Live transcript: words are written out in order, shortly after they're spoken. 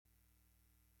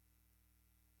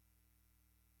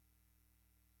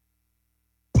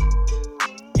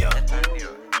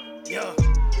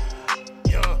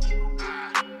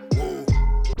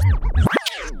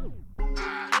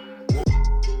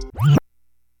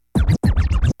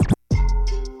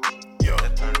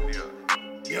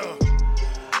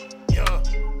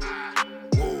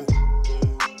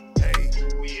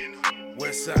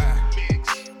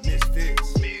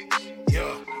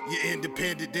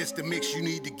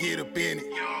get up in it.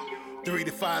 3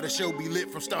 to 5, the show be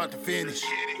lit from start to finish.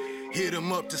 Hit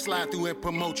 'em up to slide through and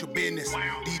promote your business.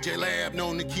 DJLab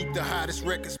known to keep the hottest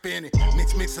record spinning.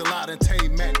 Mix a lot and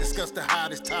Tay-Mac discuss the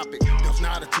hottest topic. There's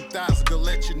not a 2000 to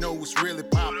let you know what's really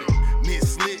poppin'.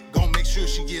 Miss Slick gon' make sure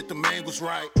she get the angles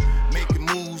right. Making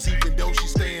moves even though she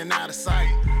staying out of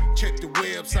sight. Check the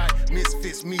website,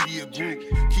 Misfits Media Group.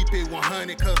 Keep it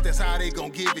 100 cause that's how they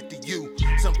gon' give it to you.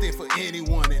 Something for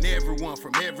anyone and everyone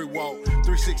from every walk.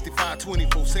 365,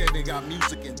 24/7 got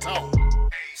music and talk.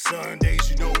 Sundays,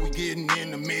 you know we getting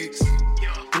in the mix.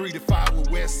 3 to 5 with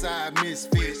Westside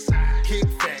Misfits. Kick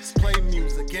facts, play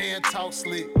music, and talk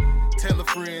slick. Tell a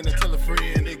friend to tell a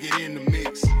friend to get in the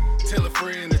mix. Tell a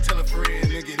friend to tell a friend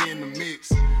to get in the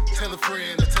mix. Tell a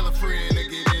friend to tell a friend to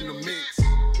get in the mix.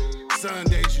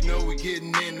 Sundays, you know we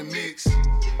getting in the mix.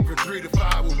 From 3 to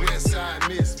 5 with Westside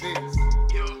Misfits.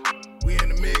 We in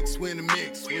the mix, we in the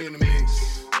mix, we in the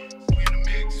mix. We in the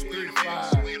mix, 3 to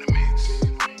 5.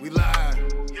 We live.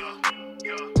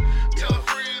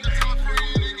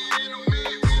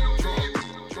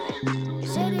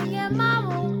 Sitting in my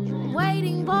room,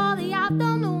 waiting for the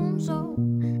afternoon so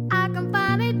I can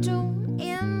finally tune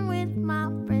in with my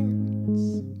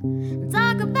friends.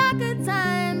 Talk about good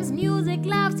times, music,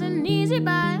 laughs, and easy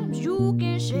vibes. You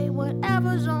can share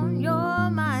whatever's on your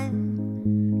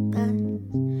mind. 'Cause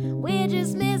we're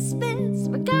just misfits,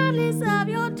 regardless of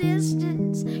your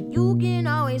distance. You can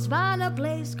always find a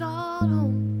place called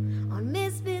home on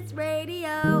Misfits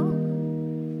Radio.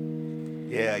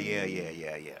 Yeah.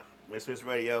 Misfits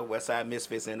Radio, Westside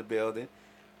Misfits in the building.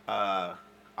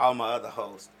 All my other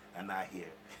hosts are not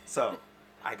here. So,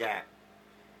 I got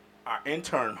our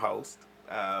intern host,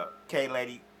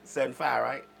 K-Lady 75,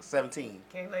 right? 17.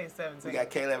 K-Lady 17. We got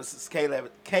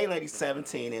K-Lady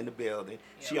 17 in the building.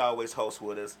 Yep. She always hosts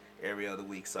with us every other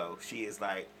week, so she is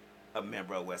like a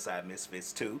member of Westside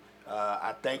Misfits too.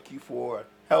 I thank you for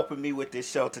helping me with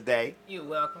this show today. You're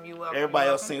welcome. Everybody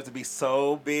else seems to be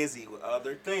so busy with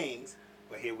other things,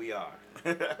 but here we are.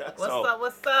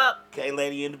 What's up?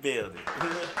 K-Lady in the building. What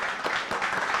up,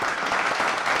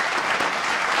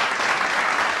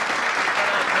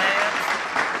 Labs?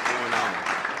 What's going on?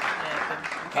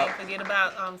 Yeah, you can't forget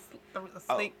about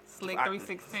Slick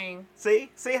 316. See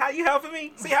how you helping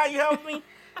me?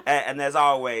 And as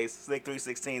always, Slick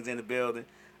 316 is in the building.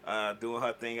 Doing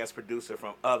her thing as producer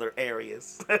from other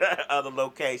areas, other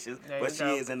locations, but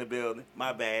she is in the building.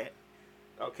 My bad.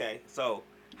 Okay, so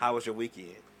how was your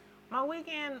weekend? My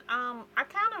weekend, I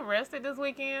kind of rested this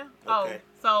weekend. Okay.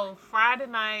 So Friday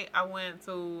night I went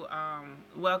to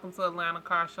Welcome to Atlanta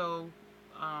car show,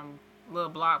 little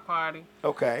block party.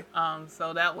 Okay.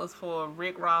 So that was for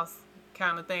Rick Ross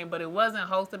kind of thing, but it wasn't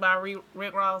hosted by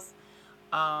Rick Ross.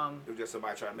 It was just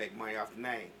somebody trying to make money off the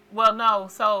name. Well, no.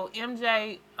 So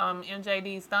MJD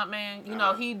Stuntman, you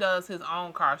know, he does his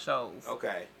own car shows.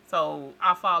 Okay. So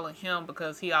I follow him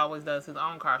because he always does his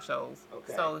own car shows.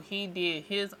 Okay. So he did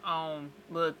his own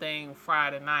little thing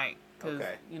Friday night because,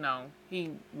 you know,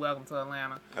 he Welcome to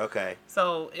Atlanta. Okay.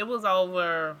 So it was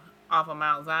over off of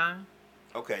Mount Zion.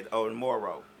 Okay. Oh, in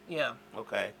Morrow. Yeah.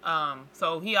 Okay.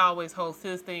 So he always hosts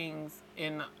his things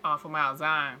off of Mount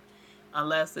Zion.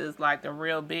 Unless it's like the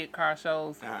real big car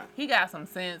shows. He got some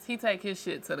sense. He take his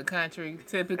shit to the country,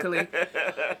 typically.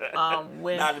 Not in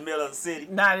the middle of the city.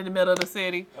 Not in the middle of the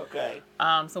city. Okay.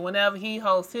 So whenever he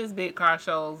hosts his big car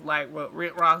shows, like what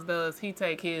Rick Ross does, he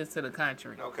take his to the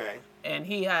country. Okay. And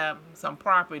he have some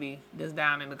property that's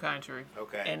down in the country.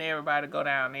 Okay. And everybody go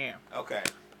down there. Okay.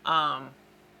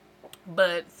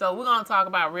 But so we're gonna talk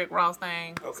about Rick Ross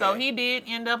thing. Okay. So he did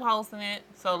end up hosting it.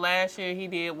 So last year he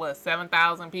did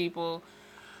 7,000 people.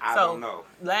 I don't know.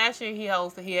 Last year he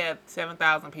had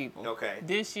 7,000 people. Okay.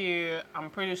 This year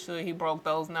I'm pretty sure he broke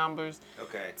those numbers.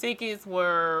 Okay. Tickets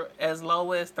were as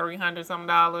low as $300 some.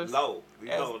 Low.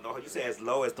 No, you said as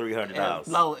low as $300. As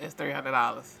low as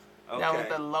 $300. Okay. That was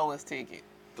the lowest ticket.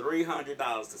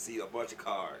 $300 to see a bunch of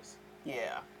cars.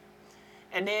 Yeah.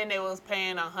 And then they was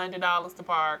paying $100 to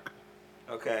park.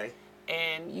 Okay.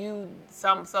 And you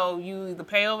either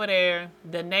pay over there.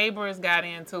 The neighbors got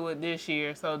into it this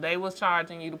year, so they was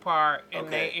charging you to park in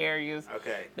their areas.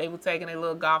 Okay. They were taking their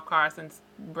little golf carts and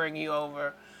bring you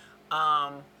over.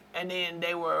 And then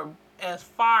they were as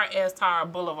far as Tara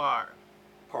Boulevard.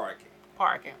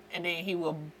 Parking. And then he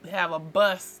will have a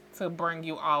bus to bring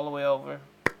you all the way over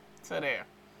to there.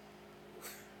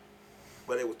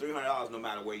 But it was $300 no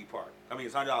matter where you park. I mean,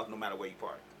 it's $100 no matter where you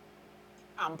park.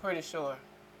 I'm pretty sure.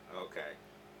 Okay.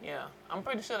 Yeah. I'm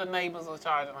pretty sure the neighbors were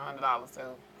charging $100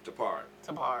 too. To park.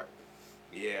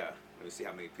 Yeah. Let me see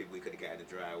how many people we could have got in the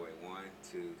driveway. 1,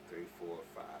 2, 3, 4,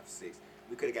 5, 6.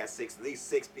 We could have got at least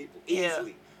six people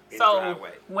easily. So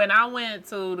when I went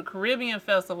to the Caribbean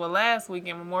Festival last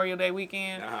weekend, Memorial Day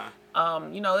weekend,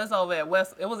 it's over at it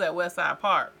was at Westside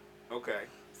Park. Okay.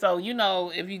 So,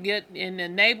 if you get in the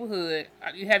neighborhood,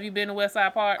 have you been to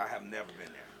Westside Park? I have never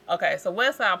been there. Okay, so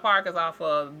Westside Park is off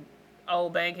of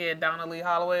Old Bankhead, Donna Lee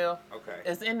Hollowell. Okay.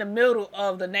 It's in the middle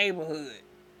of the neighborhood.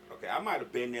 Okay, I might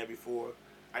have been there before.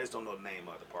 I just don't know the name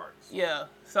of the parks. Yeah,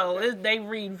 so they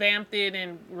revamped it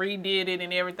and redid it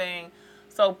and everything.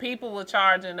 So people were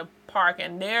charging the park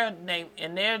in their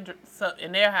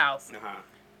house,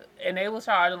 and they were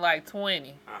charging like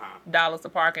 $20 to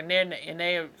park in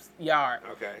their yard.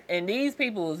 Okay. And these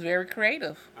people was very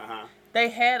creative. They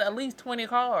had at least 20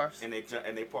 cars. And they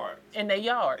parked. In their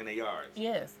yard. In their yards.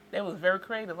 Yes, they was very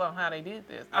creative on how they did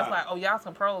this. I was like, oh, y'all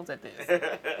some pros at this.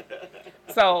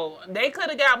 So they could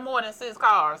have got more than 6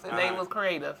 cars if they was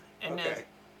creative. And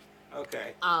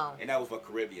Okay. And that was for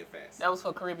Caribbean Fest. That was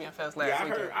for Caribbean Fest last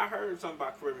weekend. I heard something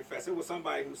about Caribbean Fest. It was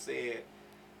somebody who said,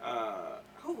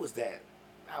 who was that?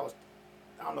 I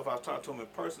don't know if I was talking to him in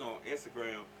person on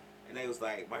Instagram, and they was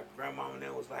like, my grandma and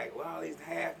them was like, well, all these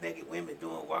half-naked women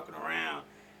walking around.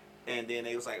 And then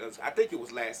they was like, I think it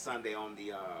was last Sunday on the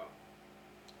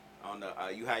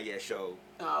You High Yet show.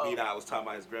 I was talking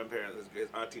about his grandparents, his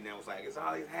auntie, and them was like, it's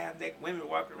all these half-naked women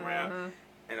walking around.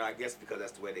 And I guess because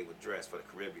that's the way they would dress for the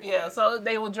Caribbean. Yeah, so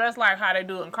they would dress like how they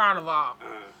do in Carnival.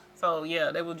 So,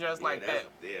 yeah, they would dress like that.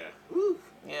 Yeah. Woo.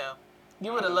 Yeah.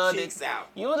 You would have loved it. Out.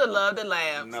 You would have loved the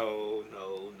labs. No.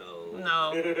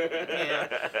 Yeah.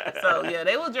 So, yeah,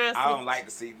 they would dress. I don't like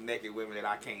to see naked women that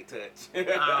I can't touch.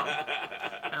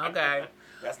 Okay.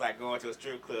 That's like going to a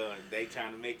strip club and they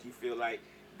trying to make you feel like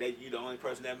you the only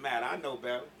person that matter. I know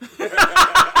better.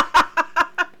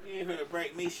 You ain't gonna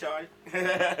break me, shorty.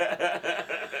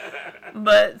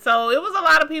 But so it was a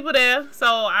lot of people there. So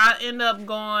I ended up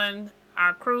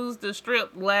I cruised the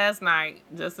strip last night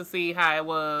just to see how it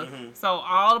was. So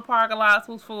all the parking lots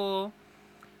was full.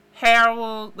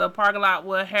 The parking lot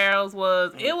where Harold's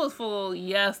was, it was full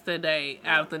yesterday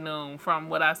afternoon from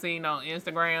what I seen on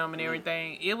Instagram and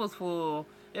everything. It was full.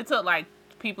 It took like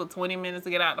people 20 minutes to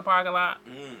get out the parking lot.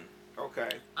 Okay.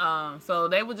 So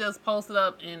they were just posted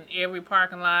up in every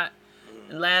parking lot.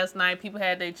 And last night people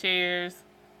had their chairs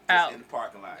out in the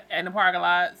parking lot. In the parking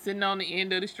lot, sitting on the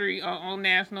end of the street on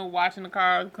National, watching the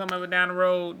cars come up and down the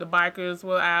road. The bikers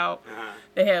were out.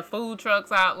 They had food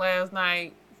trucks out last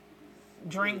night,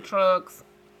 drink trucks,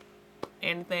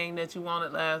 anything that you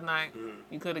wanted last night,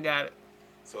 you could have got it.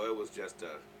 So it was just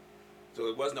so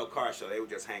it was no car show. They were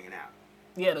just hanging out.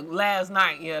 Yeah, last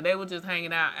night, they were just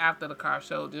hanging out after the car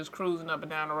show, just cruising up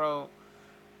and down the road.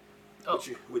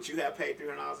 Would you have paid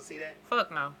 $300 to see that?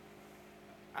 Fuck no.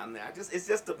 I mean, it's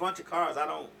just a bunch of cars.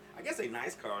 I guess they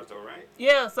nice cars though, right?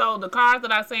 Yeah, so the cars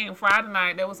that I seen Friday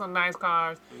night, there was some nice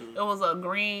cars. It was a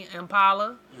green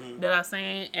Impala that I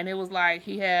seen, and it was like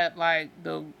he had like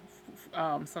the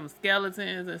some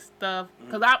skeletons and stuff.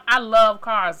 Cause I love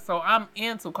cars, so I'm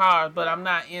into cars, but I'm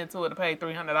not into it to pay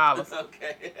 $300.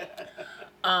 Okay.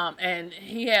 And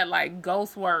he had like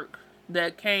ghost work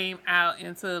that came out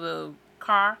into the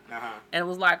car, and it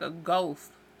was like a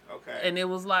ghost. Okay. And it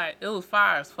was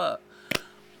fire as fuck.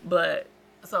 But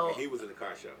so and he was in the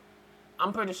car show.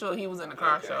 I'm pretty sure he was in the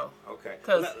car show. Okay.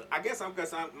 Cause I guess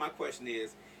my question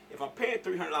is, if I'm paying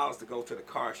 $300 to go to the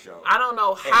car show, I don't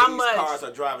know how and much these cars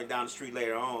are driving down the street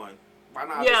later on. Why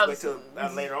not just wait till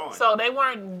later on? So they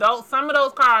weren't. Some of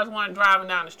those cars weren't driving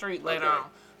down the street later on.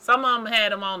 Some of them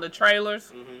had them on the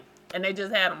trailers, and they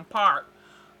just had them parked.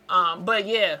 But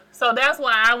yeah, so that's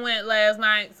why I went last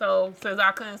night. So since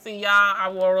I couldn't see y'all, I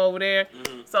wore over there.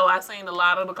 So I seen a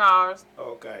lot of the cars.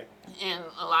 Okay. And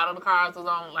a lot of the cars was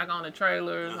on the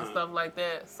trailers and stuff like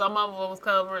that. Some of them was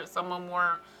covered, some of them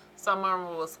weren't. Some of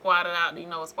them was squatted out. Do you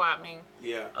know what squat mean?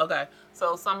 Yeah. Okay.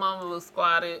 So some of them was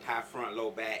squatted. High front,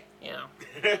 low back. Yeah.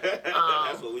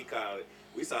 That's what we call it.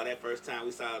 We saw that first time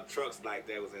we saw trucks like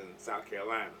that was in South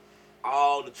Carolina.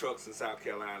 All the trucks in South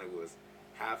Carolina was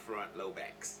high front, low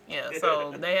backs. Yeah.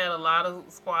 So they had a lot of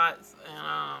squats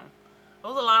and it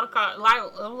was a lot of cars. Like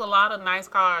it was a lot of nice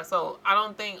cars. So I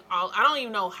don't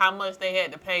even know how much they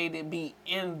had to pay to be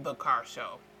in the car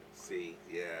show. See,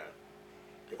 yeah.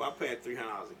 If I'm paying $300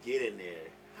 to get in there,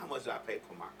 how much do I pay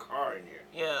for my car in there?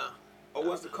 Yeah. Or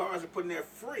was the cars are put in there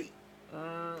free?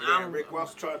 Rick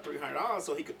Ross charged $300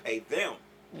 so he could pay them.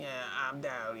 Yeah, I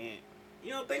doubt it.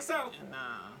 You don't think so?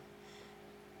 Nah.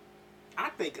 I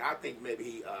think maybe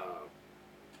he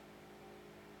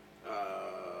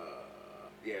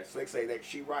Slick say that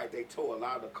she right, they tore a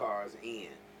lot of the cars in.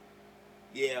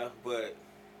 Yeah, but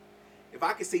if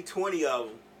I could see 20 of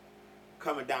them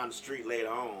coming down the street later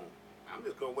on, I'm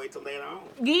just gonna wait till later on.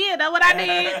 Yeah, that's what I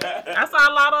did. I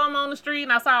saw a lot of them on the street,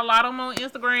 and I saw a lot of them on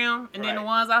Instagram. And then the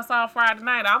ones I saw Friday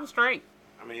night, I was straight.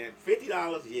 I mean,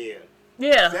 $50, yeah.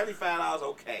 Yeah. $75,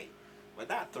 okay, but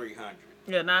not $300.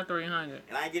 Yeah, not $300.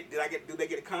 And do they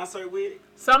get a concert with it?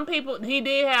 Some people, he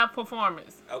did have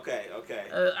performance. Okay.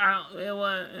 It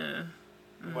wasn't.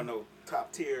 It wasn't no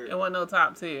top tier. It wasn't no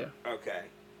top tier. Okay.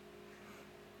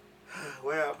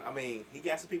 Well, I mean, he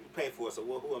got some people to pay for it, so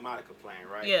who am I to complain,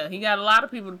 right? Yeah, he got a lot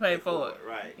of people to pay for it.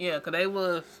 Right. Yeah, because they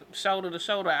was shoulder to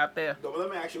shoulder out there. But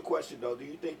let me ask you a question, though. Do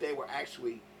you think they were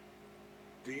actually,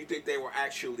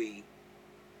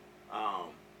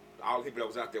 all the people that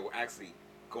was out there were actually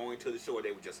going to the show, or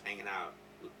they were just hanging out,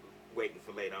 waiting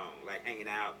for later on? Like hanging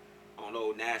out on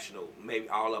Old National. Maybe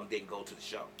all of them didn't go to the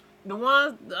show. The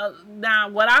ones, now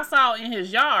what I saw in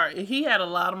his yard, he had a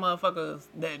lot of motherfuckers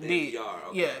that did. Yard,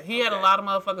 okay. Yeah, he had a lot of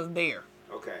motherfuckers there.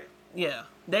 Okay. Yeah.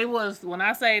 They was, when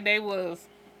I say they was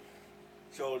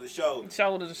shoulder to shoulder.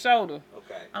 Shoulder to shoulder.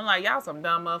 Okay. I'm like, y'all some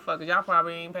dumb motherfuckers. Y'all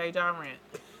probably ain't paid y'all rent.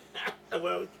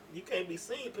 Well, you can't be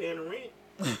seen paying the rent.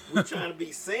 We trying to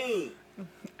be seen.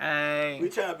 Hey. We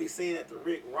trying to be seen at the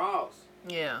Rick Ross.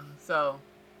 Yeah, so.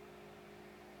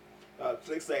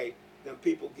 Slick say, them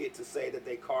people get to say that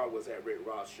their car was at Rick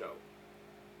Ross show.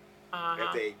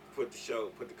 If they put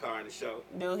the car in the show.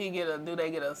 Do they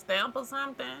get a stamp or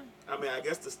something? I mean, I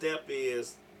guess the stamp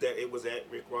is that it was at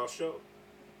Rick Ross show.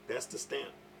 That's the stamp.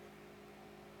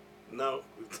 No,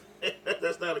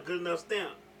 that's not a good enough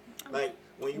stamp. Like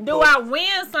when you I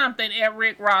win something at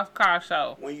Rick Ross car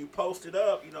show? When you post it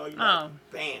up, you're like,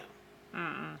 bam.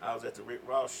 I was at the Rick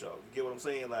Ross show. You get what I'm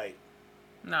saying? Like,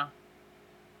 no.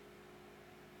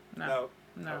 No.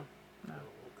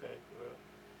 Okay.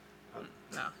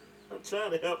 Well, I'm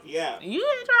trying to help you out. You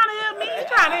ain't trying to help me. You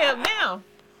trying to help them.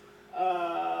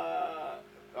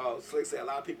 Slick said a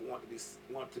lot of people want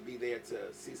to be there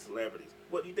to see celebrities.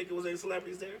 What do you think it was? Any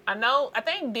celebrities there? I know. I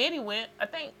think Diddy went. I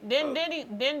think Diddy.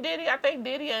 I think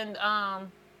Diddy and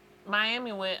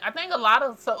Miami went. I think a lot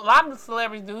of the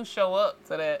celebrities do show up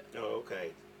to that. Oh,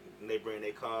 okay. And they bring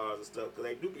their cars and stuff because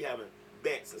they do be having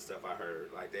bets and stuff. I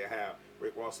heard like they have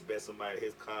Rick Ross bet somebody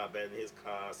his car better than his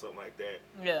car, something like that.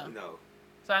 Yeah.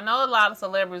 So I know a lot of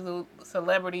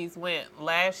celebrities went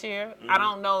last year. I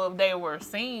don't know if they were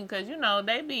seen because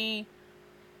they be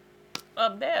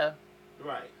up there.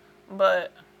 Right.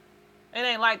 But it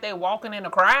ain't like they walking in the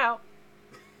crowd.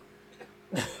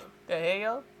 The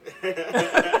hell?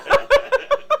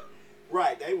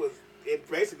 Right. They was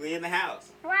basically in the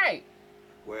house. Right.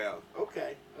 Well,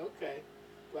 okay.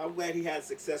 Well, I'm glad he had a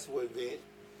successful event.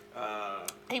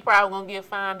 He probably gonna get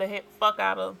fined the fuck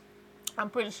out of. I'm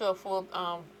pretty sure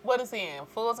what is he in?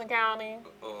 Fulton County?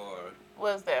 Or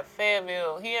what is that?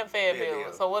 Fayetteville. He in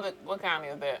Fayetteville. So what county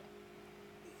is that?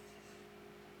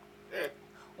 Yeah.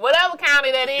 Whatever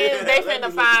county that is, they finna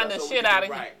find the shit out of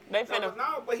him. Right. They finna.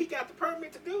 No, but he got the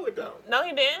permit to do it though. No,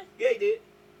 he didn't. Yeah, he did.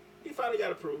 He finally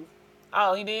got approved.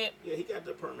 Oh, he did? Yeah, he got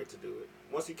the permit to do it.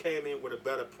 Once he came in with a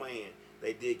better plan,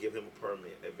 they did give him a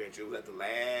permit. Eventually, it was at the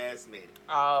last minute.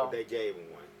 Oh. But they gave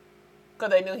him one.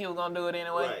 Because they knew he was going to do it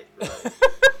anyway. Right.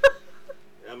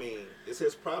 I mean, it's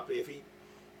his property. If he.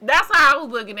 That's how I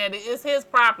was looking at it. It's his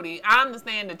property. I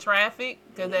understand the traffic,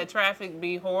 because that traffic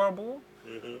be horrible.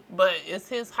 Mm-hmm. But it's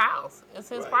his house. It's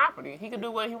his property. He can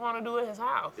do what he want to do at his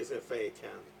house. It's in Fayette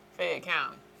County. Fayette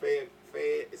County.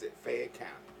 Fayette is in Fayette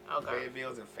County. Okay.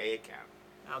 Fayetteville's in Fayette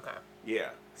County. Okay. Yeah,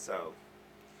 so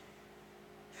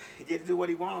he get to do what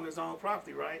he wants on his own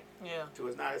property, right? Yeah. So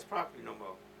it's not his property no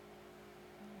more.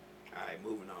 All right,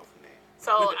 moving on from that.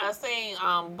 So I seen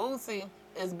Boosie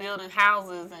is building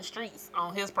houses and streets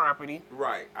on his property.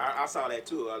 Right. I saw that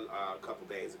too a couple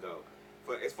days ago.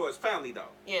 It's for his family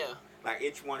though. Yeah. Like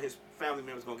each one of his family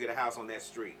members gonna get a house on that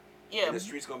street. Yeah. And the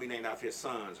street's gonna be named after his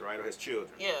sons, right, or his children.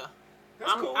 Yeah.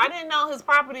 That's cool. I didn't know his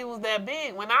property was that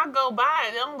big. When I go by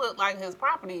it don't look like his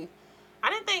property. I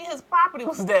didn't think his property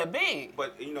was that big.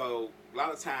 But a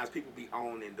lot of times people be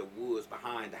owning the woods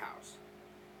behind the house.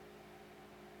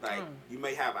 Like you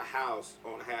may have a house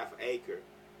on a half acre,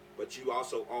 but you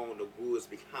also own the woods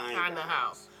behind the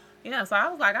house. Yeah, so I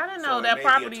was like, I didn't know so that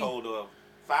property. So a total of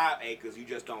 5 acres. You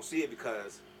just don't see it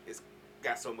because it's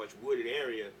got so much wooded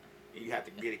area, and you have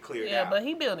to get it cleared out. Yeah, but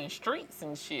he building streets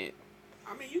and shit.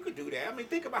 I mean, you could do that. I mean,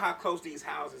 think about how close these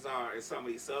houses are in some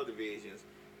of these subdivisions.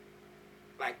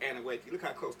 Like Anawake, look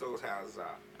how close those houses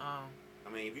are. I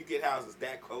mean, if you get houses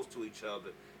that close to each other,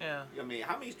 yeah. I mean,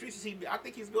 how many streets is he? I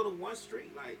think he's building one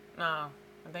street. Like, no, I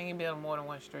think he building more than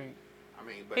one street. I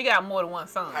mean, but he got more than one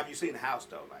son. Have you seen the house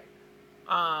though? Like,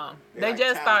 they like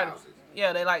just started. Houses.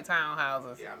 Yeah, they like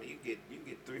townhouses. Yeah, I mean, you can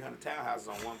get 300 townhouses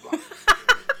on one block.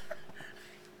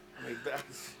 I mean,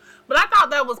 But I thought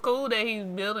that was cool that he's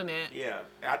building it. Yeah,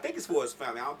 I think it's for his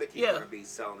family. I don't think he's gonna be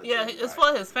selling it. Yeah, it's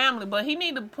for his family, but he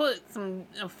need to put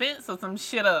a fence or some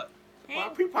shit up.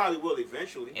 Well, he probably will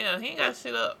eventually. Yeah, he ain't got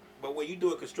shit up. But when you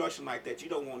do a construction like that, you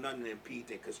don't want nothing to impede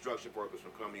the construction workers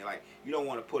from coming in. Like, you don't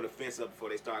want to put a fence up before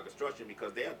they start construction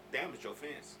because they'll damage your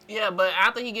fence. Yeah, but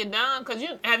after he get done, cause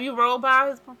have you rolled by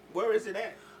his? Where is it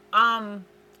at?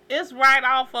 It's right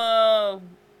off of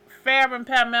Fairburn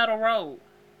Palmetto Road.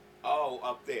 Oh,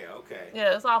 up there. Okay.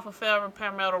 Yeah, it's off of Fairburn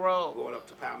Palmetto Road. Going up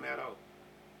to Palmetto.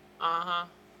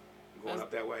 Going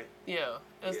up that way. Yeah,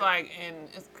 it's like, and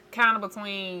it's kind of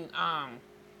between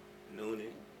Noonan.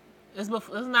 It's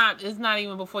not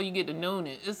even before you get to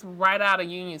Noonan. It's right out of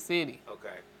Union City.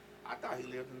 Okay. I thought he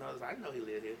lived in others. I didn't know he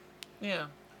lived here. Yeah.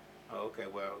 Oh, okay,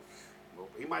 well,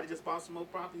 he might have just bought some more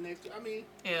property next year. I mean,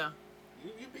 yeah.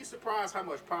 You'd be surprised how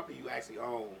much property you actually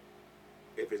own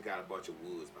if it's got a bunch of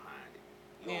woods behind it.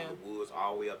 You own the woods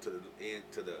all the way up to the end,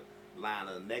 to the line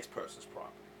of the next person's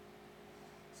property.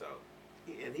 So,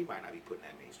 and he might not be putting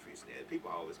that many streets in there.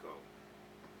 People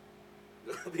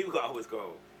always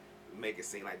go make it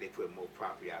seem like they put more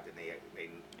property out than they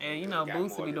and you know,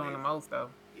 Boosie be doing the most though.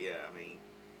 Yeah, I mean,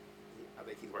 I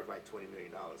think he's worth like $20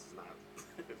 million. It's not,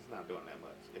 it's not doing that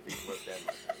much. If he's worth that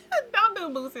much, don't do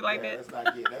Boosie like that. Let's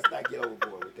not get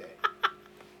overboard with that.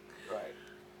 Right.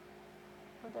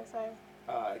 What they say?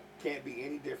 Can't be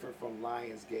any different from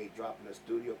Lionsgate dropping a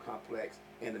studio complex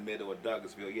in the middle of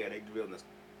Douglasville. Yeah, they building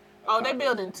they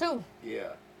building two.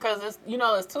 Yeah. Cause it's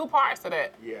two parts to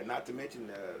that. Yeah, not to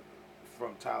mention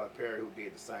from Tyler Perry, who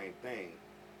did the same thing.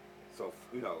 So,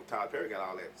 Tyler Perry got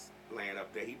all that land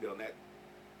up there. He built that.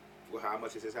 Well, how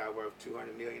much is his house worth?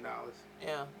 $200 million?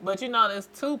 Yeah, but there's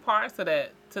two parts to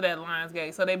that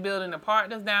Lionsgate. So they building the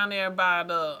part that's down there by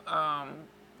the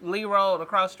Lee Road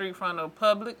across the street from the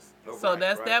Publix. Oh, so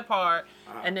that's that part.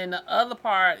 And then the other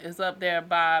part is up there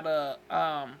by the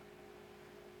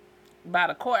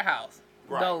courthouse.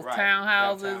 Those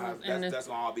townhouses. That's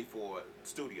gonna all be for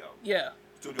studio. Yeah.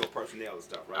 Studio personnel and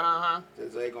stuff, right? So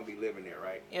they're gonna be living there,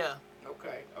 right? Yeah.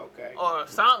 Okay. Or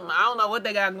something. I don't know what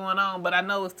they got going on, but I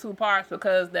know it's two parts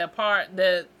because that part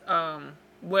that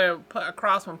where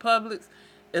across from Publix,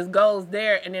 it goes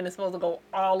there and then it's supposed to go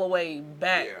all the way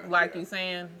back, you're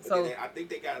saying. But so I think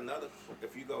they got another.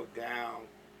 If you go down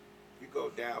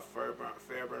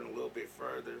Fairburn a little bit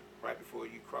further, right before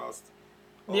you cross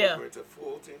over into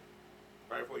Fulton,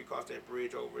 right before you cross that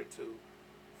bridge over into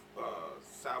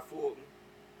South Fulton,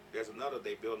 there's another.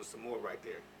 They building some more right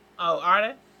there. Oh, are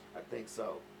they? I think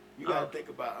so. You gotta think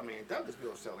about. I mean, Douglasville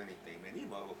don't sell anything, man. These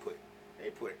motherfuckers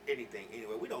put anything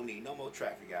anywhere. We don't need no more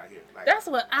traffic out here. Like, that's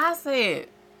what I said.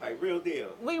 Like, real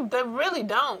deal. They really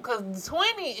don't, because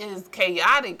 20 is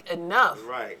chaotic enough.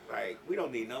 Right. Like, we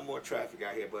don't need no more traffic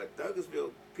out here. But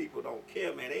Douglasville people don't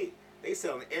care, man. They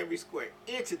selling every square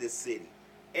inch of this city.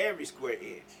 Every square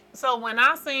inch. So when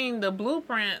I seen the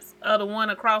blueprints of the one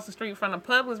across the street from the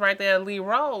Publix right there at Lee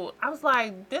Road, I was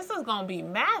like, this is going to be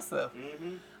massive.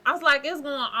 Mm-hmm. I was like, it's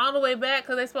going all the way back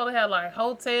because they're supposed to have like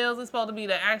hotels. It's supposed to be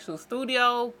the actual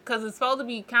studio because it's supposed to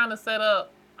be kind of set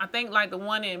up. I think like the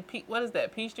one in, what is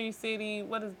that, Peachtree City?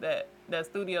 What is that? That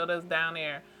studio that's down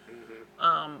there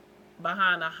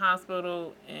behind the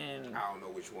hospital. And I don't know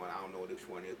which one. I don't know what which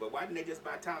one is. But why didn't they just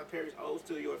buy Tyler Perry's old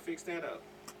studio and fix that up?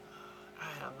 I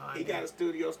have no idea. He got a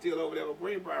studio still over there with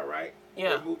Greenbrier, right?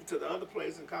 Yeah. They moved to the other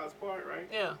place in College Park, right?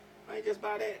 Yeah. Why ain't just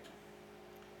buy that?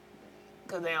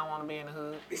 Because they don't want to be in the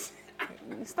hood.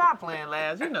 Stop playing,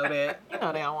 Labs. You know that. You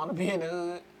know they don't want to be in the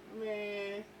hood.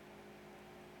 Man.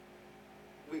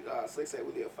 Slick said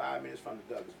we live 5 minutes from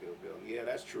the Douglasville building. Yeah,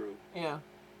 that's true. Yeah.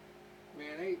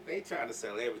 Man, they trying to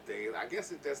sell everything. I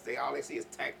guess it's just all they see is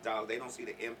tax dollars. They don't see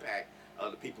the impact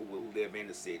of the people who live in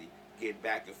the city, get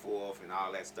back and forth and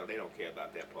all that stuff. They don't care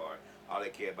about that part. All they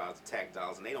care about is the tax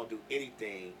dollars, and they don't do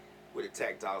anything with the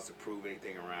tax dollars to prove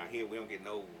anything around here. We don't get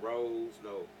no roads,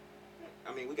 no.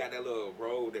 I mean, we got that little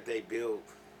road that they built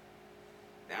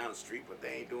down the street, but they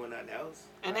ain't doing nothing else.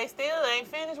 And they still ain't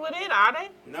finished with it, are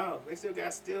they? No, they still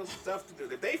got stuff to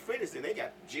do. If they finish, then they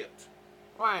got gypped.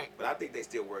 Right. But I think they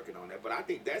still working on that. But I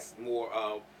think that's more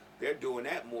of, they're doing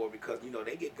that more because,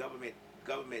 they get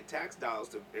government tax dollars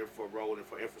for road and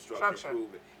for infrastructure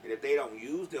improvement. And if they don't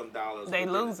use them dollars, they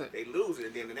lose it. They lose it,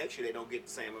 and then the next year they don't get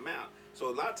the same amount. So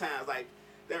a lot of times, like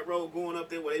that road going up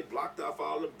there where they blocked off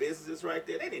all the businesses right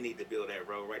there, they didn't need to build that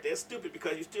road right there. It's stupid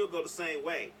because you still go the same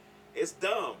way. It's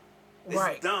dumb.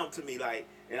 It's dumb to me. Like,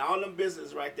 and all them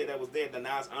businesses right there that was there,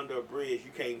 now it's under a bridge,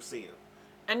 you can't even see them.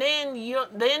 And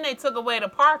then they took away the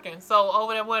parking. So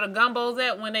over there where the gumbo's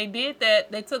at, when they did that,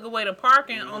 they took away the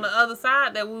parking on the other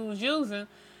side that we was using.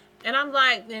 And I'm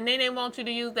like, and then they want you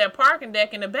to use that parking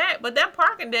deck in the back, but that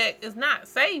parking deck is not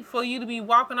safe for you to be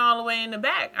walking all the way in the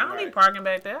back. I don't need parking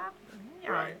back there.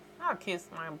 Right. I'll kiss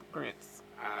my grits.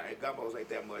 And gumbos ain't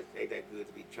that good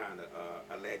to be trying to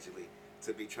allegedly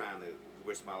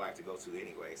risk my life to go to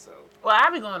anyway. So. Well, I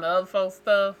be going to other folks'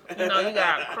 stuff. You know, you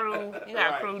got Crew,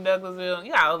 Crew Douglasville,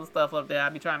 you got other stuff up there. I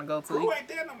be trying to go to. Crew ain't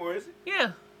there no more, is it?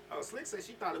 Yeah. Oh, Slick said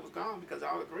she thought it was gone because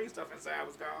all the green stuff inside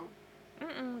was gone.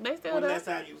 They still when there. When last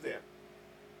time you was there?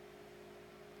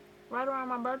 Right around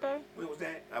my birthday. When was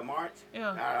that? March?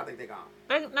 Yeah. I think they're gone.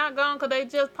 They not gone because they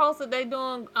just posted they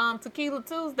doing Tequila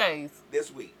Tuesdays.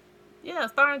 This week? Yeah,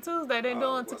 starting Tuesday they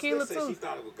doing Tequila Tuesday. She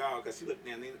thought it was gone because she looked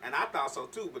in and I thought so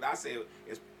too, but I said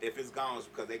if it's gone it's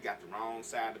because they got the wrong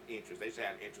side of interest. They should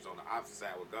have interest on the opposite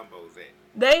side where Gumbo's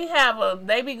at.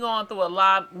 They be going through a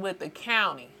lot with the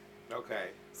county. Okay.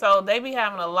 So they be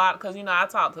having a lot because I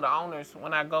talk to the owners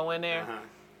when I go in there.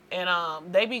 And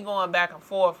they be going back and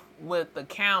forth with the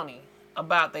county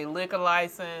about their liquor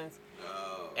license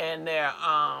and their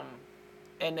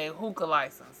hookah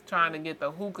license, trying to get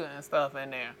the hookah and stuff in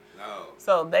there. No.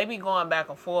 So they be going back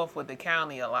and forth with the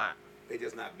county a lot. They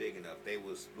just not big enough. They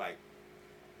was like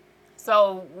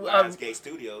Lionsgate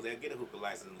Studios. They'll get a hookah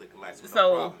license and liquor license.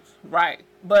 No problems. Right.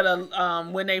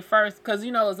 But when they first, because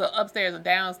it's an upstairs and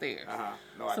downstairs.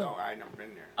 No, I don't. I ain't never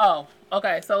been there. Oh,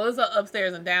 okay. So it's an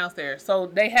upstairs and downstairs. So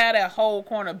they had that whole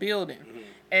corner building.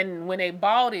 And when they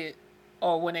bought it,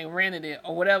 or when they rented it,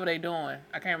 or whatever they doing,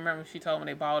 I can't remember if she told me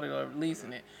they bought it or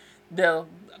leasing it. The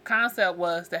concept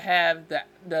was to have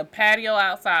the patio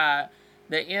outside,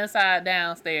 the inside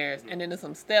downstairs, and then there's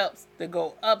some steps that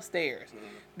go upstairs.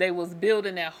 They was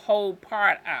building that whole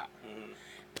part out.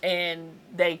 And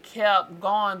they kept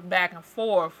going back and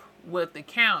forth with the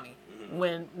county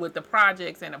with the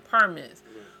projects and the permits.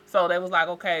 So they was like,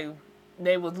 okay,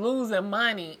 they was losing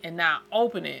money and not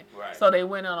opening it. Right. So they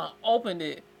went on and opened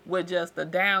it with just the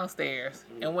downstairs.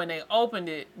 And when they opened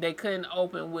it, they couldn't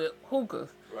open with hookahs.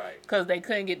 Right. Because they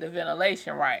couldn't get the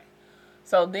ventilation right.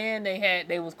 So then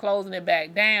they was closing it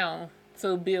back down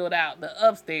to build out the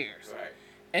upstairs. Right.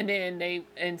 And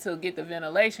then to get the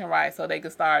ventilation right so they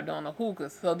could start doing the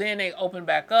hookahs. So then they opened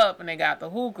back up and they got the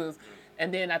hookahs.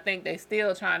 And then I think they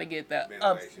still trying to get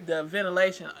the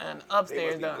ventilation and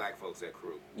upstairs done. Black folks at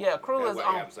Crew. Yeah, Crew That's is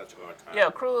why they having such a hard time. Yeah,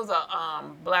 Crew is a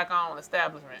black-owned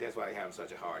establishment. That's why they having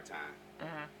such a hard time.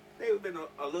 They would have been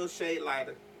a little shade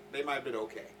lighter. They might have been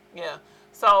okay. Yeah.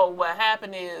 So what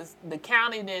happened is the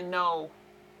county didn't know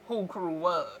who Crew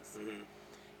was.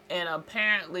 And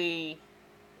apparently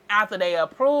after they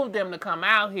approved them to come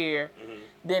out here,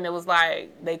 then it was like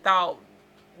they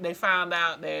found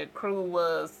out that Crew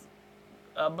was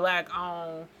a black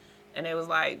owned, and it was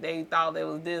like they thought there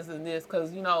was this and this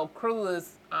because Crew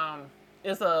is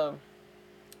it's a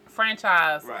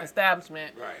franchise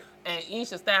establishment, and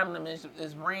each establishment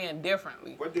is ran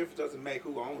differently. What difference does it make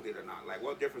who owned it or not? Like,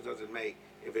 what difference does it make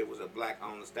if it was a black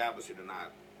owned establishment or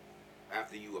not?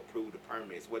 After you approve the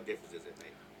permits, what difference does it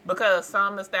make? Because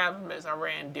some establishments are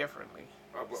ran differently.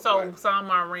 Some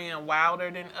are ran wilder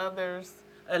than others,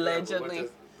 allegedly. Yeah,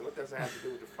 what does it have to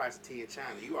do with the price of tea in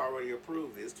China? You already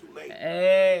approved it. It's too late.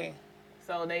 Hey.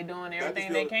 So they doing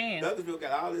everything they can. Douglasville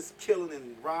got all this killing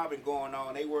and robbing going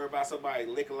on. They worry about somebody's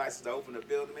liquor license to open the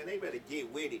building. Man, they better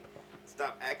get with it.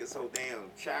 Stop acting so damn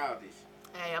childish.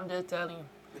 Hey, I'm just telling you.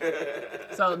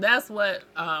 So that's what,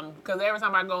 because every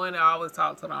time I go in there, I always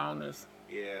talk to the owners.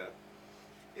 Yeah.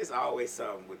 It's always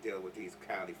something with dealing with these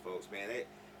county folks, man.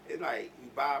 It's like you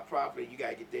buy a property, you got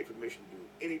to get their permission to do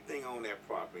anything on that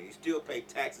property. You still pay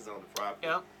taxes on the property.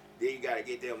 Yep. Then you got to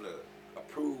get them to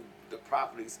approve the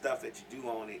property stuff that you do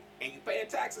on it. And you paying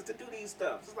taxes to do these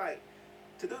stuff. It's like,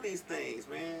 to do these things,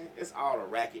 man, it's all a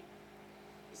racket.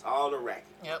 It's all a racket.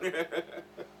 Yep.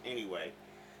 Anyway.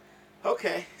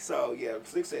 Okay, so yeah,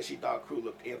 Slick said she thought Crew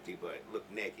looked empty, but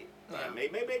looked naked. Yeah.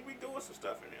 Maybe we doing some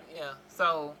stuff in there. Yeah.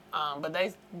 So, but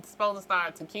they supposed to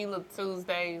start Tequila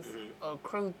Tuesdays, or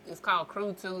Crew. It's called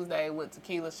Crew Tuesday with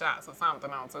tequila shots or something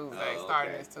on Tuesday,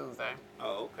 starting this Tuesday.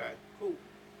 Oh, okay.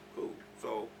 Cool.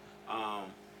 So,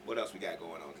 what else we got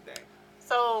going on today?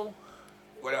 So,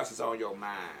 what else is on your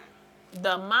mind?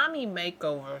 The mommy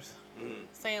makeovers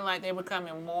seem like they're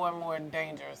becoming more and more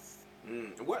dangerous.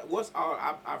 What's all?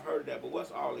 I've heard that, but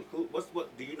what's all include?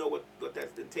 What do you know what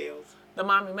that entails? The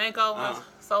mommy makeovers.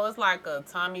 So it's like a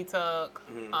tummy tuck,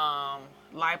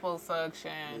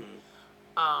 liposuction.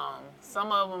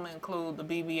 Some of them include the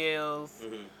BBLs.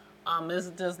 It's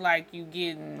just like you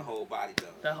getting the whole body done.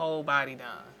 The whole body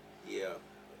done. Yeah.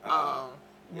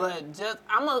 But just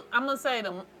I'm gonna say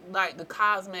the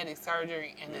cosmetic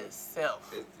surgery in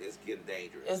itself. It's getting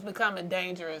dangerous. It's becoming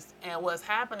dangerous, and what's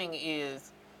happening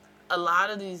is a lot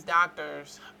of these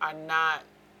doctors are not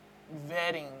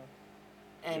vetting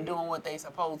and doing what they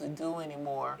supposed to do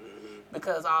anymore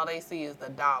because all they see is the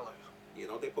dollar. You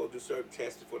know, they supposed to do certain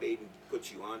tests before they even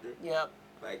put you under. Yep.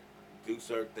 Like do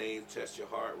certain things, test your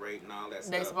heart rate and all that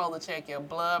stuff. They supposed to check your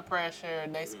blood pressure.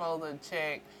 They supposed to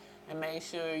check and make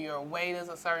sure your weight is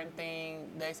a certain thing.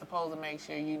 They supposed to make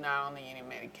sure you're not on any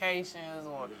medications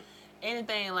or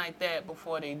anything like that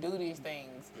before they do these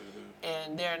things.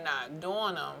 And they're not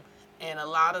doing them. And a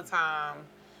lot of time,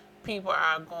 people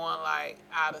are going like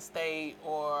out of state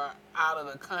or out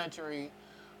of the country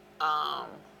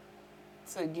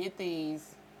to get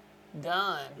these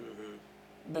done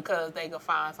because they could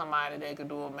find somebody that could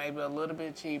do it maybe a little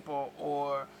bit cheaper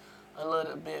or a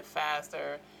little bit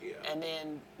faster. Yeah. And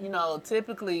then, you know,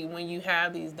 typically when you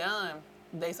have these done,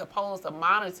 they supposed to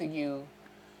monitor you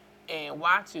and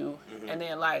watch you. And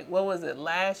then, like, what was it,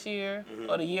 last year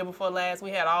or the year before last, we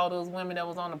had all those women that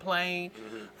was on the plane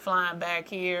flying back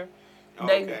here.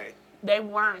 They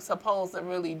weren't supposed to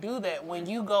really do that. When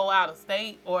you go out of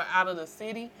state or out of the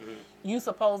city, you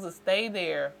supposed to stay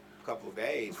there a couple of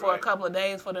days for a couple of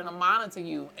days for them to monitor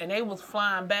you. And they was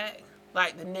flying back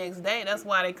like the next day. That's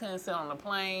why they couldn't sit on the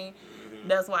plane.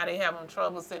 That's why they having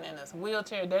trouble sitting in this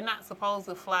wheelchair. They're not supposed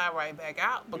to fly right back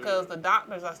out because the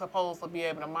doctors are supposed to be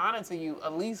able to monitor you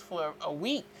at least for a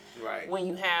week. Right. When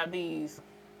you have these,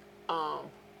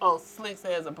 Slick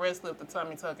says a breast lift, a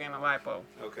tummy tuck, and a lipo.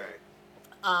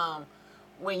 Okay.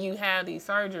 When you have these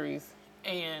surgeries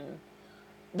and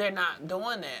they're not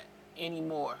doing that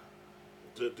anymore.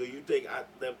 Do you think,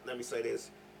 let me say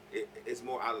this, it's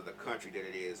more out of the country than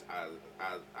it is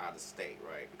out of state,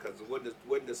 right? Because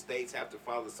wouldn't the states have to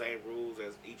follow the same rules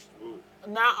as each rule?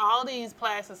 Not all these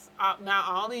classes, not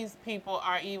all these people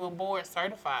are even board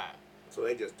certified. So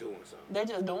they're just doing something. They're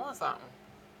just doing something.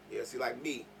 Yeah, see, like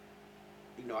me,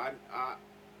 you know,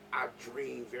 I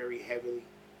dream very heavily,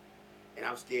 and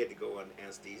I'm scared to go on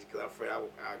anesthesia because I'm afraid I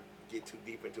get too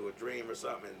deep into a dream or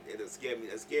something, and it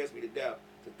scares me to death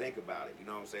to think about it. You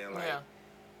know what I'm saying? Like,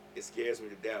 it scares me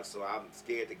to death, so I'm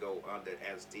scared to go under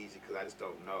anesthesia because I just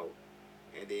don't know.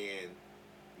 And then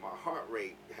my heart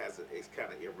rate is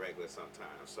kind of irregular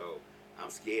sometimes, so I'm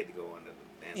scared to go under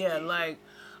anesthesia. Yeah, like,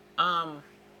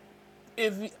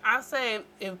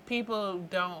 if people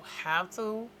don't have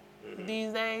to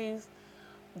these days,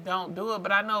 don't do it.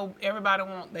 But I know everybody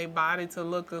want their body to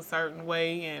look a certain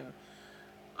way and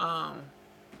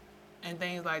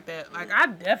things like that. Like, I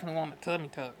definitely want a tummy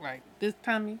tuck. Like, this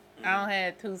tummy, I don't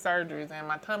had 2 surgeries, and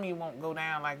my tummy won't go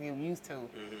down like it used to.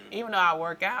 Even though I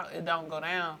work out, it don't go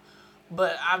down.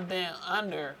 But I've been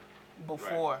under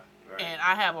before, and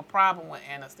I have a problem with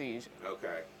anesthesia.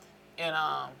 Okay. And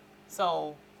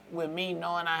so with me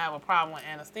knowing I have a problem with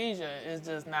anesthesia, it's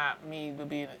just not me to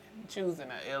be choosing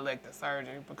an elective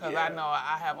surgery because I know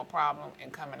I have a problem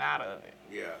in coming out of it.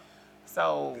 Yeah.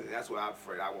 So that's what I'm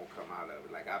afraid I won't come out of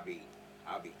it. Like I'll be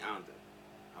under.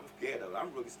 I'm scared of it.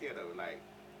 I'm really scared of it. Like,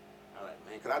 I'm like,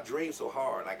 man, because I dream so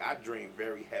hard. Like I dream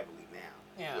very heavily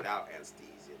now without anesthesia.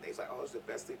 They's like, oh, it's the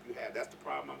best sleep you have. That's the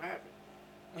problem I'm having.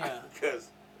 Yeah. Because.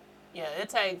 Yeah, it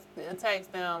takes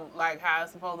them, like how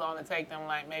it's supposed to only take them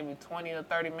like maybe 20 to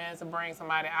 30 minutes to bring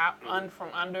somebody out from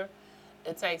under.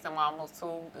 It takes them almost 2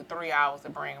 to 3 hours to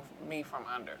bring me from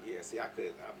under. Yeah, see, I'll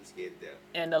be scared to death.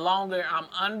 And the longer I'm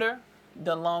under,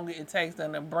 the longer it takes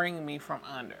them to bring me from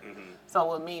under.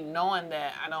 So with me knowing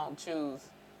that, I don't choose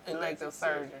elective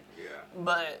surgery. Yeah.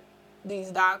 But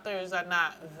these doctors are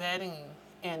not vetting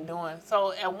and doing.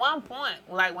 So at one point,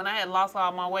 like when I had lost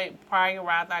all my weight prior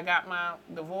after I got my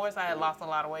divorce, I had lost a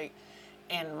lot of weight.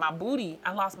 And my booty,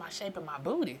 I lost my shape in my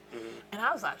booty. And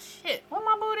I was like, shit, where'd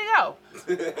my booty go?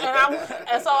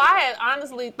 and so I had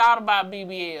honestly thought about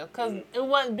BBL because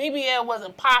BBL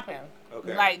wasn't popping.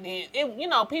 Okay. Like then,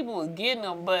 people was getting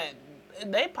them, but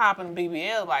they popping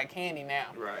BBL like candy now.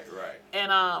 Right.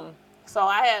 And so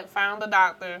I had found a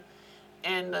doctor,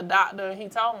 and the doctor, he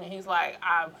told me, he's like,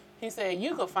 he said,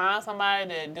 you could find somebody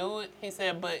that do it. He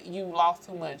said, but you lost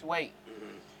too much weight.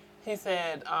 He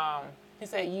said,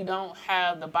 you don't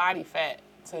have the body fat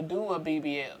to do a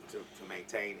BBL. To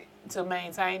maintain it. To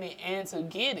maintain it and to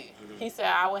get it. He said,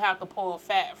 I would have to pull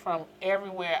fat from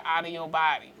everywhere out of your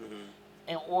body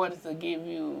in order to give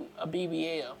you a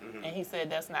BBL. And he said,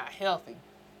 that's not healthy.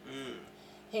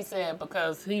 He said,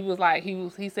 because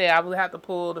he said, I would have to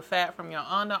pull the fat from your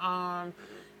underarm,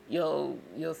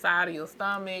 your side of your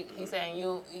stomach. He said,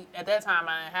 at that time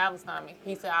I didn't have a stomach.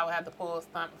 He said I would have to pull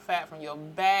fat from your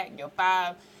back, your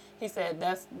thighs. He said,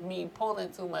 that's me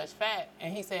pulling too much fat.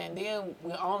 And he said, and then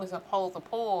we're only supposed to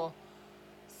pull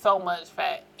so much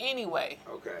fat anyway.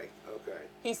 Okay.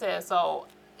 He said,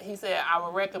 I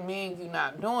would recommend you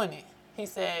not doing it. He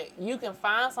said, you can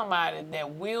find somebody that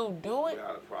will do it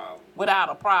without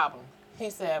a problem.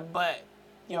 He said, but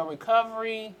your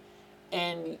recovery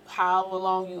and however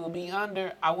long you will be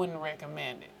under, I wouldn't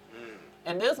recommend it.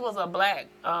 And this was a black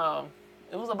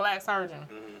surgeon.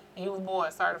 He was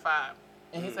board certified.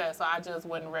 And he said, so I just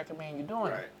wouldn't recommend you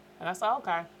doing it. And I said,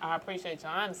 okay, I appreciate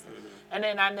your honesty. And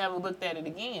then I never looked at it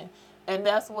again. And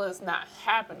that's what's not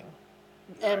happening.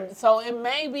 And so it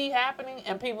may be happening,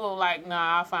 and people are like,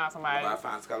 nah, I'll find somebody.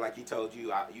 Well, like he told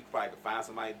you, you probably could find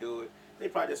somebody to do it. They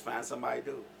probably just find somebody to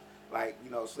do it. Like,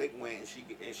 Slick went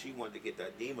and she wanted to get the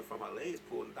edema from her legs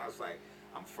pulled. And I was like,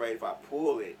 I'm afraid if I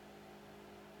pull it,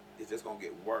 it's just going to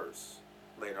get worse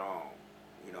later on.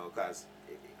 Because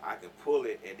I can pull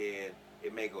it and then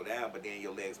it may go down, but then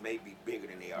your legs may be bigger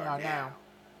than they are now.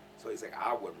 So he's like,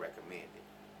 I wouldn't recommend it.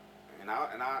 And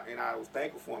I was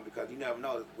thankful for him because you never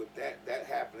know with that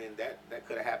happening, that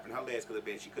could have happened. Her legs could have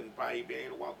been, she couldn't probably be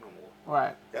able to walk no more.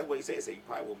 Right. That's what he said. He said you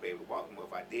probably wouldn't be able to walk no more.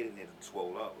 If I did it, it'd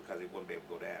swole up because it wouldn't be able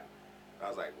to go down. I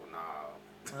was like, well,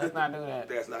 nah. Let's not do that.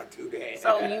 Let's not do that.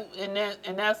 So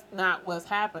and that's not what's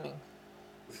happening.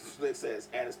 Slick says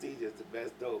anesthesia is the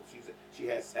best dope. She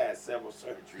has had several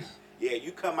surgeries. Yeah,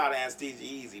 you come out of anesthesia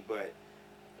easy, but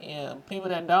yeah, people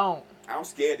that don't. I'm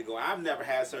scared to go. I've never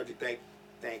had surgery. Thank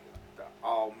the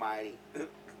Almighty. The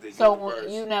so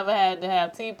universe. You never had to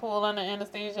have teeth pulled under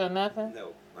anesthesia or nothing?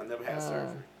 No, I never had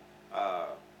surgery.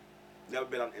 Never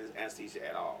been on anesthesia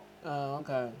at all. Oh,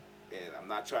 okay. And I'm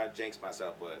not trying to jinx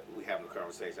myself, but we having a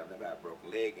conversation. I've never had a broken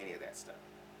leg, any of that stuff.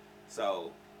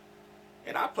 So,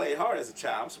 and I played hard as a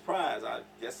child. I'm surprised. I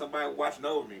guess somebody watching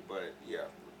over me, but yeah,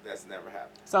 that's never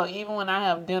happened. So even when I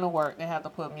have dental work, they have to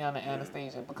put me under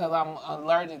anesthesia because I'm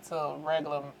allergic to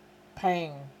regular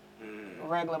pain,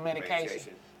 regular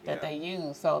medication that they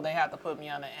use. So they have to put me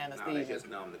under anesthesia. No, they just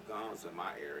numb the gums in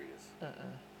my areas.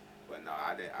 But no,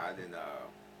 I didn't.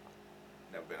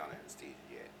 Never been on anesthesia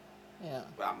yet. Yeah.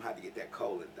 But I'm gonna have to get that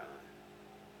colon done.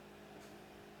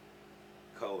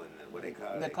 Colon, what they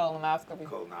call it? The colonoscopy.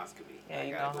 Colonoscopy. Yeah, I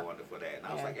gotta go under for that. And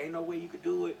I was like, ain't no way you could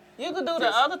do it. You could do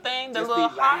the other thing, the little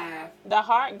heart, the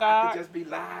heart guard. I could just be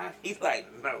live. He's like,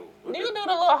 no. You can do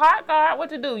the little heart guard.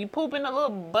 What you do? You poop in a little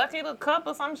bucket or cup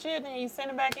or some shit, and you send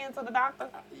it back into the doctor.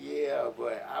 Yeah,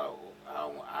 but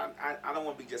I don't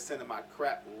want to be just sending my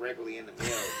crap regularly in the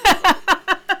mail.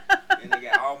 And they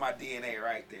got all my DNA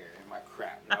right there in my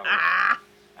crap. No, I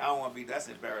don't want to be. That's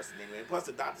embarrassing anyway. Plus,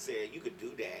 the doctor said you could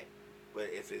do that, but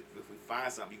if we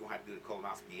find something, you're gonna have to do the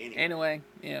colonoscopy anyway. Anyway,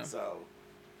 yeah. So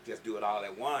just do it all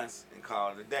at once and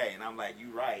call it a day. And I'm like,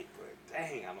 you right, but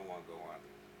dang, I don't want to go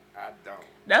under. I don't.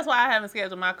 That's why I haven't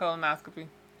scheduled my colonoscopy.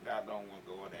 I don't want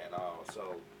to go under at all.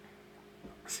 So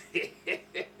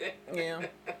yeah,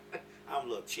 I'm a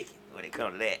little chicken when it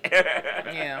comes to that.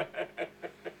 Yeah.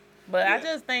 But I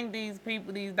just think these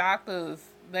people, these doctors,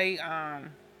 they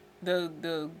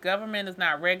the government is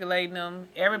not regulating them.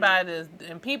 Everybody is,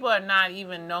 and people are not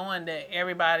even knowing that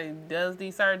everybody does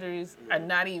these surgeries are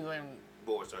not even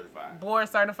board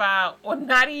certified, or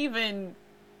not even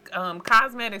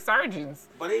cosmetic surgeons.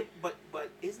 But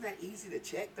isn't that easy to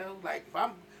check though? Like if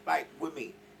I'm with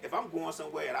me. If I'm going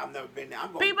somewhere and I've never been there,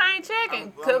 people ain't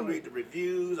checking. I'm going to read the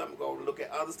reviews. I'm going to look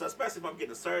at other stuff, especially if I'm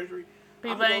getting a surgery.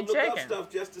 People ain't checking. I'm going to look up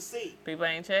stuff just to see. People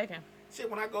ain't checking. Shit,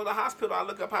 when I go to the hospital, I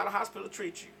look up how the hospital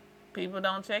treats you. People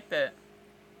don't check that.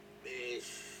 Bitch.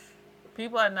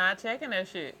 People are not checking that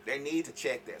shit. They need to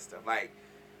check that stuff. Like,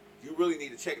 you really need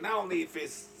to check. Not only if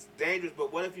it's dangerous,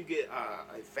 but what if you get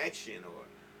an infection or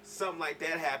something like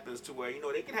that happens to where,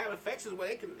 they can have infections where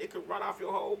it can run off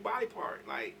your whole body part.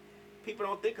 Like, people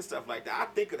don't think of stuff like that. I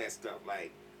think of that stuff.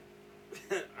 Like,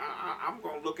 I'm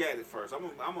going to look at it first. I'm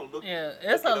going to look. Yeah,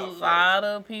 it's a lot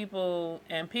of people,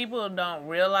 and people don't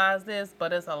realize this,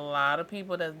 but it's a lot of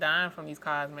people that's dying from these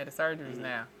cosmetic surgeries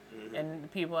now.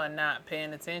 And people are not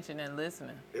paying attention and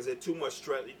listening. Is it too much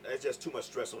stress? It's just too much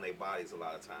stress on their bodies a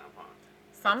lot of time, huh?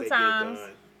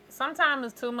 Sometimes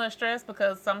it's too much stress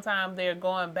because sometimes they're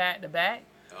going back to back.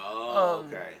 Oh,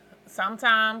 okay.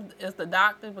 Sometimes it's the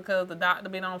doctor because the doctor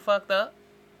been on fucked up.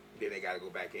 Then they got to go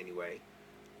back anyway.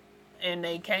 And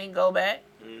they can't go back.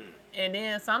 And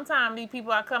then sometimes these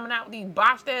people are coming out with these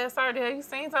botched ass surgery. Have you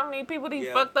seen some of these people, these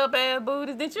fucked up ass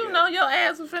booties? Did you know your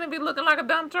ass was finna be looking like a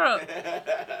dump truck?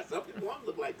 Some people want to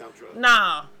look like dump trucks.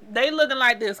 Nah, they looking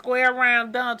like this square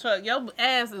round dump truck. Your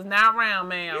ass is not round,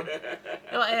 ma'am.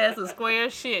 Your ass is square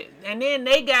as shit. And then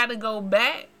they got to go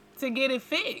back to get it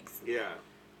fixed. Yeah.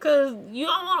 Cause you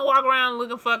don't want to walk around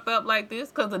looking fucked up like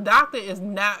this. Cause the doctor is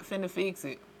not finna fix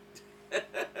it.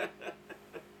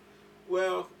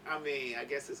 Well, I mean, I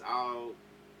guess it's all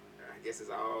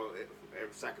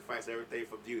sacrifice everything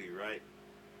for beauty, right?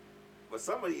 But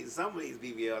some of these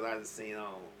BBLs I've seen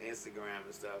on Instagram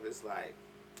and stuff, it's like,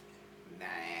 nah.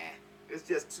 It's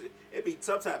just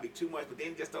sometimes be too much, but then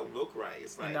it just don't look right.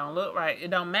 It's like It don't look right. It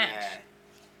don't match.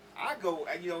 Nah. I go,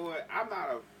 you know what?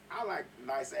 I like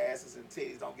nice asses and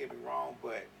titties. Don't get me wrong,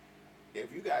 but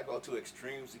if you gotta go to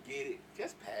extremes to get it,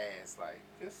 just pass. Like,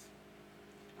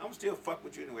 I'm still fuck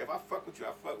with you anyway. If I fuck with you,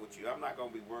 I fuck with you. I'm not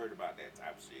gonna be worried about that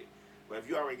type of shit. But if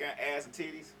you already got ass and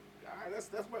titties, all right, let's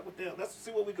work with them. Let's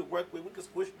see what we could work with. We could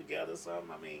squish together or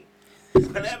something. I mean,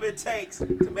 whatever it takes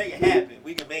to make it happen,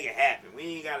 we can make it happen. We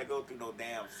ain't got to go through no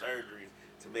damn surgeries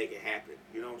to make it happen.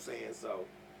 You know what I'm saying? So,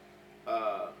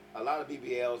 a lot of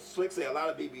BBLs, Slick say a lot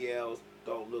of BBLs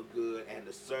don't look good and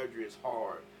the surgery is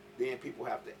hard. Then people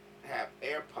have to have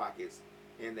air pockets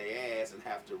in their ass and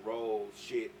have to roll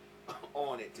shit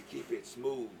on it to keep it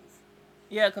smooth.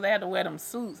 Yeah, because they had to wear them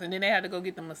suits, and then they had to go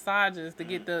get the massages to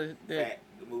get the fat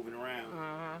moving around.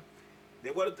 Uh-huh.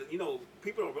 Then what if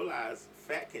people don't realize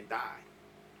fat can die.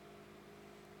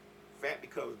 Fat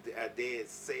becomes dead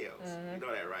cells. Mm-hmm. You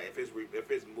know that, right?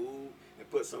 If it's moved and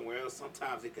put somewhere else,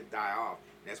 sometimes it can die off.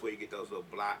 And that's where you get those little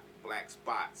black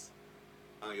spots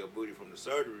on your booty from the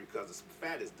surgery because the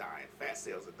fat is dying. Fat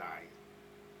cells are dying.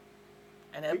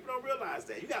 And people don't realize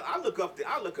that. I look up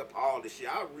all this shit.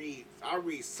 I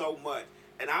read so much,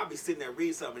 and I'll be sitting there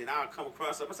reading something, and I'll come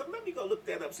across something. I said, let me go look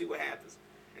that up, see what happens.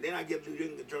 And then I get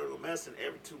reading the Journal of Medicine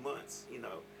every 2 months.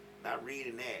 Not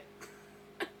reading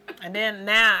that. And then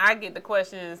now I get the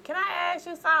questions. Can I ask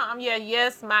you something?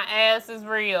 Yes, my ass is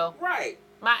real. Right.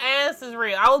 My ass is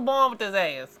real. I was born with this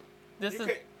ass.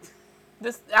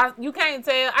 You can't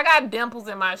tell. I got dimples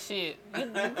in my shit. You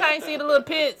can't see the little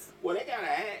pits. Well, they gotta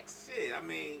ask. Shit, I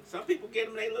mean, some people get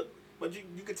them. They look, but you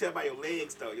can tell by your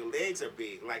legs though. Your legs are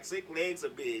big. Like Slick legs are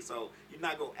big, so you're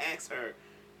not gonna ask her.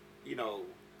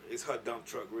 Is her dump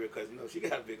truck real? Because she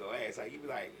got a big old ass. Like you be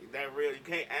like, is that real? You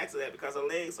can't ask her that because her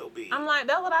legs so big. I'm like,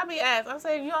 that's what I be asked. I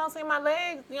say, you don't see my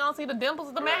legs? You don't see the dimples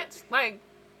of the match? Like,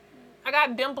 I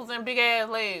got dimples and big ass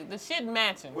legs. The shit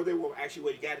matching. Well, they will ask you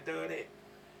where you got it done at.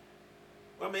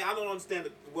 Well, I mean, I don't understand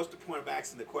what's the point of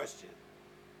asking the question.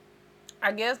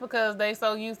 I guess because they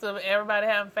so used to everybody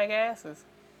having fake asses.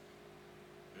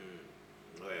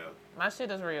 Well, my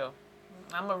shit is real.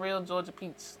 I'm a real Georgia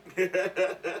peach.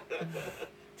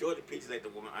 Georgia peaches ain't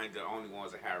the only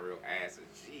ones that have real asses.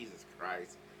 Jesus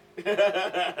Christ.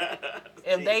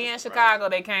 If they in Chicago,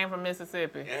 they came from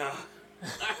Mississippi. Yeah.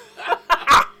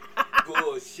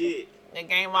 Bullshit. They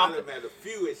came off. I met a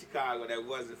few in Chicago that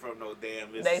wasn't from no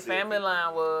damn Mississippi. They family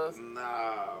line was.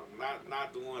 Nah,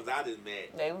 not the ones I just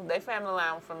met. They family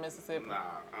line was from Mississippi.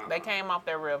 Nah. They came off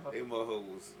that river. They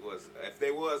motherfuckers was if they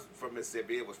was from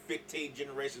Mississippi, it was 15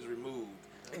 generations removed.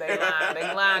 They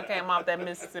line came off that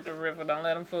Mississippi River. Don't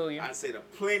let them fool you. I said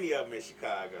plenty of them in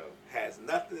Chicago. Has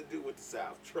nothing to do with the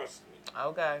South. Trust me.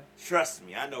 Okay. Trust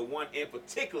me. I know one in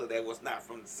particular that was not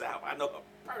from the South. I know her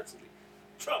personally.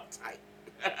 Trump type.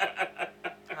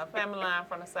 My family line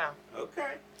from the South.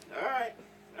 Okay. All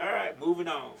right. Moving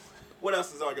on. What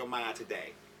else is on your mind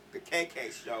today? The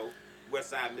KK Show,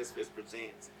 Westside Misfits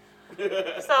presents.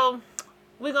 So,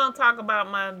 we're going to talk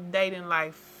about my dating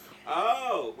life.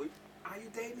 Oh, are you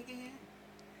dating again?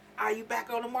 Are you back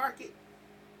on the market?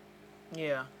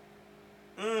 Yeah.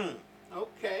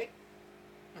 Okay.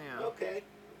 Yeah. Okay.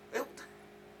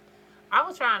 I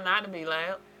was trying not to be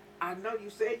loud. I know you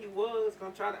said you was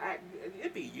gonna try to act.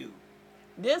 It'd be you.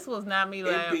 This was not me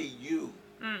loud. It'd be you.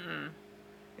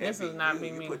 This was not me.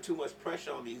 You put too much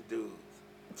pressure on these dudes.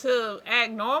 To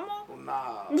act normal?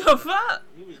 Nah. The fuck?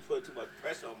 You be putting too much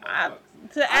pressure on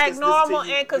motherfuckers. To act normal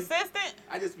and consistent?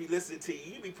 I just be listening to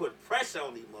you. You be putting pressure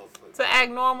on these motherfuckers. To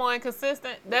act normal and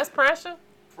consistent? That's pressure?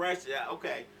 Pressure.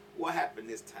 Okay. What happened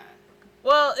this time?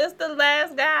 Well, it's the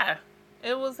last guy.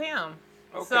 It was him.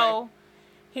 Okay. So,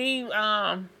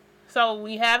 so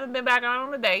we haven't been back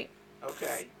on a date.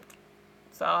 Okay.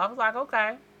 So I was like,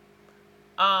 okay.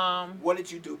 What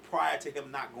did you do prior to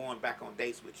him not going back on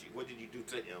dates with you? What did you do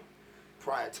to him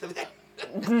prior to that?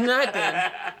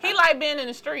 Nothing. He like being in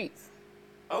the streets.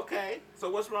 Okay.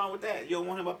 So what's wrong with that? You don't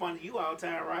want him up under you all the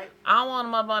time, right? I don't want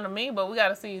him up under me, but we got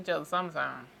to see each other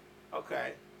sometime.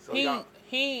 Okay. So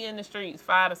he in the streets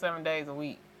 5 to 7 days a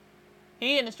week.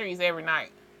 He in the streets every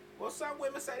night. Well, some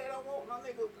women say they don't want no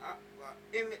nigga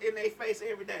in their face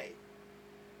every day.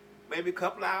 Maybe a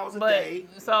couple hours a but, day.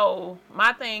 So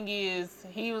my thing is,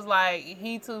 he was like,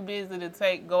 he too busy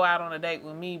to go out on a date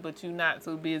with me, but you not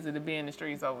too busy to be in the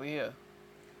streets over here.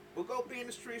 Well, go be in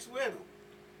the streets with him.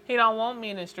 He don't want me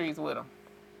in the streets with him.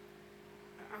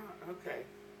 Okay.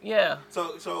 Yeah.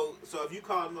 So if you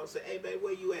call him up and say, hey, babe,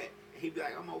 where you at? He'd be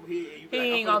like, I'm over here. He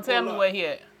ain't gonna tell me where he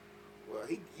at. Well,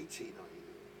 he cheating on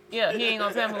you. Yeah, he ain't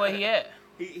gonna tell me where he at.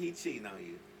 He cheating on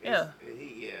you. Yeah.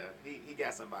 He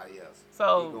got somebody else.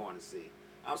 So he going to see.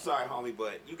 I'm sorry, homie,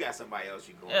 but you got somebody else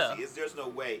you going to see. There's no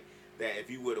way that if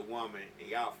you with a woman and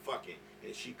y'all fucking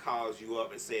and she calls you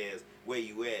up and says, where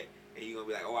you at? And you gonna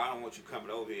be like, oh, I don't want you coming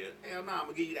over here. Hell no, I'm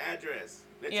gonna give you the address.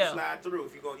 Let you slide through.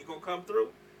 If you gonna come through.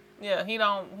 Yeah, he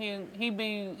don't give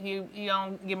me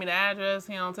the address.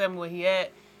 He don't tell me where he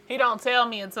at. He don't tell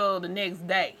me until the next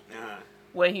day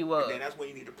where he was. And then that's when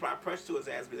you need to apply pressure to his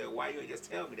ass. Be like, why you ain't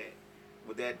just tell me that?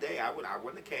 But that day I wouldn't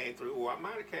have came through, or I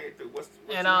might have came through. What's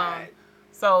and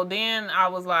so then I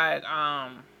was like,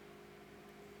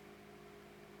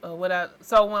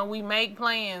 so when we make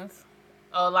plans,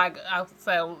 like I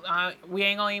say, we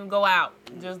ain't gonna even go out.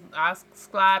 Just I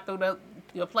slide through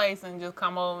your place and just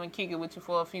come over and kick it with you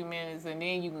for a few minutes, and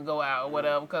then you can go out or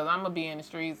whatever. Cause I'm gonna be in the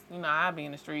streets. You know, I be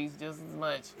in the streets just as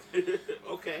much.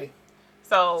 Okay.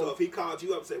 So if he called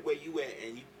you up and said where you at,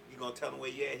 and you gonna tell him where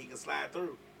you at, he can slide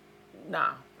through.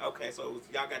 Nah. Okay, so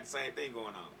y'all got the same thing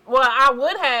going on. Well, I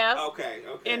would have. Okay.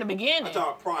 In the beginning. I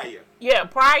thought prior. Yeah,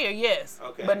 prior, yes.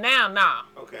 Okay. But now, nah.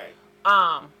 Okay.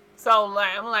 So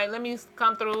like I'm like, let me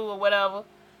come through or whatever,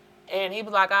 and he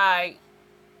was like, all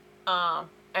right.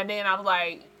 And then I was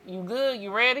like, you good?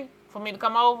 You ready for me to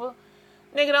come over?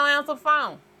 Nigga don't answer the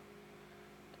phone.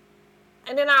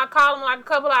 And then I called him like a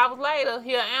couple hours later.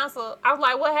 He'll answer. I was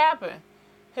like, what happened?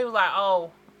 He was like,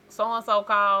 oh, so-and-so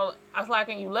called. I was like,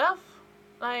 and you left?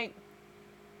 Like,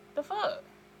 the fuck?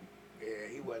 Yeah,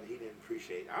 he didn't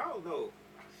appreciate it. I don't know.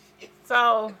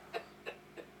 So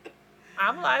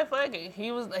I'm like, fuck it.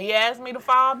 He asked me to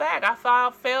fall back. I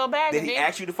fell back. Did he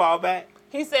ask you to fall back?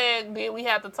 He said, did we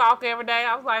have to talk every day?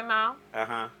 I was like, no.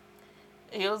 Uh-huh.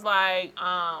 He was like,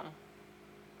 I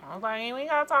was like, we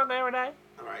gotta talk every day.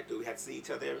 All right, do we have to see each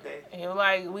other every day? He was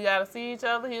like, we gotta see each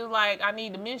other. He was like, I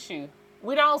need to miss you.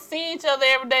 We don't see each other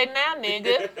every day now,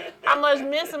 nigga. How much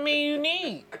missing me you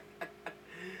need?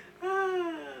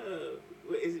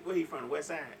 Where he from,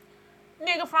 Westside?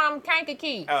 Nigga from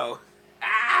Kankakee. Oh.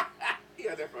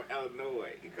 Yeah, they're from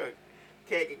Illinois. He could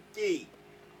Kankakee.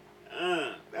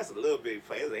 That's a little bit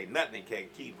place. There ain't nothing in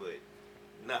Kankakee, but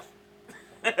nothing.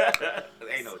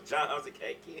 There ain't no jobs in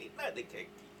Kankakee. Ain't nothing in Kankakee.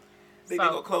 They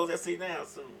gonna close that seat down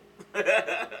soon.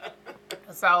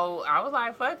 So I was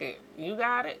like, fuck it. You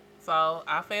got it. So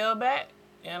I fell back.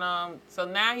 And so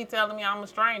now he telling me I'm a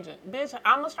stranger. Bitch,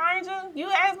 I'm a stranger? You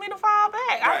asked me to fall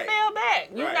back. Right. I fell back.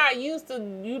 You're not used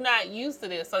to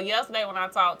this. So yesterday when I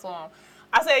talked to him,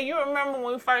 I said, you remember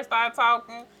when we first started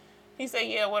talking? He said,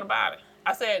 yeah, what about it?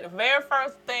 I said, the very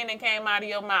first thing that came out of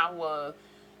your mouth was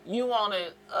you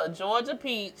wanted a Georgia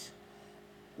peach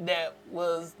that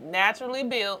was naturally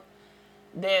built,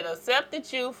 that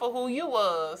accepted you for who you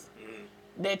was,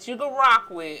 that you could rock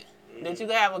with, that you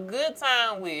could have a good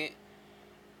time with,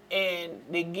 and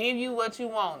they give you what you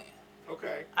wanted.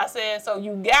 Okay. I said, so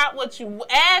you got what you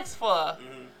asked for.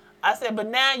 I said, but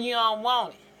now you don't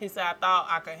want it. He said, I thought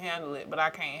I could handle it, but I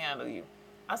can't handle you.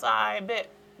 I said, all right, bet.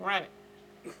 Run it.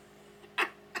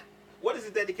 What is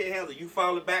it that he can't handle? You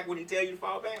falling back when he tell you to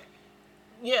fall back?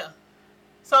 Yeah.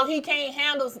 So he can't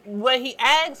handle what he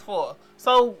asked for.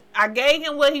 So I gave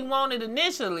him what he wanted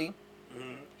initially.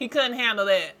 He couldn't handle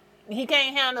that. He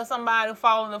can't handle somebody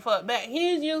falling the fuck back.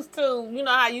 He's used to, you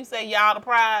know how you say y'all the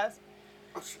prize?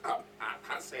 I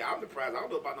say I'm the prize. I don't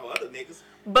know about no other niggas.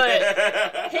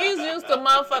 But he's used to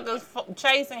motherfuckers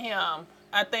chasing him,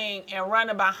 I think, and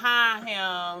running behind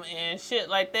him and shit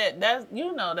like that.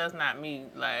 That's not me.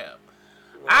 Like,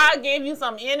 I give you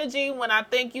some energy when I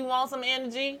think you want some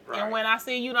energy, and when I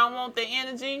see you don't want the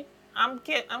energy, I'm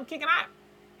kicking out.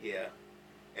 Yeah.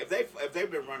 If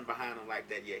they've been running behind him like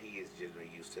that, yeah, he is generally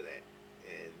used to that,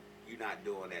 and you're not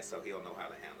doing that, so he don't know how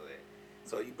to handle that.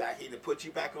 So he done put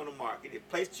you back on the market. He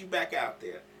placed you back out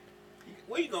there.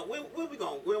 When we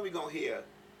gonna hear?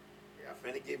 Y'all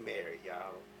finna get married,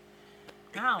 y'all.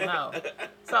 I don't know.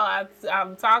 So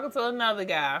I'm talking to another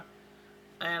guy,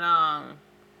 and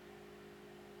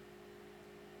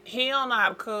he don't know how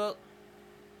to cook.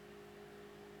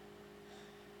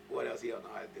 What else he don't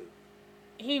know how to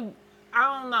do?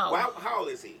 I don't know. Well, how old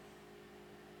is he?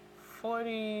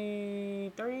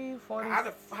 43, 40. How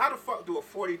the fuck do a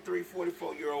 43,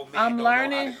 44-year-old man I'm don't learning.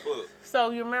 know how to cook?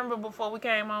 So you remember before we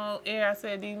came on air, I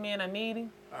said these men are needy?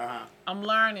 Uh-huh. I'm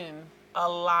learning a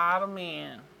lot of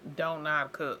men don't know how to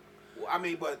cook. I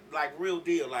mean, but like real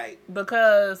deal, like.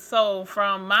 Because, so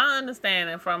from my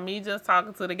understanding, from me just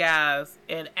talking to the guys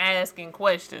and asking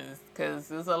questions, because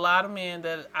there's a lot of men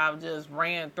that I've just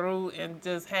ran through and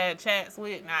just had chats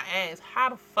with, and I asked, how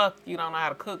the fuck you don't know how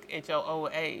to cook at your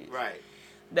old age? Right.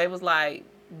 They was like,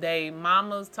 they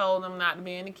mamas told them not to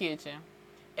be in the kitchen,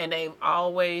 and they've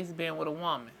always been with a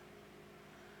woman.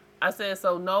 I said,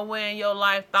 so nowhere in your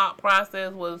life thought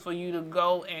process was for you to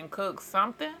go and cook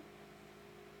something?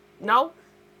 No.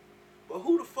 But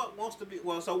who the fuck wants to be?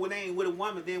 Well, so when they ain't with a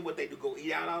woman, then what they do? Go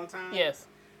eat out all the time? Yes.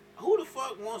 Who the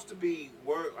fuck wants to be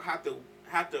have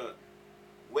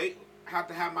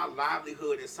to have my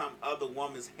livelihood in some other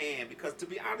woman's hand? Because to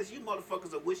be honest, you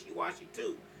motherfuckers are wishy-washy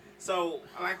too. So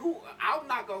like, I'm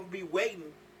not gonna be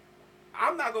waiting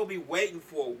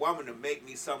for a woman to make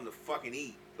me something to fucking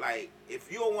eat. Like,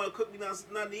 if you don't want to cook me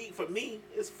nothing to eat, for me,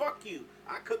 it's fuck you.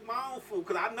 I cook my own food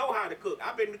because I know how to cook.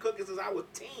 I've been cooking since I was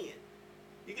 10.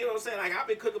 You get what I'm saying? Like, I've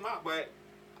been cooking but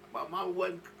my mama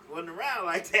wasn't around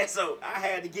like that, so I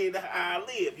had to get how I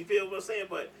live. You feel what I'm saying?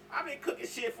 But I've been cooking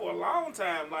shit for a long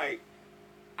time. Like,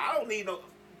 I don't need no.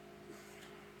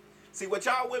 See, what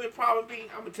y'all women problem be?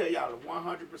 I'm gonna tell y'all the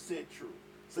 100% truth.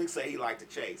 Slick say he like to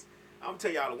chase. I'm gonna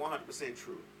tell y'all the 100%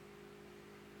 truth.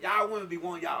 Y'all women be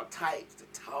wanting y'all types, the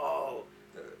tall,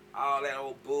 all that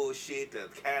old bullshit, the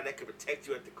kind that can protect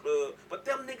you at the club. But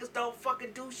them niggas don't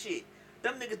fucking do shit.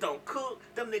 Them niggas don't cook.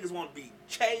 Them niggas want to be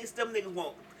chased. Them niggas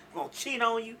gonna cheat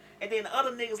on you. And then the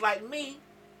other niggas like me,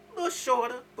 a little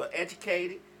shorter, but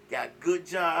educated, got a good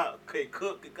job, can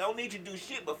cook. Don't need you to do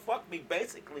shit but fuck me,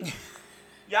 basically.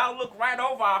 Y'all look right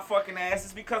over our fucking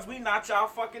asses because we not y'all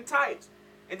fucking types.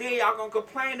 And then y'all gonna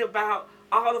complain about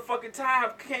all the fucking time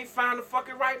can't find the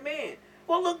fucking right man.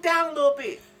 Well, look down a little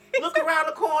bit. Look around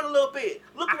the corner a little bit.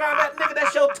 Look around that nigga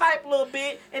that's your type a little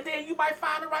bit, and then you might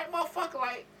find the right motherfucker.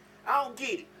 Like, I don't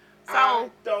get it. So, I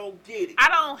don't get it. I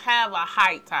don't have a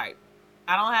height type.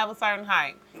 I don't have a certain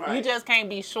height. Right. You just can't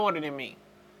be shorter than me.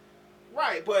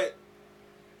 Right, but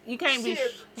you can't be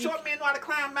short men know how to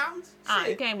climb mountains.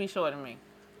 You can't be shorter than me.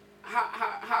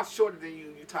 How shorter than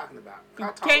you talking about?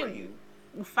 How tall are you?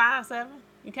 5'7".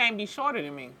 You can't be shorter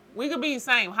than me. We could be the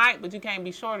same height, but you can't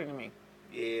be shorter than me.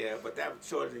 Yeah, but that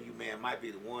shorter than you man might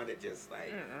be the one that just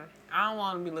like. I don't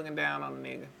want to be looking down on a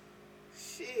nigga.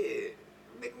 Shit,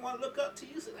 nigga want to look up to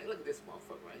you. So like, look at this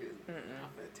motherfucker right here. I'm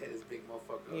finna tear this big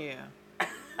motherfucker up. Yeah.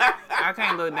 I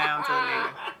can't look down to a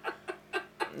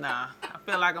nigga. Nah, I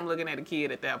feel like I'm looking at a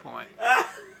kid at that point.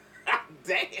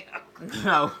 Damn.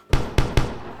 No.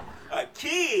 A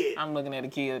kid. I'm looking at a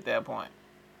kid at that point.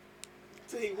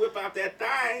 So he whip out that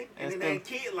thing, and it ain't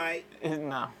kid like.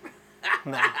 No.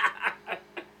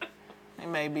 It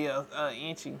may be a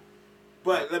inchy.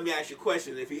 But let me ask you a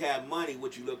question: if he had money,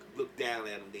 would you look down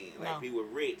at him then? Like No. if he were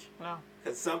rich? No.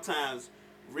 Because sometimes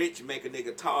rich make a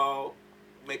nigga tall,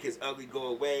 make his ugly go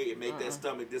away, and make that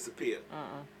stomach disappear.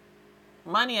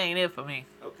 Money ain't it for me.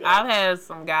 Okay. I've had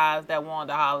some guys that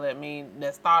wanted to holler at me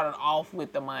that started off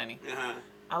with the money.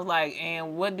 I was like,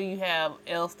 and what do you have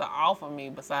else to offer me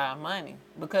besides money?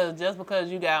 Because just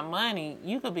because you got money,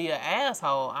 you could be an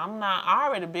asshole. I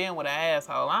already been with an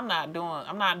asshole. I'm not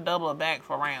doubling back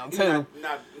for round two.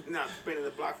 Not spinning the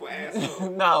block for asshole.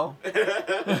 No.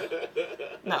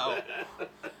 No.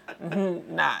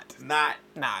 Not.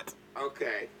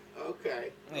 Okay.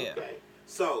 Yeah. Okay.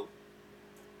 So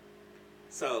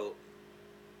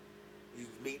you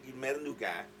met a new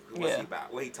guy. What's he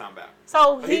about? What he talking about?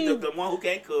 So he the one who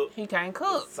can't cook. He can't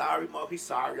cook. Sorry, Mo. He's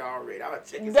sorry already. I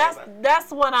gotta check his That's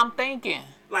what I'm thinking.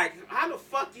 Like, how the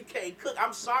fuck you can't cook?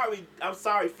 I'm sorry,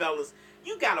 fellas.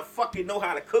 You gotta fucking know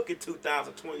how to cook in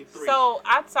 2023. So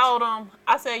I told him,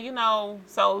 I said,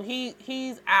 so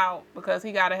he's out because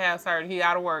he gotta have surgery. He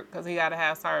out of work because he gotta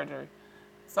have surgery.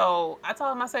 So I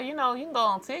told him, I said, you can go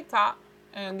on TikTok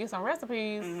and get some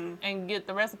recipes and get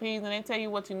the recipes and they tell you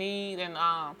what you need and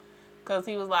because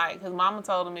he was like, his mama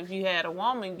told him if you had a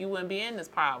woman, you wouldn't be in this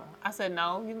problem. I said,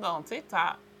 no, you can go on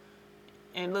TikTok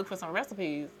and look for some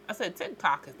recipes. I said,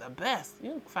 TikTok is the best. You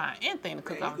can find anything to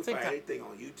cook on TikTok. You can find anything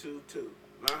on YouTube, too.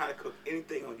 Learn how to cook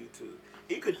anything on YouTube.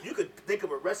 You could think of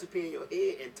a recipe in your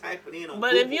head and type it in on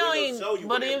Google. If you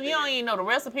don't even know the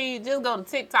recipe, just go to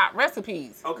TikTok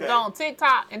recipes. Okay. Go on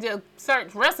TikTok and just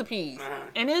search recipes.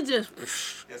 And it just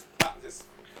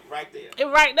right there. It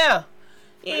right there.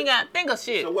 You ain't got to think of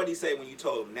shit. So what did he say when you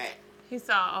told him that? He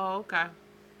said, oh, okay.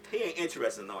 He ain't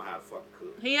interested in knowing how to fucking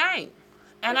cook. He ain't.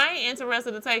 And I ain't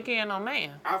interested to take care of no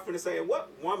man. I'm finna say, what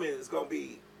woman is gonna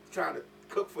be trying to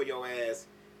cook for your ass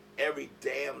every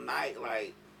damn night?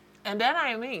 Like, and that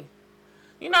ain't me.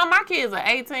 You know, my kids are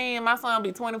 18. My son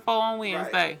be 24 on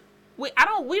Wednesday.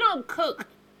 Right. We don't cook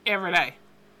every day.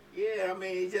 Yeah, I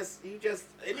mean, you just,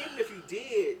 and even if you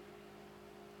did,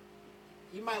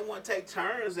 you might want to take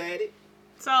turns at it.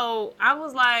 So I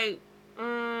was like,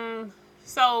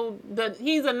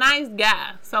 he's a nice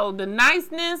guy. So the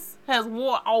niceness has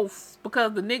wore off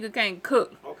because the nigga can't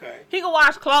cook. Okay. He can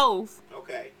wash clothes.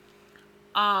 Okay.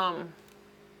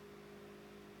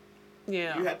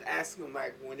 Yeah. You have to ask him,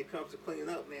 like, when it comes to cleaning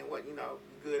up, man, what, you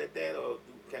good at that, or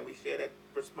can we share that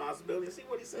responsibility and see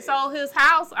what he says? So his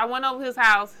house, I went over his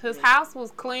house. His house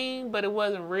was clean, but it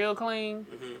wasn't real clean.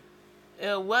 Mm-hmm.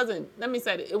 It wasn't, let me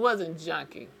say it wasn't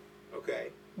junky. Okay.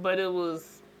 But it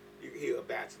was. He a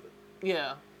bachelor.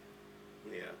 Yeah.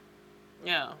 Yeah.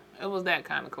 Yeah. It was that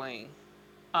kind of clean.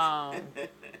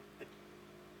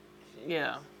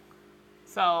 Yeah.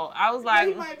 So I was like.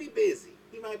 He might be busy.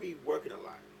 He might be working a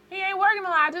lot. He ain't working a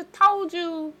lot. I just told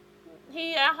you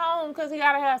he at home because he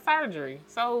got to have surgery.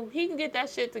 So he can get that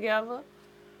shit together.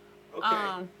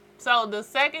 Okay. So the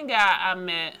second guy I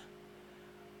met,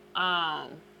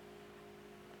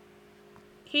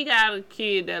 he got a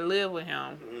kid that lived with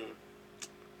him. Mm-hmm.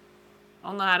 I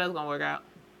don't know how that's going to work out.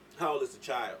 How old is the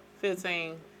child?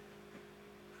 15.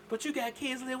 But you got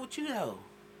kids live with you, though.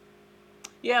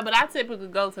 Yeah, but I typically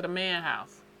go to the man's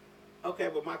house. Okay,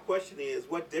 but my question is,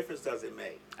 what difference does it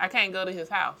make? I can't go to his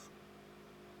house.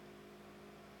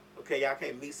 Okay, y'all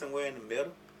can't meet somewhere in the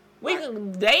middle? We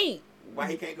can date. Why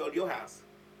he can't go to your house?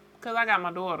 Because I got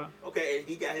my daughter. Okay, and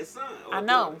he got his son. I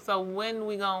know. So when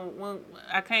ain't going to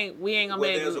be able to.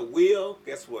 When there's a will,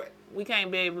 guess what? We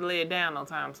can't be able to lay it down no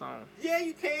time soon. Yeah,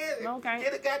 you can. Okay.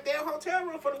 Get a goddamn hotel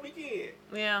room for the weekend.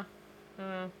 Yeah.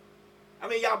 I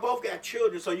mean, y'all both got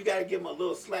children, so you got to give them a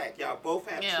little slack. Y'all both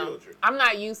have children. I'm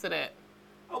not used to that.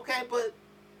 Okay, but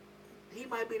he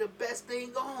might be the best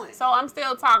thing going. So I'm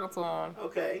still talking to him.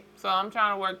 Okay. So I'm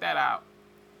trying to work that out.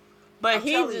 But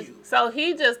I'm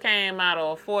he just came out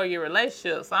of a 4-year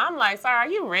relationship. So I'm like, sorry,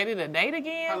 are you ready to date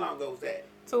again? How long ago was that?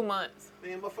 2 months.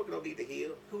 Man, motherfucker don't need to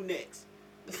heal. Who next?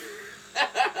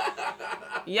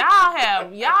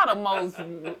 Y'all the most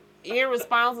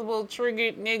irresponsible,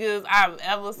 triggered niggas I've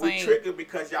ever seen. We triggered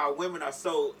because y'all women are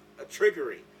so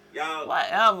triggering. Y'all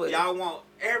want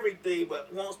everything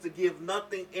but wants to give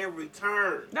nothing in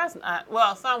return. That's not,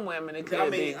 well, some women it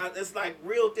could be. It's like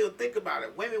real deal. Think about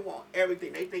it. Women want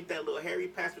everything. They think that little hairy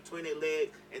patch between their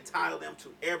legs entitle them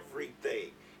to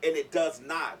everything. And it does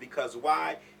not, because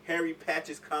why? Hairy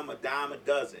patches come a dime a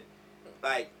dozen.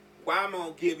 Like, why am I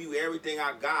going to give you everything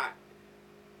I got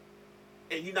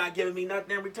and you're not giving me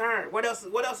nothing in return? What else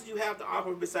did you have to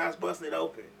offer besides busting it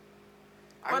open?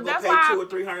 I can go pay $200 or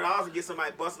 $300 and get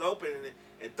somebody busted open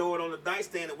and throw it on the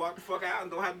nightstand and walk the fuck out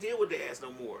and don't have to deal with their ass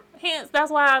no more. Hence,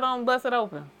 that's why I don't bust it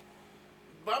open.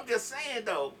 But I'm just saying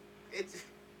though, it's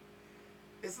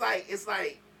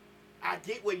like I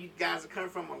get where you guys are coming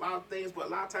from a lot of things, but a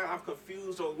lot of times I'm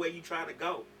confused on where you trying to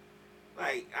go.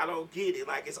 Like, I don't get it.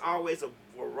 Like, it's always a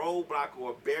roadblock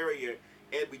or a barrier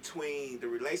in between the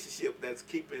relationship that's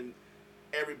keeping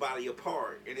everybody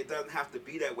apart, and it doesn't have to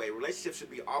be that way. Relationships should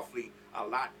be awfully a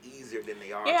lot easier than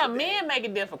they are today. Men make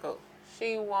it difficult.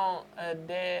 She want a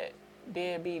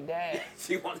deadbeat dad.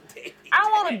 She want a deadbeat dad. I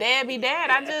don't want a deadbeat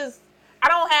dad. I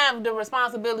don't have the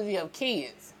responsibility of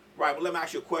kids. Right, but let me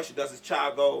ask you a question. Does his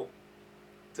child go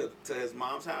to his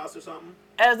mom's house or something?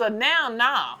 As of now,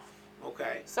 nah.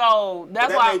 Okay. So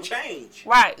that's why. That may change.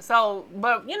 Right. So,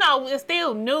 but it's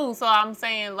still new. So I'm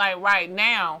saying, like, right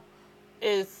now,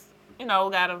 it's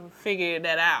gotta figure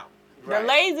that out. Right. The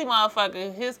lazy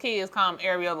motherfucker, his kids come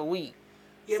every other week.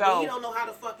 Yeah, but he don't know how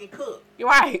to fucking cook. You're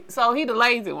right. So he the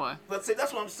lazy one. But see,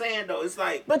 that's what I'm saying though. It's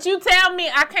like. But you tell me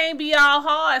I can't be all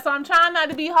hard, so I'm trying not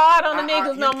to be hard on the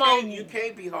niggas no more. You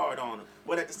can't be hard on them.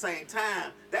 But at the same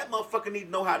time, that motherfucker need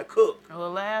to know how to cook.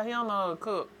 Well, lad, he don't know how to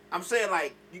cook. I'm saying,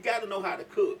 like, you got to know how to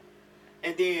cook.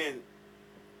 And then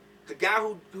the guy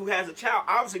who has a child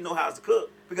obviously know how to cook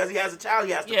because he has a child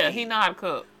he has to feed. He know how to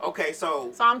cook. Okay,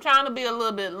 so I'm trying to be a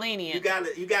little bit lenient.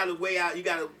 You gotta weigh out. You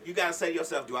gotta say to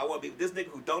yourself, do I want to be with this nigga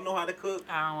who don't know how to cook?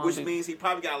 Which means he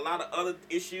probably got a lot of other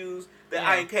issues that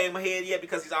I ain't came ahead yet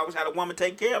because he's always had a woman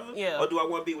take care of him. Yeah. Or do I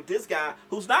want to be with this guy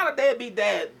who's not a deadbeat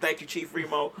dad? Thank you, Chief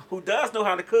Remo. Who does know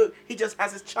how to cook? He just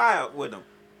has his child with him.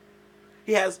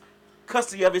 He has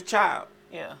custody of his child.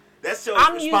 Yeah. That's your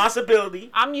responsibility.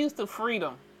 I'm used to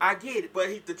freedom. I get it,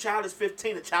 but the child is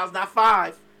 15. The child's not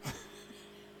 5.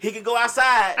 He can go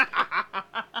outside.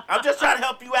 I'm just trying to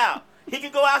help you out. He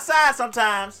can go outside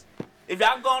sometimes If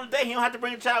y'all go on a date, he don't have to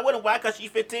bring the child with him. Why? Because she's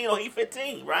 15 or he's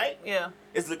 15, right? Yeah.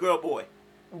 It's the girl, boy.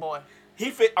 Boy. He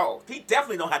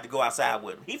definitely don't have to go outside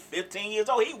with him. He's 15 years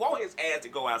old. He want his ass to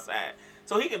go outside.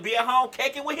 So he can be at home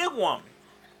caking with his woman.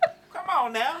 Come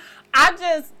on now.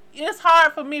 It's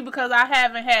hard for me because I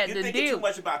haven't had to deal. You think too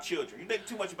much about children. You think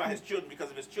too much about his children because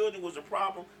if his children was a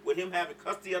problem with him having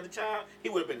custody of the child, he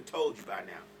would have been told you by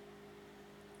now.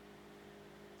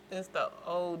 It's the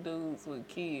old dudes with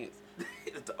kids.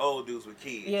 It's the old dudes with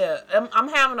kids. Yeah, I'm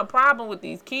having a problem with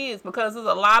these kids because there's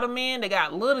a lot of men that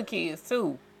got little kids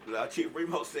too. Chief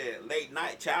Remo said, late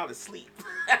night, child is asleep.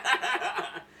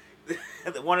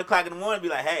 At 1 o'clock in the morning, be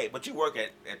like, hey, but you work at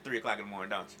 3 o'clock in the morning,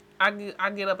 don't you? I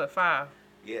get up at 5.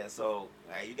 Yeah, so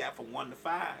you got from 1 to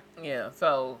 5. Yeah,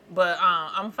 so, but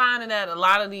I'm finding that a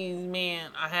lot of these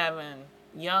men are having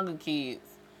younger kids.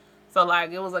 So,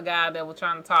 like, it was a guy that was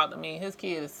trying to talk to me. His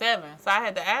kid is 7. So I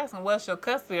had to ask him, what's your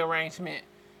custody arrangement?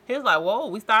 He was like, whoa,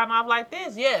 we starting off like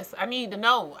this? Yes, I need to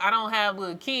know. I don't have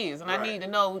little kids, and right. I need to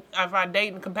know if we're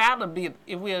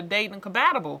dating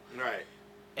compatible. Right.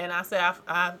 And I said,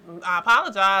 I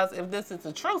apologize if this is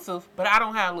intrusive, but I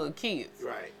don't have little kids.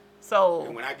 Right. So.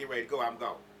 And when I get ready to go, I'm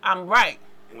gone. I'm right.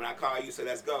 And when I call you, say,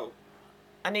 let's go.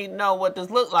 I need to know what this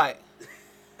look like.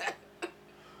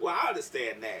 Well, I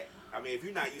understand that. I mean, if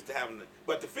you're not used to having the...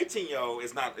 But the 15-year-old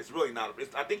is not... It's really not...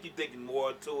 I think you're thinking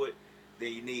more to it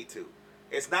than you need to.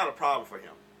 It's not a problem for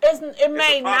him. It it's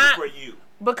may a problem not... for you.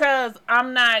 Because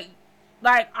I'm not...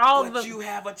 Like, all but you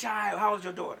have a child. How old's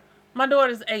your daughter? My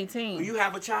daughter's 18. Well, you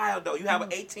have a child, though. You have an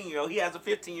 18-year-old. He has a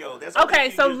 15-year-old. That's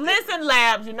okay, so listen,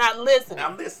 Labs. You're not listening.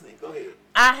 I'm listening. Go ahead.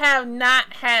 I have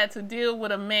not had to deal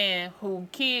with a man whose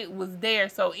kid was there.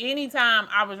 So anytime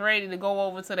I was ready to go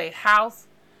over to their house,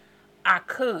 I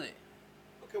could.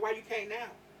 Okay, why you can't now?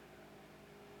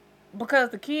 Because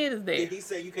the kid is there. Did he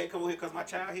say you can't come over here because my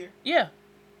child here? Yeah.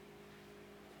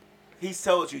 He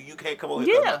told you can't come over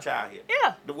here because my child here?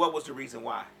 Yeah. What was the reason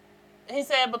why? He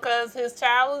said because his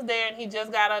child was there and he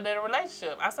just got out of the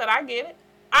relationship. I said, I get it.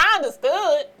 I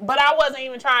understood, but I wasn't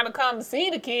even trying to come to see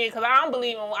the kid because I don't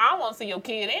want to see your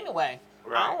kid anyway.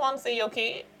 Right. I don't want to see your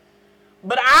kid.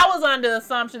 But I was under the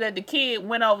assumption that the kid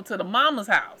went over to the mama's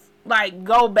house. Like,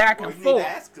 go back and forth. You need to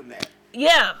ask him that.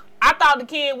 Yeah. I thought the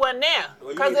kid wasn't there.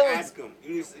 Well, you need to ask him.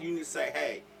 You need to say,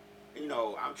 hey,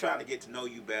 I'm trying to get to know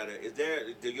you better.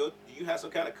 Do you have some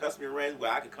kind of customary arrangement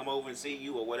where I can come over and see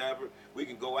you or whatever? We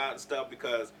can go out and stuff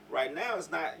because right now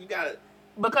it's not, you got to.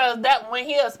 Because that when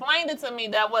he explained it to me,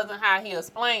 that wasn't how he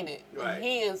explained it. Right.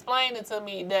 He explained it to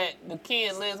me that the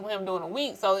kid lives with him during the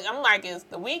week. So I'm like, it's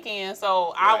the weekend.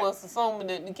 So right. I was assuming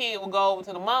that the kid would go over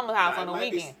to the mama's house on the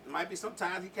weekend. It might be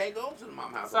sometimes he can't go over to the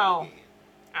mama's house on the weekend.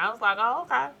 I was like, oh,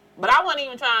 okay. But I wasn't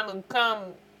even trying to come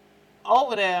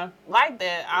over there like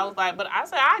that. I was like, but I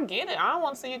said, I get it. I don't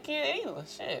want to see your kid either.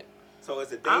 Shit. So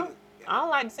is it dating? I don't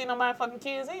like to see nobody fucking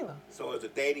kids either. So is a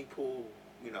dating pool,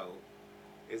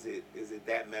 is it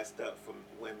that messed up for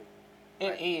women?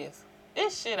 It is.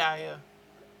 It's shit out here.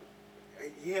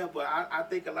 Yeah, but I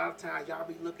think a lot of times y'all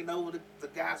be looking over the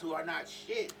guys who are not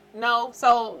shit. No,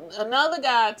 so another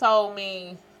guy told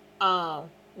me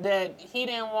that he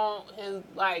didn't want his,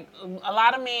 like, a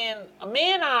lot of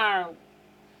men are,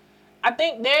 I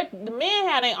think the men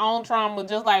have their own trauma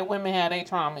just like women have their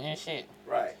trauma and shit.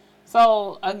 Right.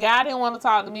 So a guy didn't want to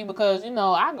talk to me because,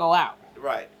 I go out.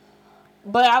 Right.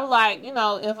 But I was like,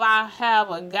 if I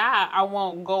have a guy, I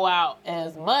won't go out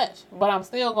as much, but I'm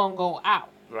still going to go out.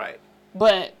 Right.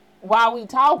 But while we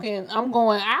talking, I'm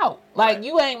going out. Like, right.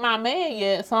 You ain't my man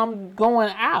yet, so I'm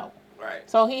going out. Right.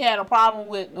 So he had a problem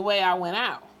with the way I went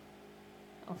out.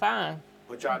 I'm fine.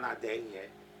 But y'all not dating yet.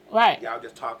 Right. Y'all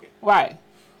just talking. Right.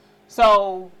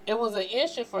 So it was an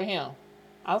issue for him.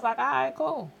 I was like, all right,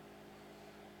 cool.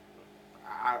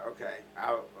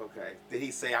 Okay. Did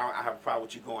he say I have a problem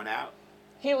with you going out?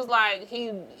 He was like,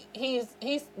 he's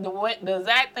the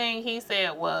exact thing he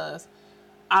said was,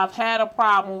 I've had a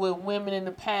problem with women in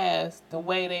the past, the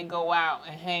way they go out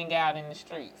and hang out in the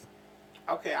streets.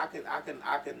 Okay, I can.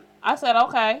 I said,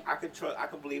 okay. I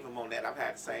can believe him on that. I've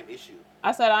had the same issue.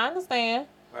 I said, I understand.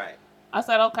 Right. I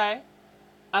said, okay.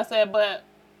 I said, but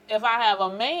if I have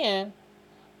a man,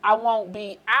 I won't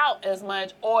be out as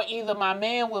much, or either my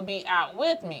man will be out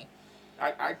with me.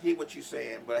 I get what you're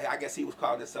saying, but I guess he was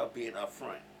calling himself being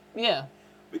upfront. Yeah.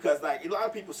 Because like a lot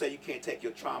of people say you can't take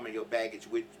your trauma and your baggage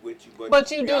with you, but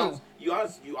you do.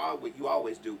 Honest, you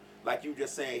always do. Like you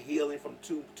just saying, healing from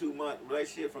two-month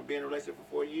relationship, from being in a relationship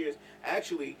for 4 years.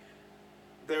 Actually,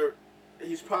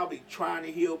 he's probably trying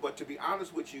to heal, but to be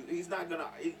honest with you, he's not gonna.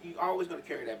 You're always gonna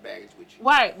carry that baggage with you.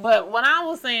 Right, but what I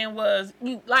was saying was,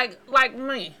 you like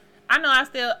me. I know I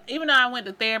still, even though I went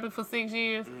to therapy for 6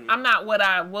 years, I'm not what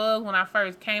I was when I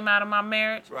first came out of my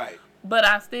marriage. Right. But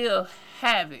I still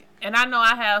have it. And I know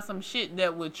I have some shit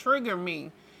that would trigger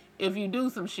me if you do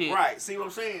some shit. Right. See what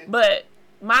I'm saying? But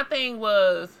my thing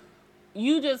was,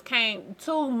 you just came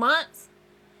 2 months,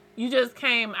 you just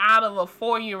came out of a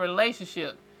 4-year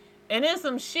relationship. And there's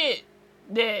some shit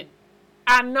that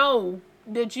I know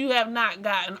that you have not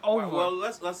gotten over. Well,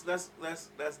 let's dial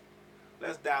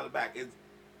it back. It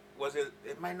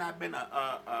might not have been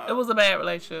it was a bad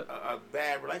relationship. A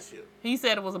bad relationship. He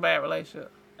said it was a bad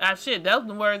relationship. Shit, that was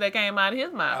the words that came out of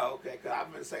his mouth. Oh, okay. Because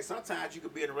I'm going to say, sometimes you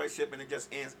could be in a relationship and it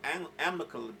just ends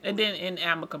amicably. It didn't end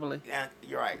amicably. Yeah,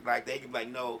 you're right. Like, they could be like,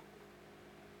 no,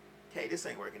 hey, this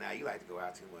ain't working out. You like to go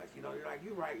out too much. You know, you're like,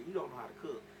 you're right. You don't know how to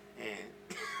cook.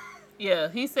 And... Yeah,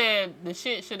 he said the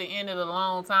shit should have ended a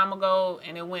long time ago,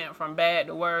 and it went from bad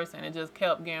to worse, and it just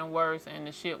kept getting worse, and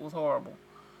the shit was horrible.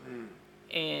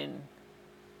 And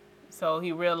so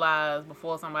he realized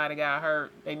before somebody got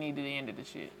hurt, they needed to end the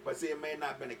shit. But see, it may not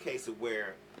have been a case of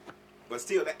where, but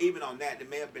still, even on that, it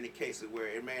may have been a case of where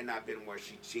it may not have been where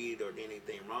she cheated or did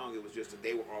anything wrong. It was just that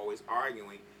they were always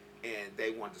arguing, and they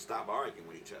wanted to stop arguing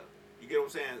with each other. You get what I'm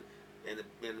saying? And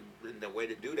the way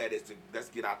to do that is to let's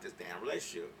get out this damn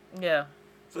relationship. Yeah.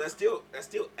 So that's still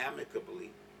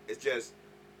amicably. It's just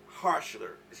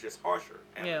harsher. It's just harsher.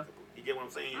 Amicably. Yeah. You get what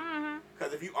I'm saying?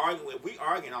 Because if we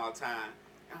arguing all the time,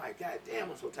 I'm like, God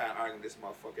damn, I'm so tired of arguing with this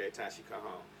motherfucker every time she come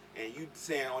home. And you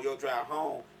saying on your drive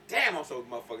home, damn, I'm so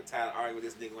motherfucking tired of arguing with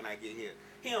this nigga when I get here.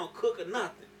 He don't cook or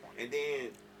nothing. And then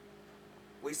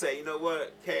we say, you know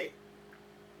what, Kay,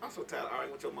 I'm so tired of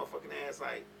arguing with your motherfucking ass,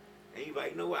 like. And you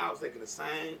like, you know what? I was thinking the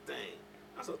same thing.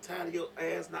 I'm so tired of your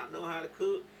ass not knowing how to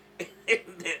cook and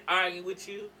then arguing with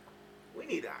you. We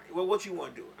need to argue. Well, what you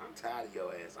want to do? I'm tired of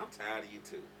your ass. I'm tired of you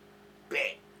too.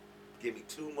 Bet. Give me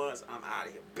 2 months. I'm out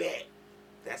of here. Bet.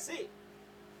 That's it.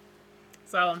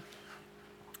 So,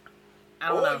 I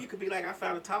don't know. Or you could be like, I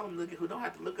found a taller nigga who don't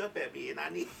have to look up at me, and I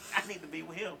need to be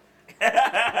with him.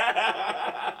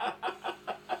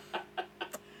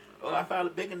 Oh, I found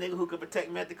a bigger nigga who could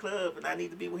protect me at the club, and I need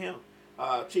to be with him.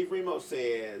 Chief Remo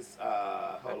says,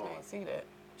 hold on. I can't see that.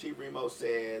 Chief Remo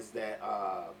says that,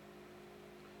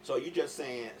 so you're just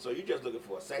looking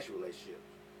for a sexual relationship.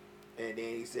 And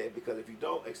then he said, because if you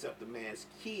don't accept the man's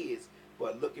kids,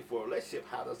 but looking for a relationship,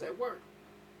 how does that work?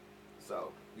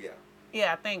 So, yeah.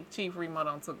 Yeah, I think Chief Remo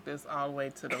done took this all the way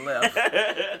to the left.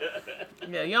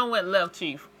 Yeah, you don't went left,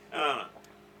 Chief.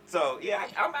 So, yeah,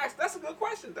 I'm asked, that's a good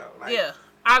question, though. Like, yeah.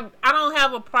 I don't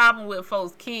have a problem with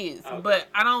folks' kids, okay. But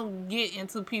I don't get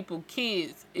into people's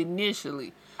kids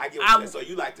initially. I get what you're saying. So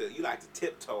you like to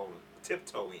tiptoe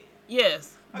in.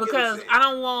 Yes, because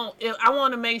I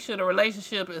want to make sure the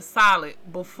relationship is solid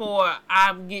before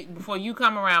you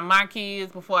come around my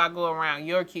kids, before I go around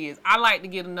your kids. I like to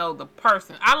get to know the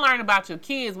person. I learn about your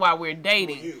kids while we're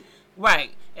dating. You. Right.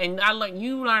 And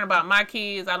you learn about my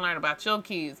kids, I learn about your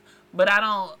kids, but I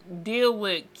don't deal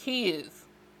with kids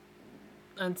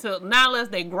not unless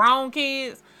they grown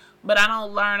kids, but I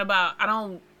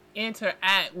don't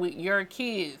interact with your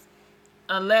kids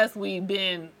unless we're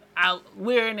in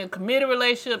a committed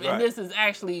relationship, right. And this is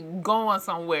actually going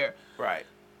somewhere. Right.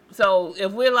 So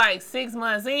if we're like 6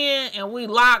 months in and we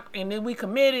locked and then we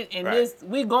committed and right.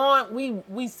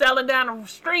 we selling down the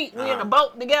street, we in a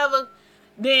boat together,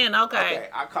 then okay.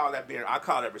 I call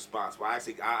that responsible. I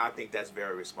think that's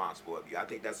very responsible of you. I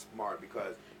think that's smart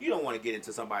because you don't want to get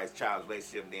into somebody's child's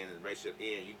relationship and then in the relationship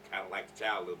end you kind of like the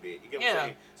child a little bit. You get what I'm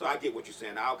saying? So I get what you're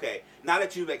saying. Now, okay, now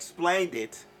that you've explained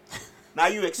it,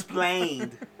 you're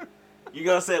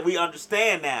going to say we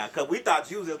understand now because we thought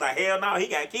you was just like, hell no, he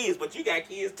got kids, but you got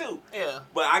kids too. Yeah.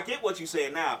 But I get what you're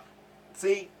saying now.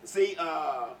 See,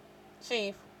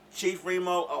 Chief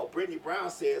Remo, Brittany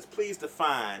Brown says, please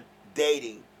define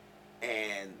dating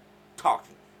and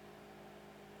talking.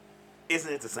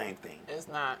 Isn't it the same thing? It's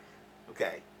not.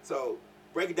 Okay, so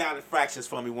break it down in fractions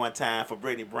for me one time for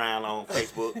Brittany Brown on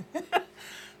Facebook.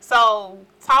 So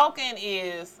talking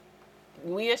is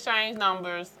we exchange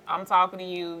numbers. I'm talking to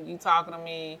you, you talking to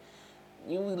me.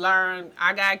 We learn.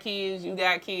 I got kids, you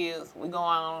got kids. We go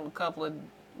on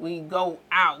we go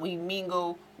out, we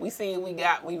mingle, we see what we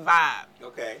got, we vibe.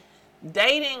 Okay.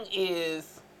 Dating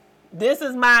this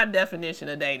is my definition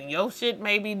of dating. Your shit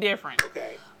may be different.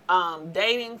 Okay.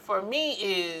 Dating for me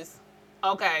is,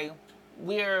 okay,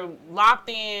 we're locked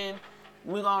in.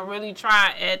 We're going to really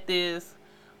try at this.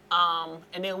 And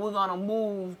then we're going to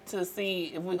move to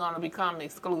see if we're going to become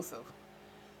exclusive.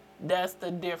 That's the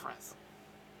difference.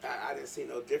 I didn't see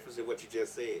no difference in what you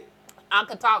just said. I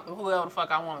could talk to whoever the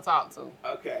fuck I want to talk to.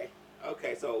 Okay,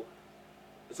 so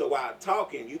So while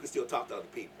talking, you can still talk to other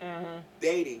people. Mm-hmm.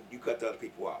 Dating, you cut the other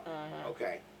people off. Mm-hmm.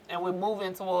 Okay. And we're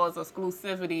moving towards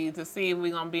exclusivity to see if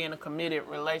we're going to be in a committed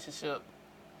relationship.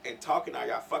 And talking, are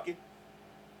y'all fucking?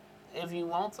 If you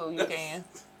want to, you can.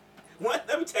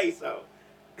 Let me tell you something.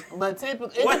 But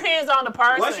typically, it depends on the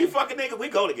person. Once you fucking niggas, we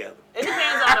go together. It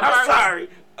depends on the person. I'm sorry.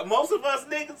 Most of us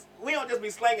niggas, we don't just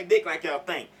be slanging dick like y'all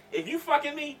think. If you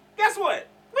fucking me, guess what?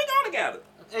 We go together.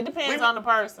 It depends on the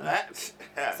person.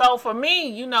 So for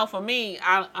me,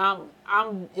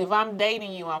 I'm if I'm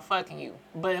dating you, I'm fucking you.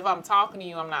 But if I'm talking to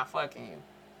you, I'm not fucking you.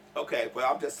 Okay, but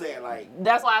I'm just saying, like...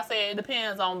 That's why I said it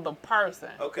depends on the person.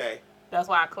 Okay. That's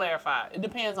why I clarified. It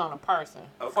depends on the person.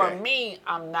 Okay. For me,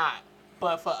 I'm not.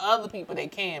 But for other people, they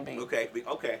can be.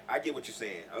 Okay, I get what you're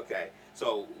saying. Okay,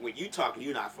 so when you talking,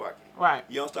 you're not fucking. Right.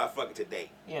 You don't start fucking to date.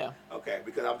 Yeah. Okay,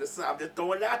 because I'm just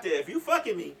throwing it out there. If you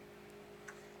fucking me...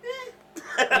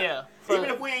 Yeah. Even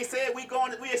if we ain't said we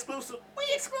exclusive, we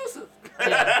exclusive.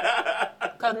 Yeah.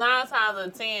 Because 9 times out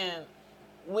of 10...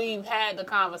 we've had the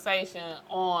conversation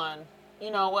on, you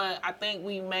know what, I think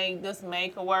we made this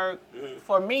make it work. Mm-hmm.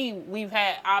 For me,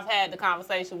 I've had the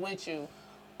conversation with you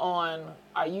on,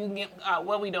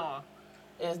 what we doing?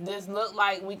 Is this look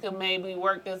like we could maybe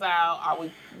work this out?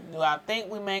 Do I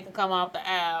think we may could come off the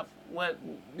app? What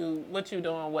you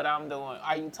doing, what I'm doing?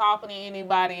 Are you talking to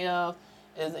anybody else?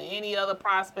 Is there any other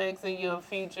prospects in your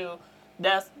future?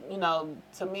 That's,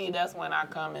 to me, that's when I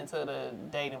come into the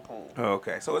dating pool. Oh,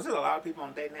 okay. So is there a lot of people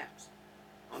on dating apps?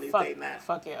 On these dating apps?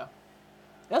 Fuck yeah.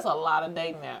 There's a lot of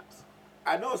dating apps.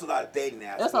 I know it's a lot of dating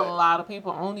apps. There's a lot of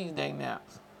people on these dating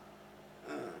apps.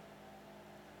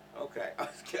 Okay.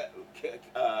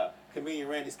 Comedian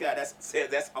Randy Scott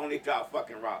said that's only if y'all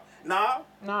fucking raw. No.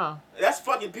 That's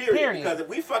fucking period. Because if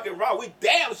we fucking raw, we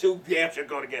damn sure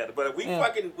go together. But if we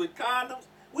fucking with condoms,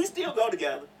 we still go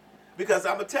together. Because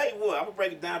I'm going to tell you what, I'm going to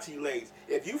break it down to you ladies.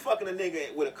 If you fucking a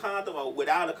nigga with a condom or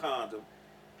without a condom,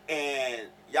 and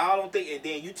y'all don't think, and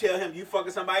then you tell him you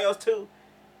fucking somebody else too,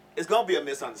 it's going to be a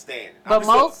misunderstanding. But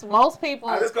most people...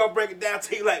 I'm just going to break it down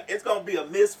to you like, it's going to be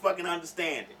a fucking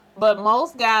understanding. But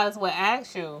most guys will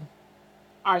ask you,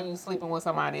 are you sleeping with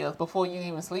somebody else before you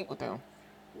even sleep with them?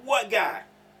 What guy?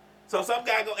 So some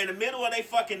guy go in the middle of they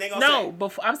fucking, they gonna say...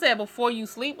 No, I'm saying before you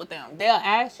sleep with them. They'll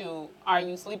ask you, are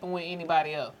you sleeping with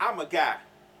anybody else? I'm a guy.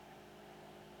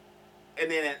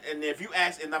 And if you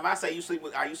ask, and if I say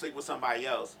are you sleeping with somebody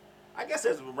else, I guess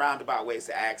there's roundabout ways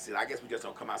to ask it. I guess we just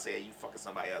don't come out and say, hey, you fucking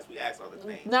somebody else. We ask other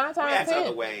things. 9 times we ask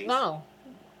other ways. No.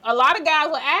 A lot of guys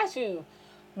will ask you,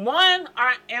 1,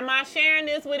 am I sharing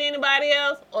this with anybody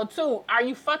else? Or 2, are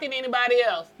you fucking anybody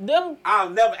else? I'll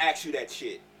never ask you that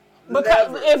shit.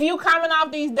 Because never. If you coming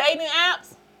off these dating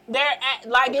apps,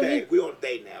 we on a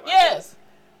dating app. Yes.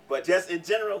 But just in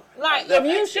general, like if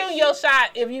you shoot your shot,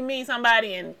 if you meet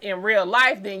somebody in real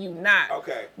life, then you not.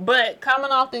 Okay. But coming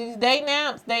off these dating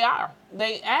apps,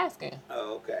 they asking.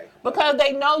 Oh, okay. Because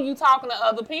they know you talking to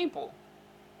other people.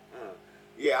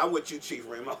 Yeah, I'm with you, Chief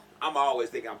Remo. I'm always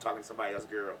thinking I'm talking to somebody else's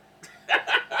girl. God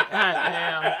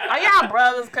damn. Are y'all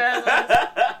brothers, cousins?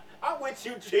 I'm with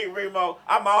you, Chief Remo.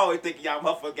 I'm always thinking y'all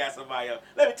motherfuckers got somebody else.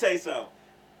 Let me tell you something.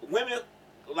 Women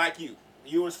like you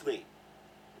and Slick,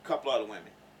 a couple other women.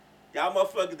 Y'all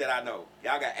motherfuckers that I know,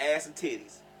 y'all got ass and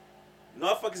titties.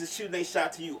 Motherfuckers is shooting they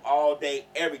shot to you all day,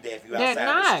 every day if you outside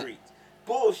the streets.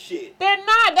 Bullshit. They're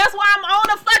not. That's why I'm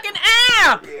on the fucking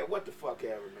app. Yeah, what the fuck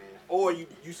ever, man. Or you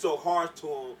so harsh to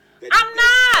them that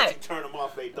I'm not. You turn them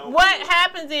off, they don't. What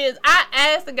happens is I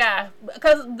ask the guy,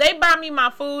 because they buy me my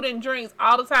food and drinks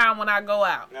all the time when I go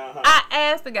out. Uh-huh. I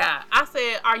asked the guy, I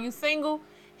said, are you single?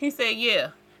 He said,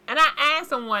 yeah. And I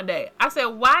asked him one day, I said,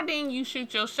 why didn't you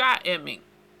shoot your shot at me?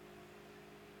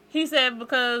 He said,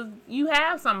 because you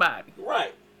have somebody.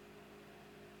 Right.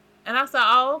 And I said,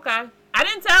 oh, okay. I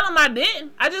didn't tell him I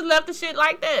didn't. I just left the shit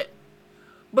like that.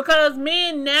 Because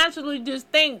men naturally just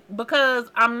think,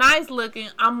 because I'm nice looking,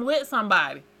 I'm with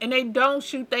somebody. And they don't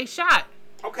shoot their shot.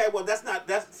 Okay, well, that's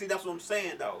what I'm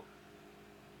saying, though.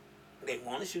 They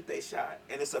want to shoot their shot.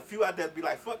 And there's a few out there that be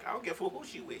like, fuck, I don't give a fuck who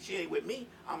she with. She ain't with me.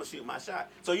 I'm going to shoot my shot.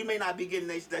 So you may not be getting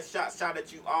that shot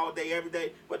at you all day, every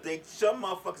day, but some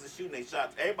motherfuckers are shooting their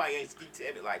shots. Everybody ain't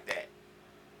ski-headed like that.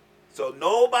 So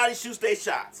nobody shoots their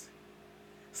shots.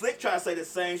 Slick try to say the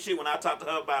same shit when I talk to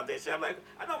her about that shit. I'm like,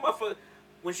 I know motherfucker,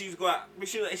 when she's go out, and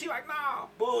she like, nah,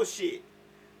 bullshit.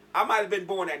 I might have been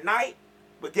born at night,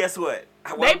 but guess what?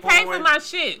 They pay for my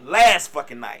shit. Last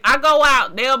fucking night. I go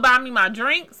out, they'll buy me my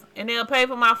drinks, and they'll pay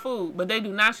for my food, but they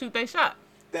do not shoot their shot.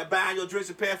 That buying your drinks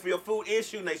and paying for your food is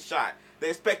shooting their shot. They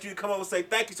expect you to come over and say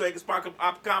thank you so they can spark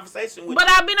a conversation with you. But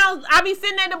I be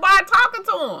sitting at the bar talking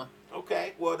to them.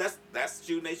 Okay, well, that's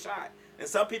shooting their shot. In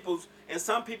some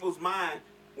people's mind,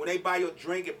 when they buy your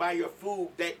drink and buy your food,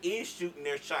 that is shooting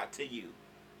their shot to you.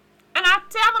 And I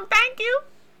tell them thank you.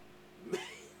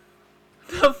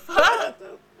 The fuck?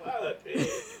 What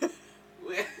the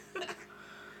fuck?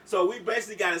 So we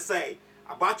basically gotta say,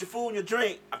 I bought your food and your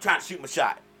drink. I'm trying to shoot my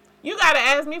shot. You gotta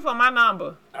ask me for my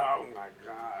number. Oh my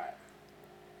God.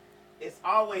 It's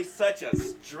always such a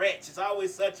stretch. It's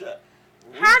always such a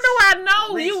How do I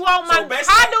know you want my...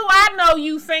 How do I know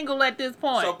you single at this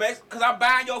point? So basically, because I'm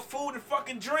buying your food and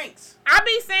fucking drinks. I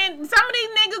be saying, some of these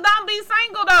niggas don't be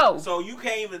single though. So you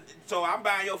can't even... So I'm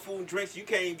buying your food and drinks. You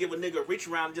can't even give a nigga a reach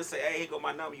around and just say, hey, here go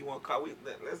my number. You want to call?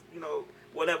 Let's,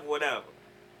 whatever.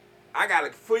 I got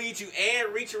to feed you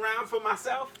and reach around for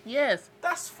myself? Yes.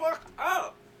 That's fucked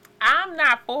up. I'm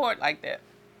not for it like that.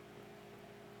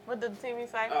 What did the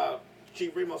TV say?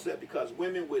 Chief Remo said because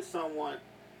women with someone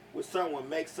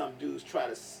make some dudes try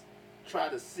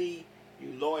to see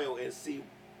you loyal and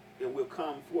will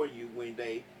come for you when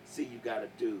they see you got a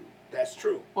dude. That's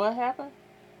true. What happened?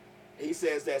 He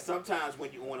says that sometimes when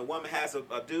a woman has a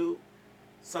dude,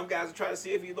 some guys will try to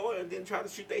see if you're loyal and then try to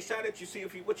shoot their shot at you, see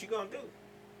if what you gonna do.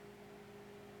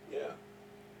 Yeah,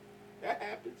 that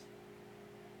happens.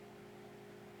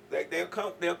 They'll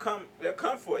come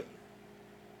for you.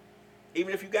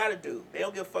 Even if you got a dude. They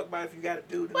don't give a fuck about if you got a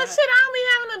dude or But not. shit, I don't be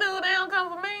having a dude. They don't come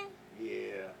for me.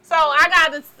 Yeah. So I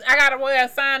gotta wear a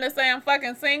sign that say I'm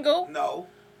fucking single? No.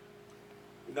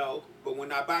 But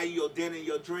when I buy you your dinner and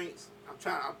your drinks,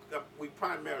 we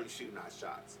primarily shooting our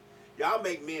shots. Y'all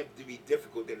make men to be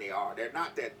difficult than they are. They're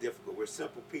not that difficult. We're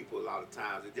simple people a lot of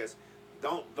times. It just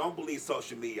don't believe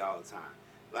social media all the time.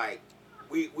 Like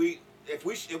if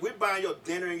we're buying your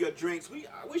dinner and your drinks, we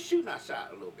shooting our shot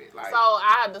a little bit. Like, so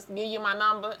I have to give you my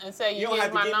number and say you don't have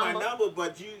to my give number? my number,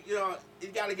 but you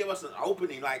got to give us an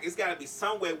opening. Like it's got to be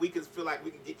some way we can feel like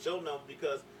we can get your number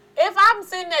because if I'm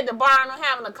sitting at the bar and I'm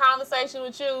having a conversation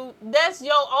with you, that's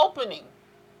your opening.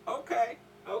 Okay.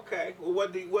 Well,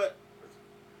 what?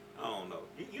 I don't know.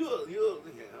 You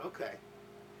yeah. Okay.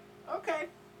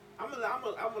 I'm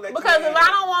gonna let because you if I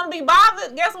don't want to be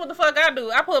bothered, guess what the fuck I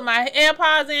do? I put my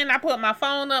AirPods in, I put my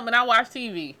phone up, and I watch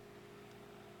TV.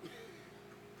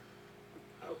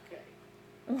 Okay.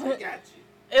 I got you.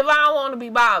 If I don't want to be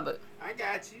bothered. I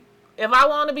got you. If I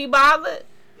want to be bothered,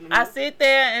 I sit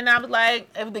there and I was like,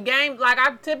 if the game, like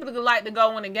I typically like to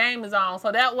go when the game is on,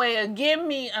 so that way it give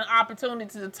me an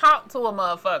opportunity to talk to a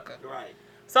motherfucker. Right.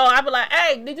 So I be like,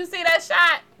 hey, did you see that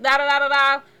shot? Da da da da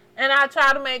da, and I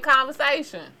try to make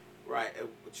conversation. Right.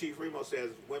 Chief Remo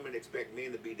says women expect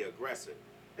men to be the aggressor.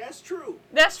 That's true.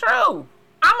 That's true.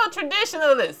 I'm a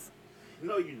traditionalist.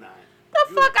 No, you're not.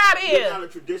 Fuck out of here. You're not a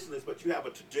traditionalist, but you have a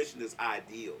traditionalist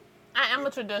ideal. I am a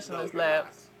traditionalist, Lab.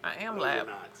 I am Lab.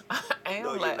 I am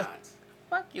no, Lab. You're not.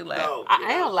 Fuck you, Lab. No,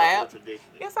 I am Lab.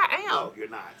 Yes, I am. No, you're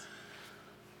not.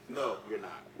 No, you're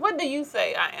not. What do you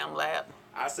say I am, Lab?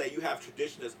 I say you have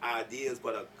traditionalist ideas,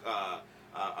 but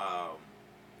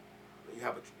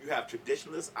you have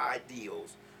traditionalist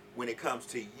ideals when it comes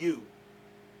to you.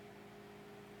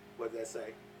 What does that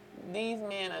say? These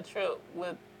men are tripped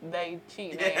with they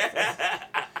cheating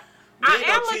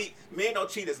Men don't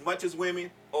cheat as much as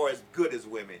women or as good as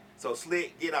women. So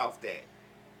Slick, get off that.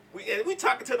 We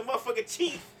talking to the motherfucking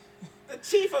chief. The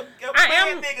chief of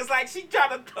playing niggas. Like she trying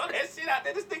to throw that shit out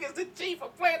there. This nigga's the chief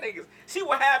of playing niggas. She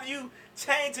will have you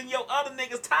changing your other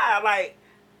niggas' tire. Like,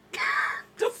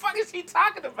 the fuck is she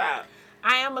talking about?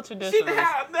 I am a traditionalist. She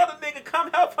have another nigga come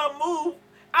help her move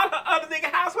out her other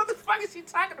nigga house. What the fuck is she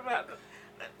talking about?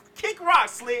 Kick rock,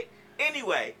 Slick.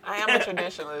 Anyway. I am a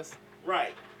traditionalist.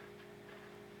 Right.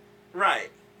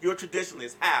 You're a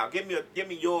traditionalist. How? Give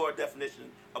me your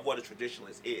definition of what a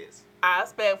traditionalist is. I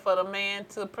expect for the man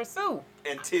to pursue.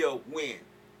 Until when?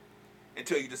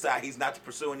 Until you decide he's not to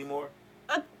pursue anymore?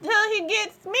 Until he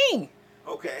gets me.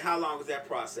 Okay, how long is that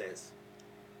process?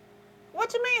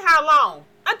 What you mean, how long?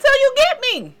 Until you get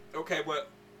me. Okay, well...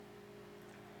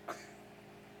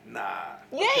 Nah.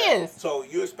 Yes. Okay. So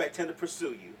you expect him to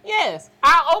pursue you? Yes.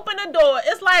 I open the door.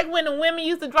 It's like when the women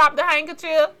used to drop the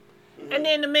handkerchief, and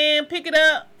then the man pick it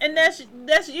up, and that's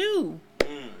you.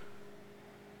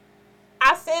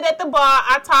 I sit at the bar,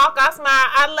 I talk, I smile,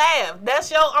 I laugh.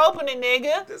 That's your opening,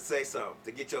 nigga. To say something,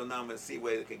 to get your number and see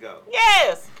where it can go.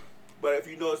 Yes. But if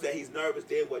you notice that he's nervous,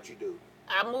 then what you do?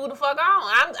 I move the fuck on.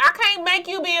 I can't make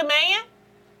you be a man.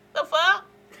 The fuck?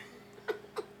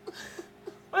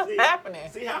 What's happening?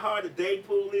 See how hard the dating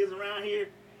pool is around here?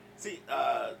 See,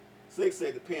 Slick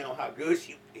said depending on how good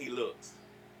he looks.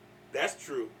 That's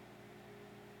true.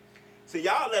 See,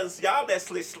 y'all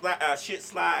let shit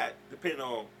slide depending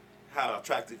on how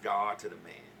attractive y'all are to the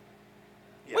man.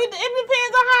 Yeah. It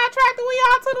depends on how attracted we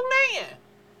are to the man.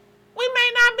 We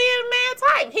may not be the man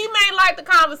type. He may like the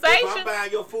conversation. If I'm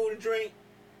buying your food and drink,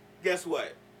 guess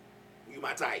what? You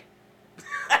my type.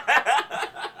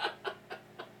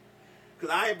 Because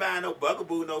I ain't buying no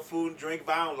bugaboo, no food and drink if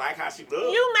I don't like how she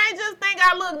looks. You may just think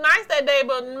I look nice that day,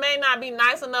 but may not be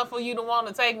nice enough for you to want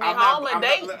to take me home and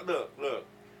date. Look.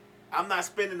 I'm not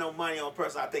spending no money on a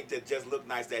person I think that just look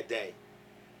nice that day.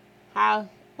 How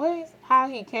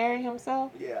he carry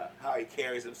himself? Yeah, how he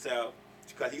carries himself.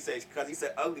 Because he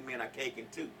said ugly men are caking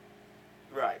too.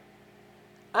 Right.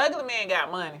 Ugly men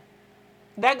got money.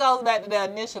 That goes back to the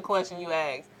initial question you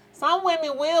asked. Some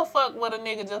women will fuck with a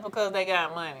nigga just because they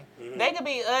got money. Mm-hmm. They could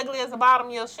be ugly as the bottom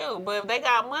of your shoe, but if they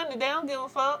got money, they don't give a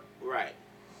fuck. Right.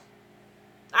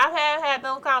 I've had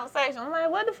those conversations. I'm like,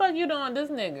 what the fuck you doing with this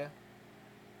nigga?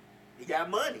 He got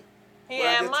money. He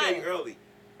had money. I just tell you early,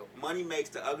 money makes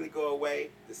the ugly go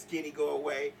away, the skinny go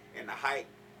away, and the height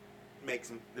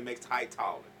makes the height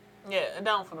taller. Yeah, it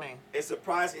don't for me. It's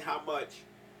surprising how much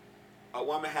a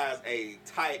woman has a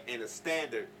type and a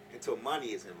standard until money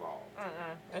is involved.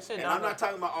 That shit and I'm not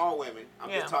talking about all women. I'm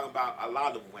just talking about a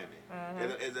lot of women.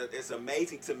 Mm-hmm. It's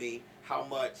amazing to me how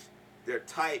much their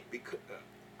type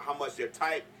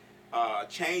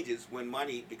changes when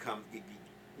money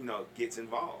gets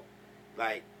involved.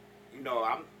 Like,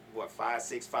 I'm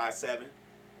 5'6", 5'7",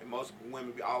 and most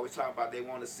women always talk about they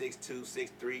want a 6'2",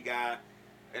 6'3" guy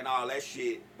and all that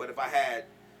shit. But if I had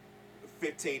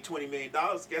 $15, $20 million,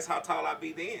 guess how tall I'd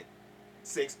be then?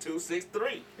 6'2",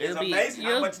 6'3". It's amazing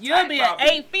how much you'll be at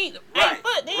 8 feet, 8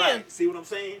 foot then. Right. See what I'm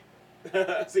saying?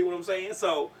 See what I'm saying?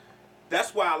 So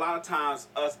that's why a lot of times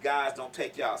us guys don't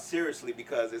take y'all seriously,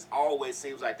 because it always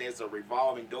seems like there's a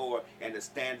revolving door and the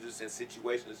standards and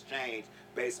situations change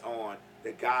based on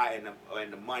the guy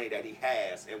and the money that he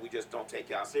has, and we just don't take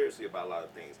y'all seriously about a lot of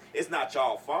things. It's not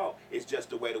y'all fault. It's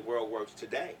just the way the world works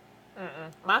today.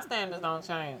 My standards don't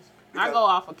change. Because I go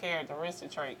off of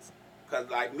characteristic traits. Because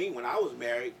like me, when I was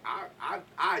married,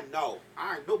 I know.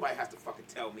 Nobody has to fucking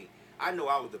tell me. I know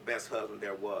I was the best husband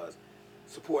there was.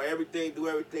 Support everything, do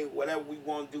everything, whatever we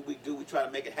want to do, we do. We try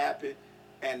to make it happen.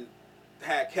 And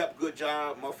had kept good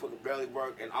job, motherfucker barely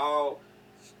worked and all.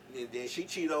 And then she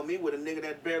cheated on me with a nigga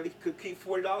that barely could keep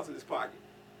 $40 in his pocket.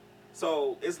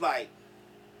 So it's like,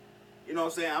 you know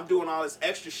what I'm saying? I'm doing all this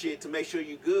extra shit to make sure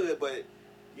you good, but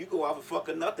you go off a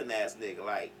fucking nothing ass nigga.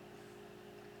 Like,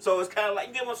 so it's kind of like,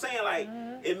 you get what I'm saying? Like,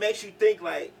 it makes you think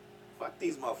like, fuck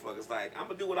these motherfuckers. Like, I'm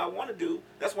gonna do what I want to do.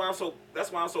 That's why I'm so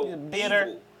bitter.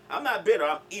 Evil. I'm not bitter.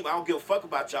 I'm evil. I don't give a fuck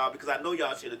about y'all because I know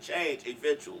y'all should have changed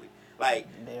eventually. Like,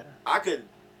 bitter. I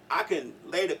can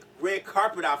lay the red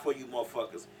carpet out for you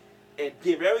motherfuckers and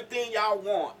give everything y'all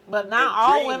want. But not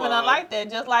all women are like that.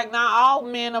 Just like not all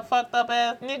men are fucked up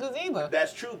ass niggas either.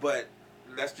 That's true, but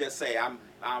let's just say I'm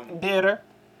bitter.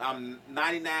 I'm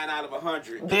 99 out of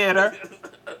 100. Bitter.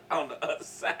 On the other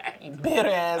side. You bitter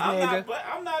ass nigga.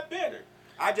 I'm not bitter.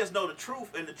 I just know the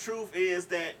truth, and the truth is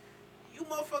that you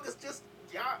motherfuckers just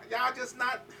y'all just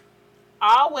not.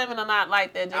 All women are not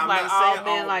like that. Just like all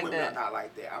men like that. Women are not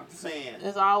like that. I'm just saying.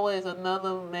 There's always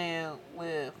another man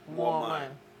with more money.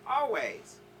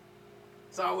 Always.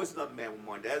 It's always another man with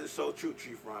money. That is so true,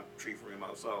 Chief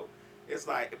Remo. So it's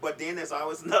like, but then there's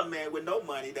always another man with no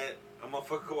money that a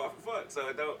motherfucker go off and fuck. So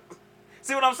it don't.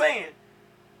 See what I'm saying?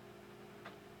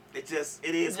 It is.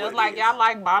 Just like y'all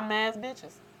like bomb ass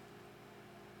bitches.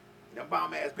 Them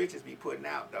bomb ass bitches be putting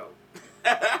out though.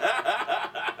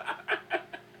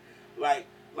 like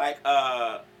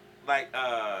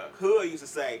Hood used to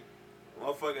say,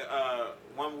 motherfucker,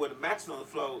 woman with a mattress on the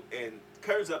floor and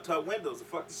curves up to her windows to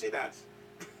fuck the shit out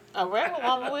you. A regular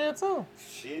woman will too.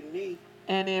 Shit me.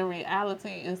 And in reality,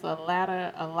 it's a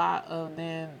ladder a lot of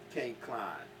them can't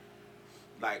climb.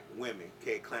 Like women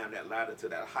can't climb that ladder to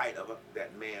that height of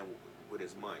that man with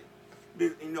his money.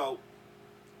 You know,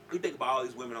 you think about all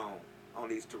these women on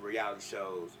these reality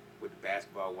shows with the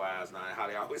basketball wives and how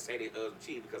they always say their husband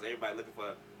cheated because everybody looking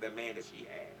for the man that she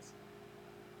has.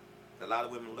 A lot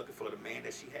of women are looking for the man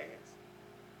that she has.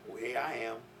 Well, here I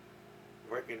am,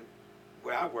 working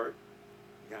where I work.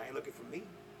 Y'all ain't looking for me.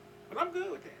 But I'm good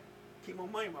with that. Keep my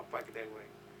money in my pocket that way.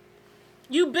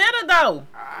 You bitter though.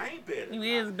 I ain't bitter. You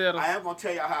is bitter. I am gonna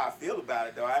tell y'all how I feel about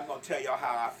it though. I am gonna tell y'all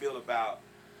how I feel about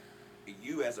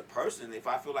you as a person. If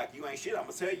I feel like you ain't shit, I'm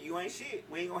gonna tell you ain't shit.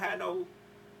 We ain't gonna have no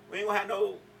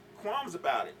qualms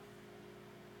about it.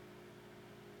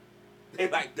 They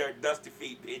like their dusty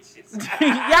feet bitches.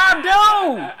 Y'all do.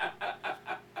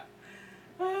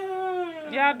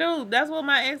 Y'all do. That's what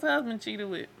my ex-husband cheated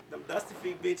with. Them dusty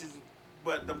feet bitches,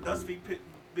 but them dusty feet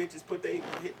bitches put their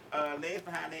legs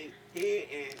behind their head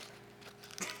and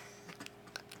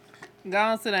Go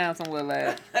on, sit down somewhere,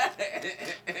 lad.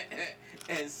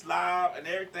 And slob and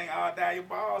everything all down your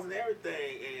balls and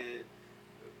everything. And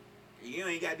you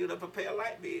ain't got to do the pay a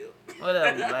light bill.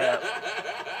 Whatever, lad.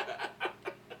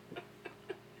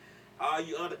 All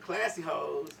you other classy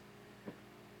hoes,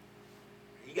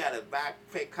 you got to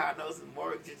pay car notes and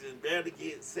mortgages and barely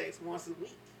get sex once a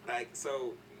week. Like,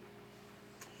 so,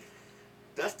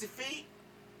 dusty feet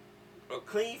or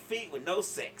clean feet with no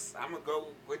sex. I'm going to go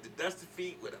with the dusty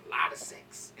feet with a lot of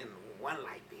sex and one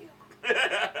light bill.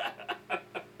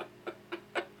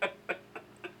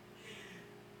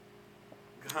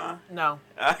 Huh? No.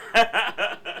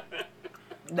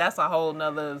 That's a whole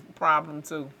nother problem,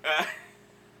 too.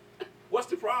 What's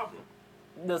the problem?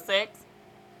 The sex?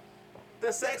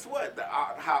 The sex what?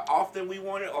 How often we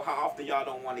want it or how often y'all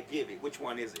don't want to give it? Which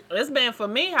one is it? It's been for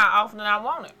me how often I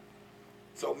want it.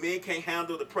 So men can't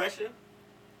handle the pressure?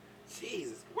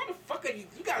 Jesus. What the fuck are you?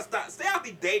 You gotta stop. Stay out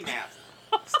these day naps.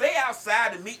 Stay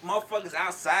outside and meet motherfuckers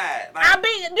outside. Like, Do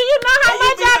you know how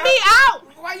much I be out?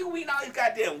 Why you meeting all these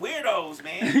goddamn weirdos,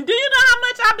 man? Do you know how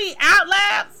much I be out,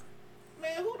 Labs?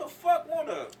 Man, who the fuck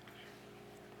wanna?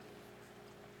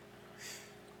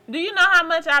 Do you know how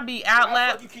much I be out, Why the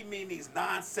Labs? fuck you keep meeting these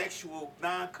non-sexual,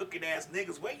 non-cooking ass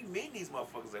niggas? Where you meeting these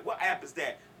motherfuckers at? What app is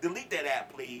that? Delete that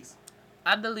app, please.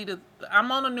 I deleted.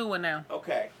 I'm on a new one now.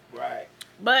 Okay, right.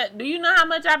 But do you know how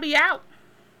much I be out?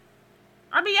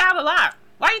 I be out a lot.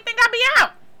 Why you think I be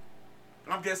out?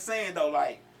 I'm just saying though,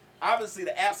 like, obviously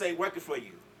the apps ain't working for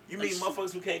you. You meet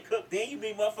motherfuckers who can't cook, then you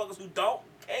meet motherfuckers who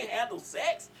can't handle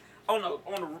sex on an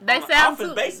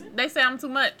office basis. They say I'm too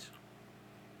much.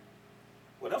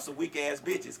 Well, them some weak ass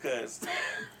bitches, cause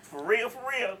for real.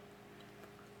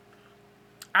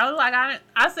 I was like,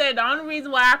 I said the only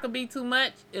reason why I could be too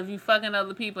much if you fucking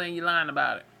other people and you lying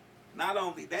about it. Not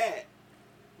only that,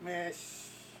 man,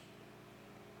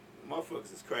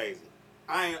 motherfuckers is crazy.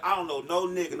 I don't know no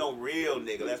nigga, no real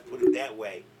nigga, let's put it that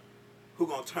way, who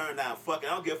gonna turn down fucking.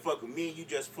 I don't give a fuck with me and you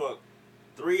just fucked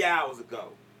 3 hours ago.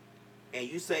 And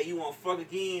you say you wanna fuck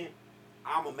again,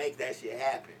 I'ma make that shit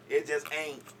happen. It just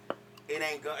ain't. It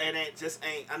ain't.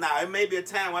 Now, it may be a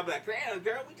time where I'll be like, damn,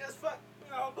 girl, we just fucked,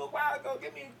 a little while ago.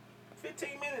 Give me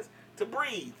 15 minutes to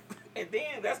breathe. And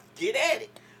then let's get at it.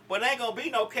 But it ain't gonna be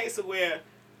no case of where,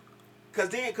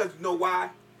 cause you know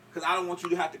why? Cause I don't want you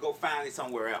to have to go find it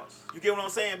somewhere else. You get what I'm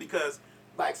saying? Because,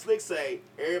 like Slick say,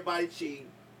 everybody cheating.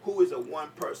 Who is a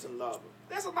one-person lover?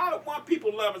 There's a lot of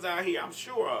one-people lovers out here, I'm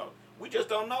sure of. We just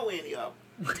don't know any of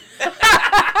them.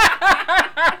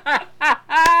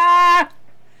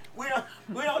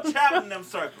 We don't travel in them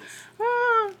circles.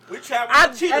 We travel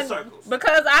in cheater circles.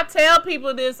 Because I tell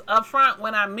people this up front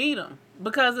when I meet them.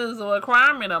 Because it's a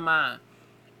requirement of mine.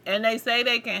 And they say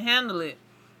they can handle it.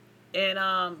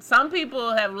 And some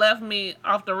people have left me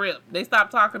off the rip. They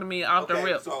stopped talking to me off the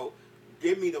rip. So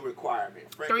give me the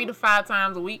requirement. 3 to 5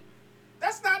 times a week.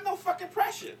 That's not no fucking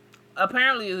pressure.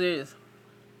 Apparently it is.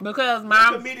 Because you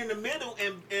can meet in the middle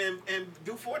and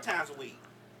do 4 times a week.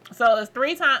 So it's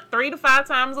 3 to 5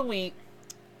 times a week.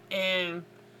 And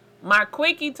my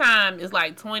quickie time is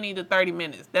like 20 to 30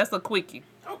 minutes. That's a quickie.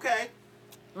 Okay.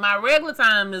 My regular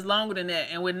time is longer than that,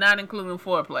 and we're not including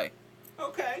foreplay.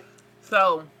 Okay.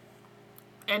 So,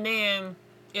 and then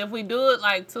if we do it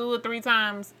like 2 or 3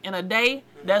 times in a day,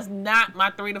 that's not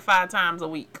my 3 to 5 times a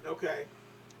week. Okay.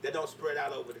 That don't spread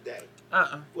out over the day.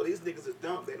 Well, these niggas is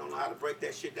dumb. They don't know how to break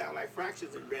that shit down like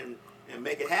fractions and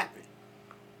make it happen.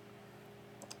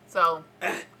 So,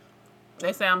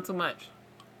 they say I'm too much.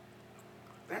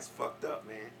 That's fucked up,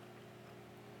 man.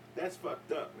 That's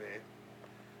fucked up, man.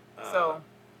 So,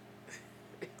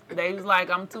 they was like,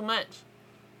 I'm too much.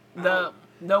 The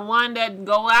one that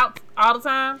go out all the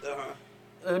time,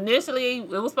 initially, it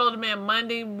was supposed to be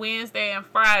Monday, Wednesday, and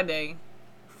Friday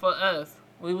for us.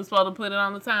 We were supposed to put it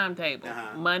on the timetable.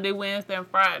 Monday, Wednesday, and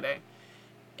Friday.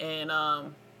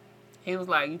 And he was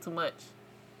like, you too much.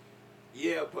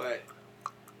 Yeah, but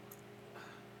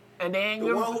and then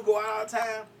the one who go out all the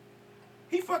time,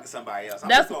 he fucking somebody else. I'm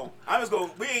just going,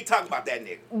 we ain't talking about that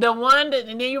nigga. The one that,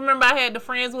 and then you remember I had the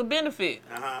friends with benefit.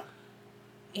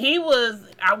 He was,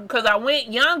 because I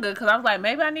went younger, because I was like,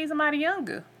 maybe I need somebody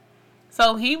younger.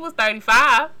 So he was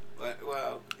 35.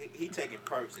 Well, he taking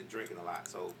perks and drinking a lot,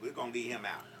 so we're going to leave him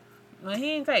out. Well, he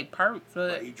didn't take perks,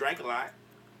 but he drank a lot.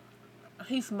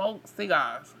 He smoked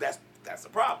cigars. That's the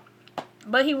problem.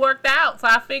 But he worked out, so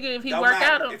I figured if he worked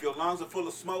out... If your lungs are full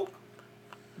of smoke,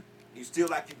 you still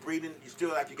like you breathing, you still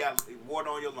like you got water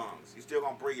on your lungs. You still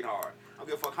going to breathe hard. I don't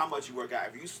give a fuck how much you work out.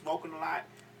 If you smoking a lot,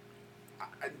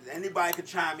 anybody could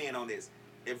chime in on this.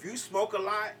 If you smoke a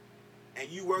lot and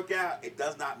you work out, it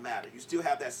does not matter. You still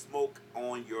have that smoke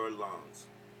on your lungs.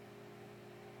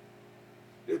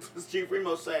 Chief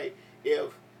Remo say,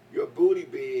 if your booty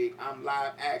big, I'm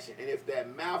live action. And if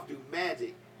that mouth do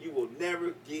magic, you will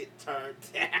never get turned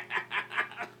down.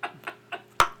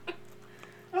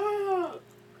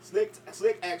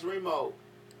 Slick asks Remo,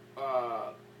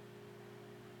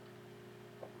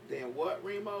 then what,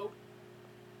 Remo?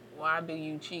 Why do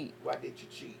you cheat? Why did you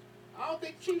cheat? I don't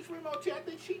think Chief Remo cheat. I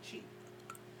think she cheat.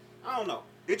 I don't know.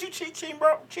 Did you cheat, Chief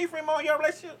Remo, in your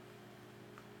relationship?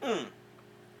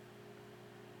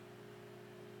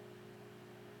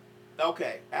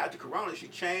 Okay. After Corona, she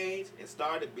changed and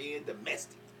started being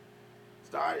domestic.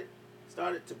 Started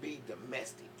to be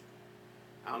domestic.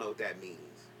 I don't know what that means.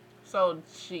 So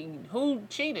who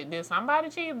cheated? Did somebody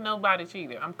cheat? Nobody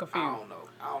cheated. I'm confused. I don't know.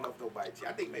 I don't know if nobody cheated.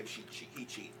 I think maybe he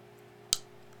cheated.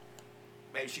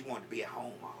 Maybe she wanted to be at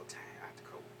home all the time after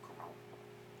Corona.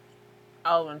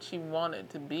 Oh, and she wanted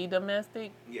to be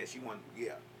domestic? Yeah, she wanted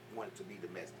to be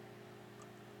domestic.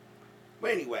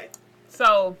 But anyway.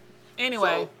 So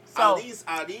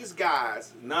are these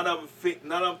guys, none of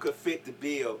them could fit the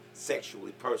bill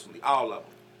sexually, personally, all of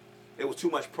them. It was too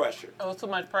much pressure.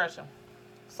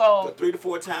 So 3 to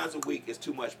 4 times a week is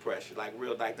too much pressure. Like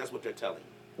that's what they're telling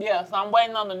you. Yeah, so I'm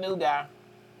waiting on the new guy.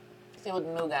 See what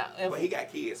the new guy. But he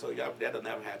got kids, so that'll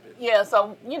never happen. Yeah,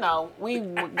 so we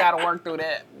got to work through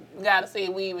that. We got to see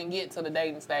if we even get to the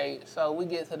dating stage. So we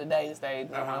get to the dating stage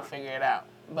and we'll figure it out.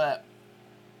 But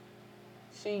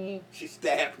she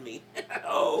stabbed me.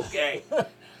 Okay.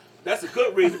 That's a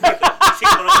good reason to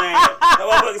cheat on a man. That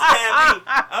motherfucker stabbed me.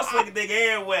 I'm swinging dick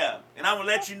everywhere. And I'm going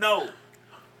to let you know.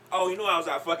 Oh, you know I was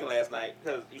out fucking last night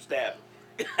because you stabbed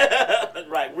me.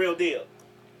 Right, real deal.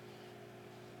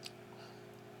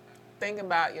 Think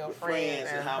about your friends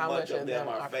and how much of them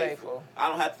are faithful. I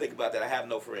don't have to think about that. I have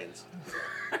no friends.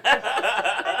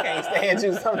 I can't stand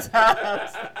you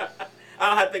sometimes. I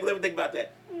don't have to think about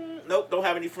that. Nope, don't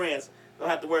have any friends. Don't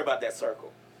have to worry about that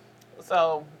circle.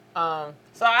 So I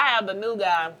have the new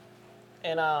guy,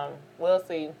 and we'll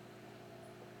see.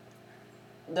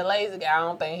 The lazy guy, I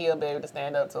don't think he'll be able to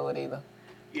stand up to it either.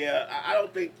 Yeah, I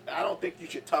don't think you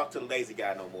should talk to the lazy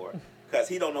guy no more. Because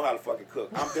he don't know how to fucking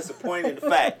cook. I'm disappointed in the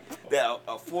fact that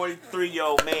a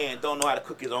 43-year-old man don't know how to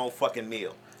cook his own fucking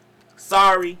meal.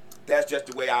 Sorry, that's just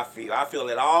the way I feel. I feel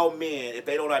that all men, if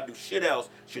they don't know how to do shit else,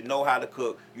 should know how to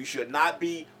cook. You should not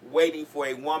be waiting for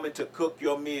a woman to cook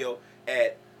your meal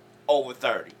at over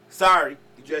 30. Sorry,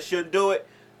 you just shouldn't do it.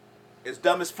 It's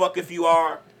dumb as fuck if you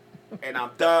are. And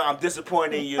I'm done. I'm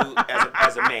disappointed in you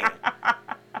as a man.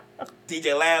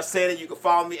 DJLab said it. You can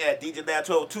follow me at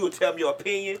DJLab1202 and tell me your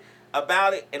opinion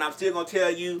about it, and I'm still gonna tell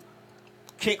you,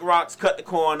 kick rocks, cut the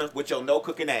corner with your no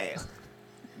cooking ass.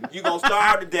 You gonna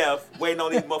starve to death waiting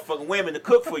on these motherfucking women to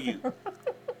cook for you.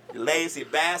 You lazy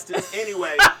bastards.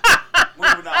 Anyway,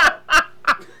 moving on.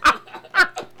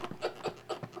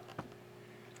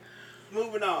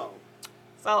 Moving on.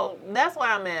 So that's where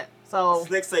I'm at. So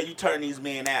Slick say you turn these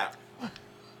men out.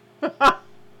 You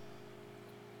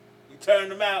turn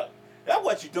them out. That's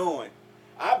what you're doing.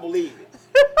 I believe it.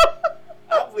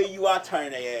 I believe you are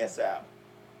turning their ass out.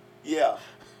 Yeah.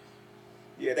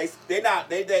 Yeah, they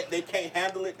can't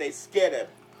handle it. They scared of it.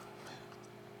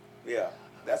 Yeah,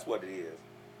 that's what it is.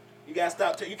 You gotta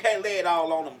stop. You can't lay it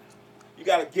all on them. You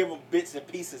gotta give them bits and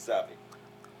pieces of it.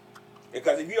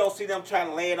 Because if you don't see them trying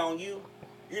to lay it on you,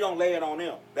 you don't lay it on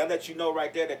them. That lets you know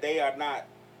right there that they are not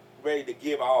ready to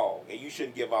give all, and you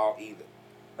shouldn't give all either.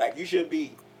 Like you shouldn't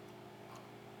be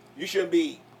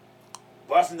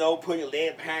busting over, putting your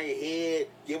leg behind your head,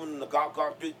 giving them the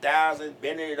Gawk 3000,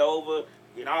 bending it over,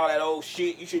 and all that old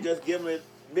shit. You should just give them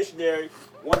a missionary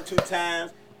 1 or 2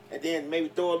 times, and then maybe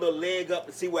throw a little leg up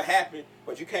and see what happens.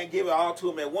 But you can't give it all to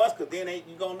them at once, because then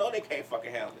you gonna know they can't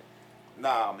fucking handle it.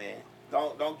 Nah, man.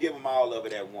 Don't give them all of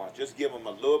it at once. Just give them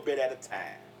a little bit at a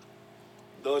time.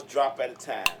 A little drop at a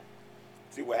time.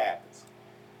 See what happens.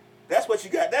 That's what you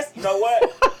got. You know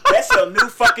what? That's your new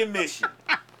fucking mission.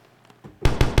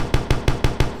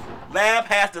 Lab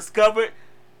has discovered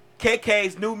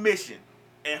KK's new mission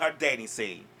in her dating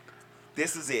scene.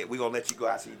 This is it. We're going to let you go.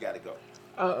 I see you got to go.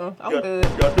 I'm good.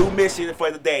 Your new mission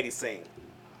for the dating scene.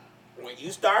 When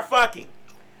you start fucking,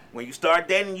 when you start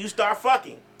dating, you start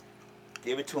fucking.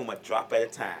 Give it to them a drop at a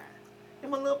time. Give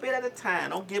them a little bit at a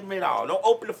time. Don't give them it all. Don't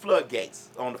open the floodgates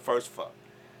on the first fuck.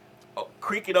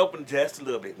 Creak it open just a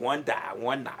little bit. One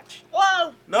notch.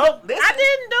 Well, no, listen. I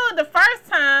didn't do it the first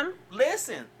time.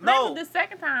 Listen, no. Maybe the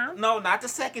second time. No, not the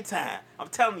second time. I'm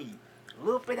telling you, a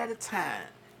little bit at a time.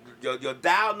 Your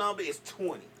dial number is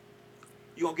 20.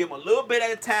 You're going to give them a little bit at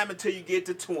a time until you get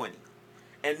to 20.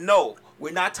 And no,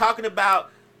 we're not talking about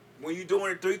when you're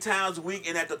doing it 3 times a week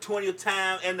and at the 20th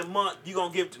time in the month, you're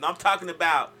going to give it to them. I'm talking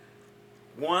about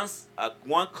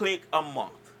one click a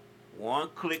month. One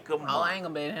click a month. Oh, I ain't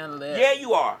gonna be able to handle that. Yeah,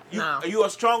 you are. No. You are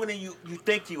stronger than you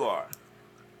think you are.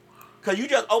 Cause you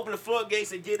just open the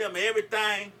floodgates and get them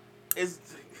everything.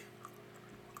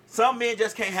 Some men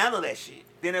just can't handle that shit.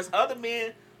 Then there's other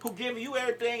men who give you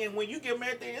everything, and when you give them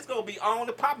everything, it's gonna be on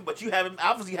the popping. But you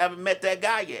obviously haven't met that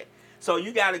guy yet. So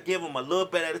you gotta give them a little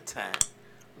bit at a time.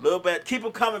 A little bit. Keep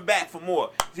them coming back for more.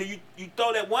 So you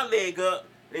throw that one leg up,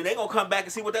 then they gonna come back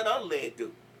and see what that other leg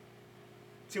do.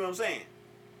 See what I'm saying?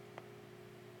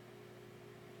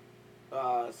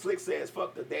 Slick says,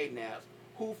 "Fuck the day naps.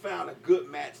 Who found a good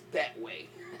match that way?"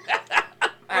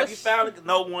 Have you found it?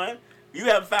 No one. You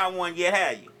haven't found one yet,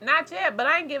 have you? Not yet, but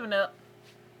I ain't giving up.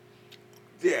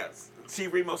 Yes.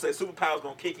 Chief Remo said superpowers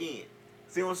gonna kick in.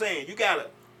 See what I'm saying? You gotta.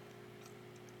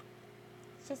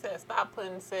 She said, "Stop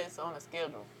putting sex on the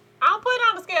schedule." I don't put it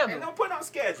on the schedule. Don't put it on the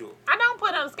schedule. I don't put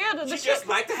it on the schedule. She just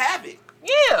like to have it.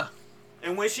 Yeah.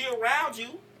 And when she around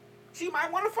you, she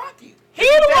might want to fuck you. He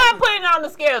the one putting it on the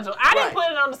schedule. I didn't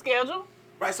put it on the schedule.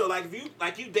 Right. So like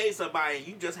if you date somebody and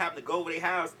you just happen to go over their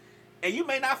house, and you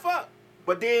may not fuck,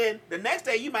 but then the next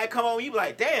day you might come home and you be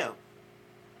like, damn,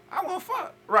 I want to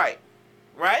fuck. Right.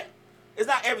 Right. It's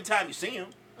not every time you see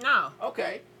him. No.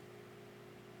 Okay.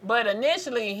 But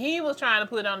initially, he was trying to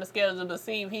put it on the schedule to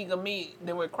see if he could meet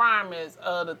the requirements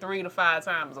of the 3 to 5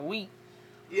 times a week.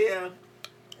 Yeah.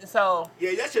 So.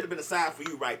 Yeah, that should have been a sign for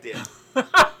you right there.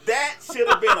 That should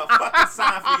have been a fucking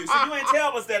sign for you. So you ain't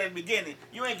tell us that in the beginning.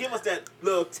 You ain't give us that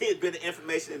little tidbit of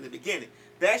information in the beginning.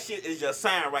 That shit is your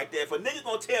sign right there. If a nigga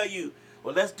gonna tell you,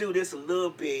 well, let's do this a little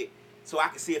bit so I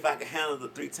can see if I can handle the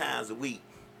 3 times a week.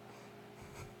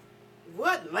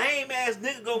 What lame ass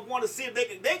nigga gonna want to see if they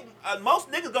can?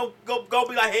 Most niggas go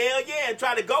be like, hell yeah, and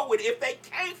try to go with it if they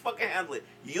can't fucking handle it.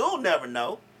 You'll never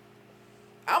know.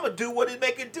 I'ma do what it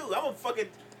make it do. I don't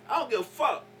give a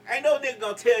fuck. Ain't no nigga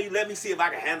gonna tell you, let me see if I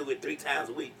can handle it 3 times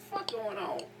a week. What the fuck going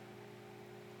on?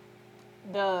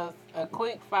 Does a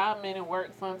quick 5-minute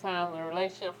work sometimes in a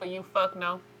relationship for you? Fuck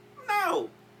no. No.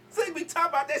 See, we talk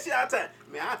about that shit all the time.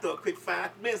 Man, I throw a quick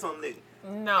 5 minutes on nigga.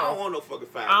 No. I don't want no fucking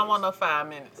 5 minutes. I don't want no 5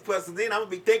 minutes. Plus, then I'm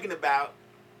gonna be thinking about.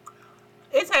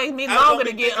 It takes me longer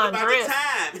to get undressed.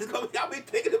 I'll be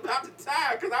thinking about the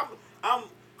time because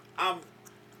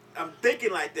I'm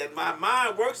thinking like that. My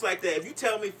mind works like that. If you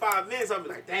tell me 5 minutes, I'll be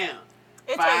like, damn,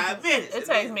 5 minutes. It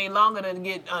takes me longer to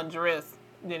get undressed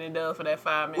than it does for that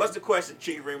 5 minutes. What's the question,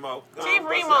 Chief Remo? Chief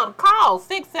Remo, call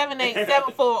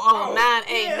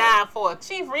 678-740-9894.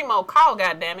 Chief Remo, call,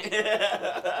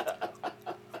 goddammit.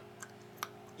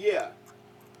 Yeah.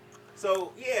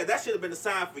 So yeah, that should have been a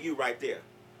sign for you right there.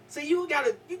 See, you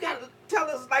gotta tell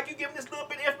us like you giving this little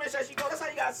bit of information as you go. That's how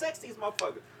you gotta sex these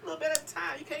motherfuckers. A little bit at a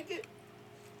time. You can't get.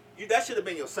 That should have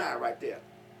been your sign right there.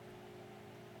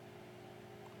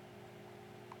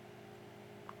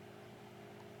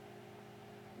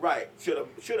 Right. Should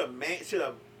a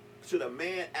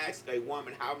man ask a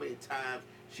woman how many times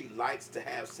she likes to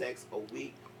have sex a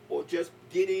week, or just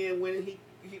get in when he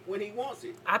wants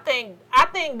it? I think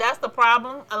that's the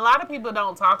problem. A lot of people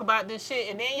don't talk about this shit,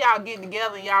 and then y'all get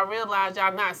together and y'all realize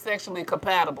y'all not sexually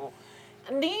compatible.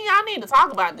 And then y'all need to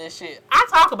talk about this shit. I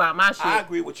talk about my shit. I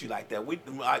agree with you like that. A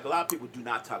lot of people do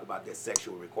not talk about their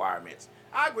sexual requirements.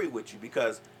 I agree with you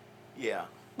because, yeah.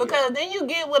 Because then you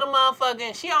get with a motherfucker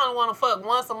and she only want to fuck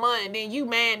once a month, and then you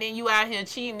mad, then you out here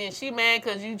cheating, and she mad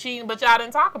because you cheating, but y'all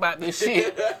didn't talk about this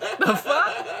shit. The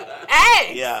fuck?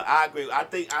 Hey! Yeah, I agree. I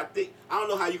think I don't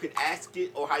know how you can ask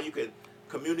it or how you can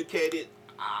communicate it.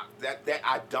 That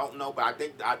I don't know, but I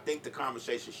think the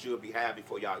conversation should be had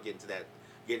before y'all get into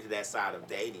that side of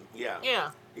dating. Yeah.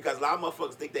 Yeah. Because a lot of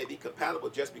motherfuckers think they be compatible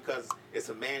just because it's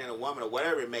a man and a woman or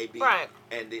whatever it may be. Right.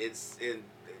 And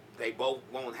they both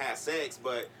won't have sex,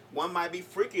 but one might be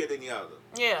freakier than the other.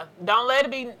 Yeah. Don't let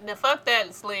it be. Fuck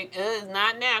that, Slick. It is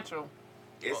not natural.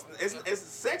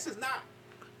 Sex is not.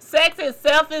 Sex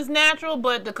itself is natural,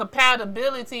 but the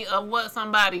compatibility of what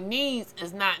somebody needs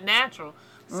is not natural.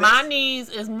 My needs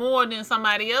is more than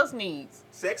somebody else's needs.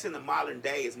 Sex in the modern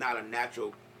day is not a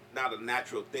natural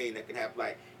thing that can happen.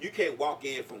 Like, you can't walk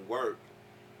in from work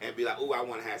and be like, "Oh, I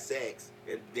want to have sex,"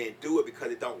 and then do it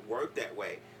because it don't work that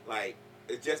way. Like,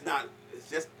 it's just not. It's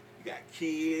just you got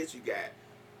kids, you got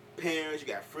parents, you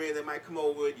got friends that might come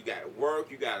over. You got to work,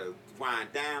 you got to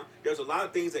wind down. There's a lot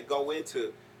of things that go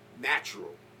into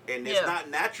natural, and it's not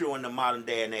natural in the modern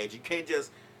day and age. You can't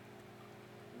just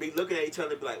be looking at each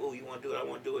other and be like, "Oh, you want to do it? I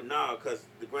want to do it." Nah, because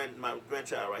my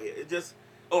grandchild right here. It just.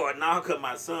 Or now because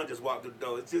my son just walked through the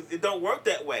door. It don't work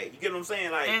that way. You get what I'm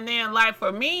saying? Like, and then like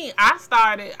for me, I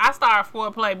started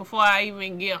foreplay before I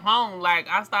even get home. Like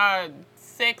I started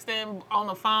sexting on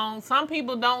the phone. Some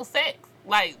people don't sex.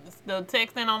 like the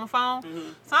texting on the phone.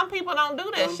 Some people don't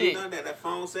do that shit. Do none of that. That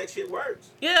phone sex shit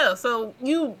works. Yeah, so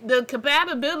the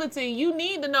compatibility, you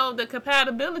need to know the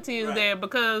compatibility is there,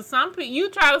 because some people, you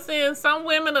try to send some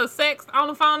women a sex on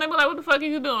the phone, they be like, what the fuck are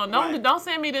you doing? Don't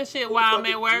send me this shit while I'm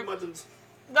at work.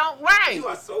 You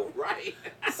are so right.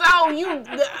 So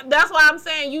that's why I'm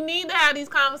saying you need to have these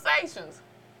conversations.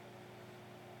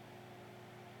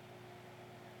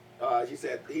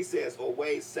 He says, or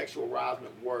ways sexual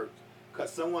arousement works, because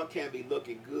someone can be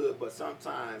looking good, but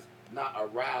sometimes not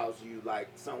arouse you like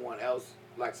someone else's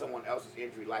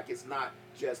injury. Like, it's not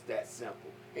just that simple.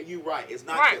 And you're right, it's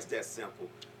not just that simple.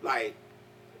 Like,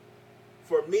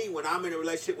 for me, when I'm in a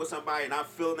relationship with somebody and I'm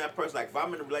feeling that person, like if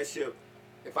I'm in a relationship,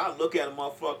 if I look at a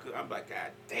motherfucker, I'm like,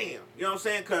 God damn. You know what I'm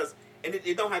saying? Because, and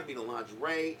it don't have to be the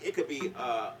lingerie. It could be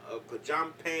a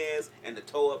pajama pants and the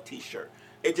toe-up t-shirt.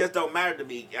 It just don't matter to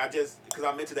me. Because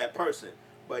I'm into that person.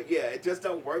 But yeah, it just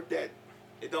don't work that.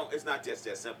 It's not just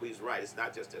that simple. He's right. It's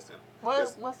not just that simple.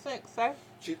 What's sex say?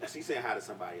 She's saying hi to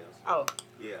somebody else. Oh.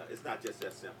 Yeah, it's not just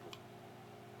that simple.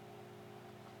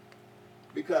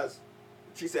 Because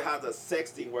she said, how does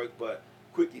sexting work, but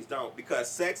quickies don't? Because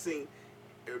sexting,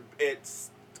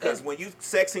 because when you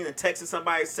sexting and texting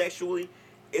somebody sexually,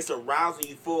 it's arousing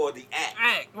you for the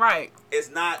act. Right.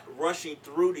 It's not rushing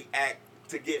through the act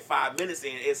to get 5 minutes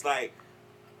in. It's like,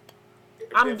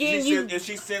 if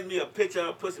she sends me a picture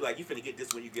of pussy, like, you finna get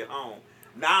this when you get home.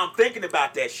 Now I'm thinking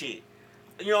about that shit.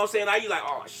 You know what I'm saying? Now you like,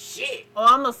 oh shit. Or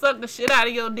I'm gonna suck the shit out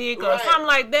of your dick or something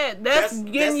like that. That's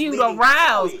getting you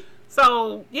aroused.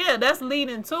 So yeah, that's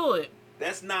leading to it.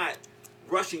 That's not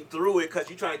rushing through it because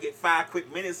you're trying to get 5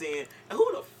 quick minutes in. And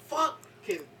who the fuck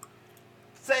can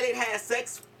say they had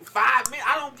sex 5 minutes?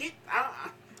 I don't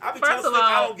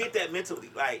get that mentally.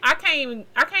 Like, I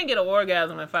can't get an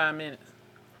orgasm in 5 minutes.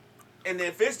 And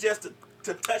if it's just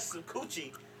to touch some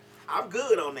coochie, I'm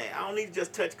good on that. I don't need to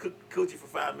just touch coochie for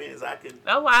 5 minutes. That's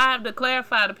why I have to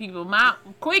clarify to people. My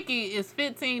quickie is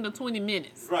 15 to 20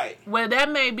 minutes. Right. Well, that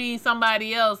may be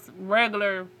somebody else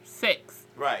regular sex.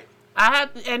 Right.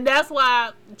 And that's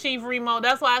why, Chief Remo,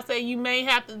 that's why I say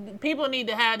people need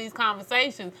to have these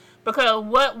conversations, because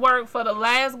what worked for the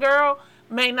last girl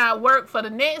may not work for the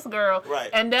next girl. Right.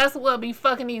 And that's what be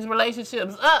fucking these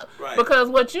relationships up. Right. Because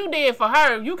what you did for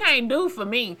her, you can't do for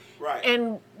me. Right.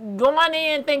 And going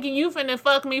in thinking you finna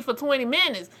fuck me for 20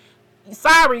 minutes.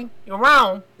 Sorry, you're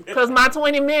wrong. Because my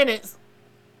 20 minutes,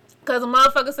 because a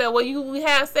motherfucker said, well, we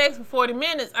had sex for 40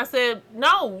 minutes. I said,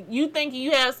 no, you thinking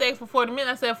you had sex for 40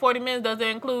 minutes. I said, 40 minutes, does it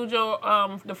include your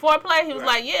the foreplay? He was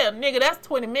like, yeah, nigga, that's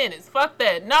 20 minutes. Fuck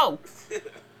that. No.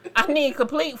 I need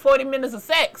complete 40 minutes of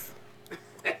sex.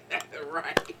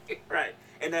 Right.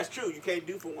 And that's true. You can't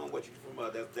do for one what you do from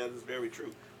other. That is very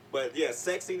true. But yeah,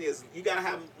 sexting is, you gotta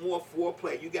have more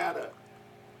foreplay. You gotta,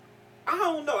 I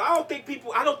don't know. I don't think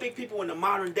people in the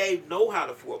modern day know how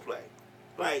to foreplay.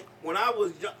 Like, when I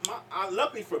was young,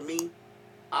 luckily for me,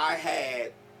 I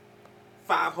had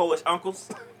 5 hoish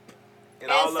uncles. And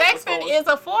sexting is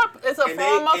a form of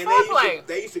foreplay.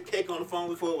 They used to cake on the phone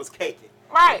before it was caking.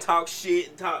 Right. And talk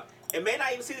shit and may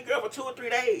not even see the girl for 2 or 3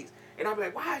 days. And I'd be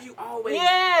like, why are you always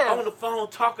on the phone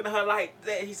talking to her like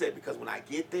that? He said, because when I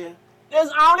get there, it's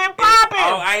on and popping.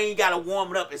 I ain't got to warm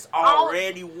it up. It's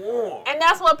already warm. And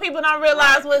that's what people don't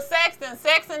realize with sexting.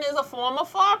 Sexting is a form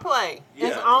of foreplay. Yeah.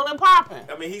 It's on and popping.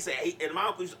 I mean, he said, and my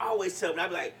uncle used to always tell me, I'd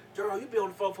be like, girl, you be on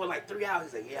the phone for like 3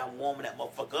 hours. He said, yeah, I'm warming that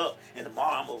motherfucker up. And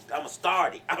tomorrow I'm going to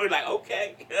start it. I was like,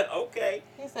 okay, okay.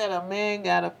 He said a man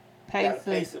got to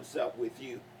pace himself with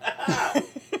you.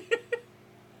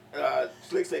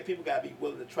 Slick say people gotta be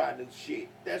willing to try new shit.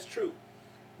 That's true.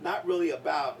 Not really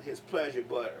about his pleasure,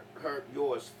 but hurt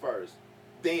yours first,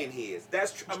 then his.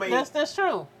 That's true. I mean, that's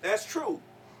true. That's true.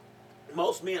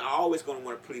 Most men are always gonna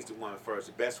want to please the woman first,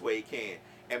 the best way he can.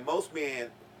 And most men,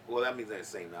 well, that means I'm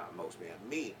saying not most men.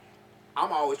 Me,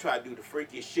 I'm always trying to do the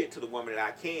freakiest shit to the woman that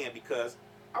I can, because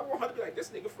I want her to be like, this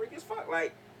nigga freaky as fuck.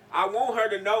 Like, I want her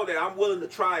to know that I'm willing to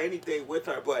try anything with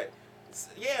her, but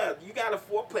yeah, you gotta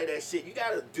foreplay that shit. You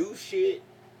gotta do shit,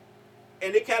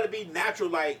 and it gotta be natural.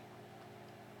 Like,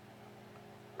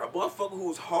 a motherfucker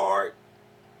who's hard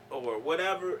or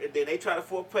whatever, and then they try to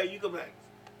foreplay, you go like,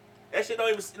 that shit don't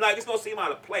even, like, it's gonna seem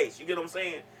out of place. You get what I'm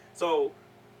saying? So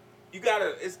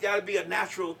it's gotta be a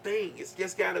natural thing. It's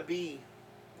just gotta be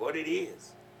what it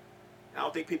is. I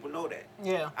don't think people know that.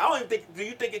 Yeah. I don't even think. Do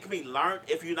you think it can be learned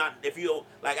if you don't,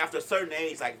 like, after a certain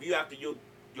age, like if you after you're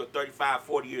 35,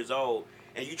 40 years old,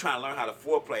 and you trying to learn how to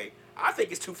foreplay, I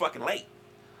think it's too fucking late.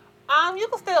 You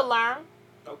can still learn.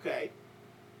 Okay.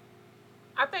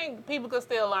 I think people can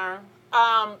still learn.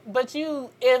 But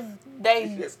if they...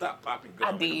 You should stop popping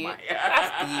gum. I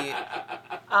did.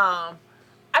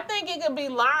 I think it could be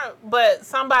learned, but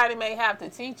somebody may have to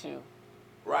teach you.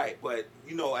 Right, but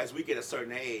as we get a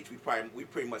certain age, we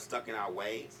pretty much stuck in our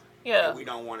ways. Yeah. And we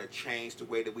don't want to change the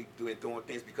way that we doing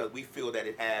things because we feel that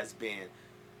it has been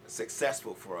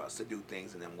successful for us to do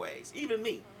things in them ways. Even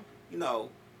me, I'm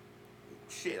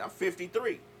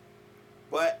 53,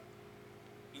 but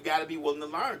you got to be willing to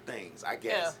learn things, I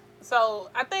guess. Yeah. So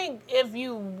I think if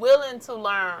you willing to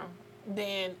learn,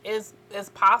 then it's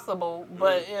possible.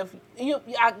 But if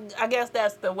I guess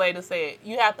that's the way to say it.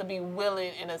 You have to be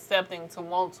willing and accepting to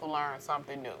want to learn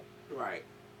something new. Right.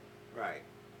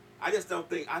 I just don't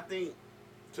think.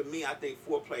 To me, I think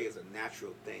foreplay is a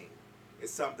natural thing.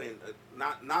 It's something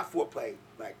not foreplay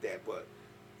like that, but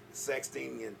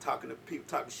sexting and talking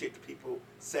shit to people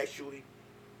sexually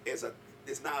it's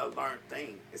not a learned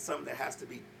thing. It's something that has to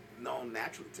be known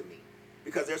naturally to me,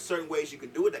 because there's certain ways you can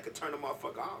do it that could turn a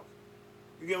motherfucker off.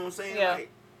 You get what I'm saying? Yeah.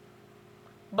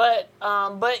 But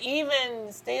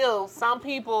even still, some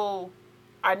people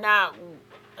are not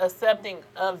accepting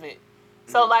of it.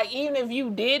 So like, even if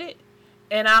you did it,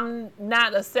 and I'm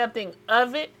not accepting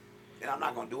of it, and I'm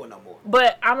not gonna do it no more.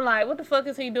 But I'm like, what the fuck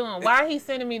is he doing? Why he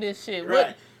sending me this shit?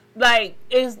 Right.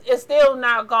 It's still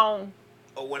not gonna.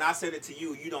 Or when I send it to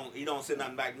you, you don't send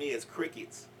nothing back to me. It's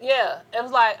crickets. Yeah, it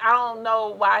was like, I don't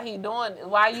know why he doing it.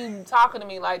 Why you talking to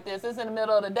me like this? It's in the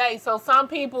middle of the day. So some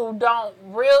people don't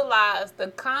realize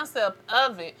the concept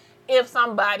of it if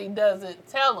somebody doesn't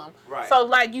tell them. Right. So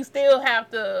like, you still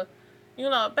have to,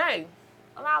 babe,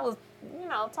 when I was,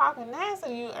 talking nasty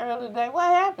to you earlier today, what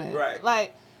happened? Right.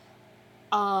 Like,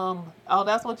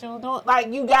 that's what you was doing.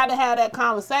 Like, you got to have that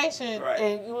conversation, right.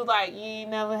 And you was like, you ain't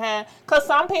never had, because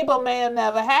some people may have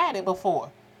never had it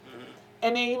before,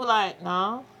 and then you were like,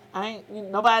 no, I ain't.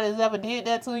 Nobody's ever did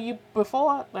that to you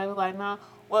before. They was like, no.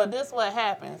 Well, this is what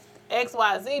happens,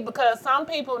 XYZ, because some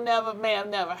people may have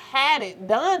never had it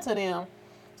done to them,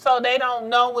 so they don't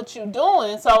know what you're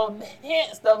doing. So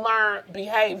hence the learned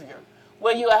behavior,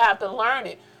 where you have to learn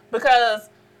it, because.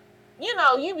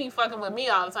 You be fucking with me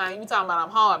all the time. You be talking about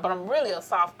I'm hard, but I'm really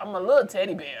I'm a little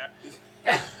teddy bear.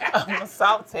 I'm a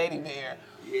soft teddy bear.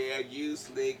 Yeah, you,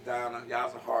 Slick, Donna, y'all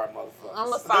some hard motherfuckers.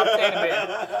 I'm a soft teddy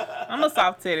bear. I'm a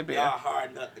soft teddy bear. Y'all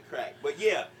hard nut to crack. But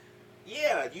yeah,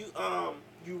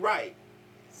 you right.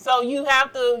 So you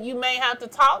may have to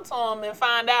talk to them and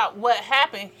find out what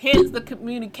happened. Hence the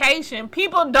communication.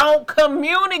 People don't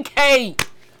communicate.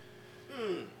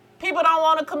 People don't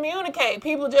want to communicate.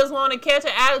 People just want to catch an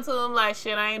attitude. I'm like,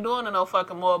 shit, I ain't doing it no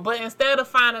fucking more. But instead of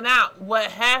finding out what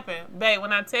happened, babe,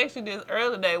 when I text you this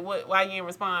earlier today, why you didn't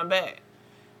respond back?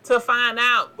 To find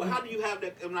out. But how do you have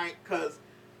that? I'm like, because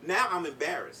now I'm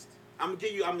embarrassed. I'm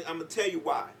gonna tell you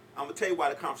why. I'm gonna tell you why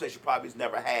the conversation probably is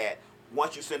never had.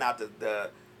 Once you send out the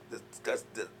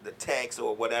text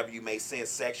or whatever you may send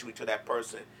sexually to that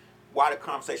person, why the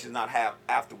conversation is not have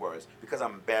afterwards? Because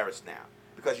I'm embarrassed now.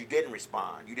 Because you didn't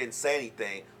respond. You didn't say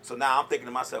anything. So now I'm thinking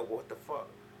to myself, what the fuck?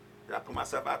 Did I put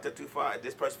myself out there too far? Is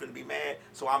this person going to be mad?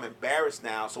 So I'm embarrassed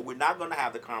now. So we're not going to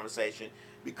have the conversation,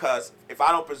 because if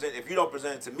you don't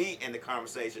present it to me in the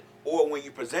conversation, or when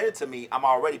you present it to me, I'm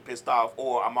already pissed off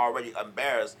or I'm already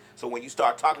embarrassed. So when you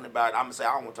start talking about it, I'm going to say,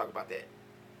 I don't want to talk about that,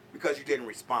 because you didn't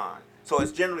respond. So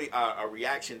it's generally a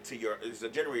reaction to your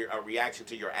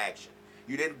action.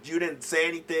 You didn't say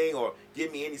anything or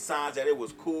give me any signs that it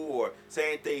was cool or say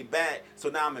anything back. So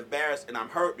now I'm embarrassed and I'm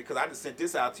hurt because I just sent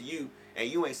this out to you and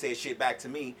you ain't said shit back to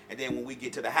me. And then when we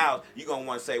get to the house, you're going to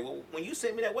want to say, well, when you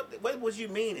sent me that, what was you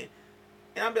meaning?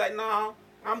 And I'll be like, no,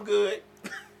 I'm good,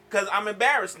 because I'm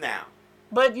embarrassed now.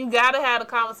 But you got to have a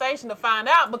conversation to find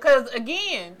out, because,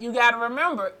 again, you got to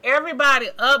remember, everybody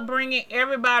upbringing,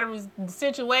 everybody's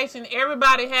situation,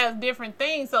 everybody has different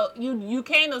things. So you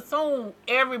can't assume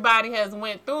everybody has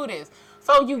went through this.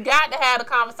 So you got to have a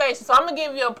conversation. So I'm going to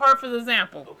give you a perfect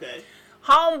example. Okay.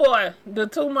 Homeboy, the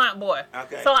 2-month boy.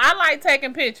 Okay. So I like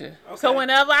taking pictures. Okay. So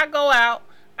whenever I go out,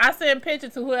 I send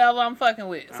pictures to whoever I'm fucking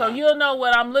with. So you'll know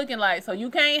what I'm looking like. So you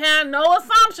can't have no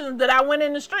assumptions that I went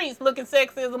in the streets looking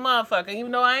sexy as a motherfucker.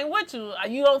 Even though I ain't with you,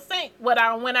 you don't think what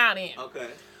I went out in. Okay.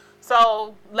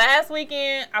 So last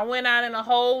weekend, I went out in a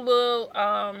whole little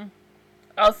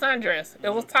sundress.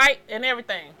 It was tight and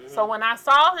everything. So when I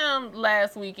saw him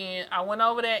last weekend, I went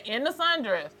over there in the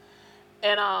sundress.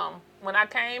 And when I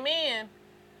came in,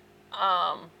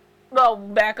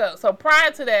 back up. So prior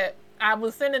to that, I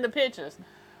was sending the pictures.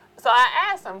 So I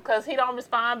asked him, because he don't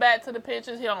respond back to the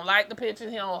pictures. He don't like the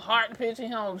pictures. He don't heart the pictures.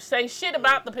 He don't say shit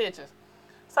about the pictures.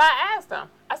 So I asked him.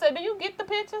 I said, do you get the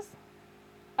pictures?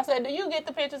 I said, do you get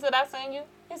the pictures that I send you?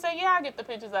 He said, yeah, I get the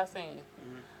pictures I seen you.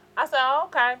 I said, oh,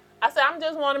 okay. I said, I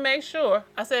just want to make sure.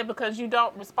 I said, because you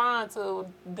don't respond to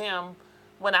them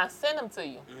when I send them to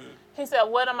you. He said,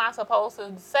 what am I supposed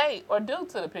to say or do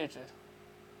to the pictures?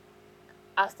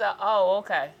 I said, oh,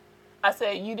 okay. I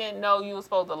said, you didn't know you were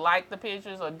supposed to like the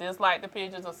pictures or dislike the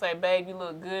pictures or say, babe, you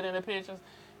look good in the pictures?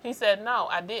 He said, no,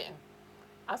 I didn't.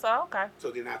 I said, okay.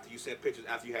 So then after you sent pictures,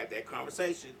 after you had that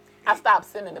conversation. I stopped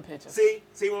sending the pictures.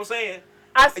 See what I'm saying?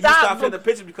 You stopped sending the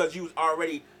pictures because you was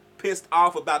already pissed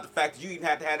off about the fact that you even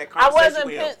had to have that conversation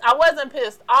with him. I wasn't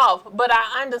pissed off, but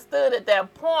I understood at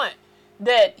that point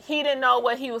that he didn't know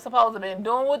what he was supposed to have been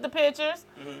doing with the pictures.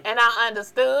 And I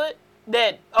understood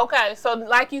that, okay, so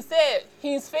like you said,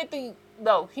 he's 50,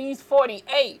 no, he's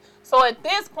 48. So at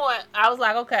this point, I was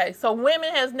like, okay, so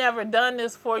women has never done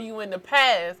this for you in the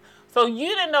past. So you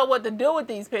didn't know what to do with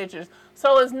these pictures.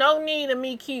 So there's no need of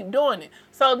me keep doing it.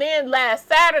 So then last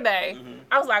Saturday,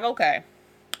 I was like, okay,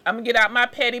 I'm going to get out my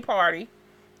petty party.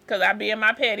 Because I be in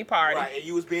my petty party. Right, and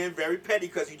you was being very petty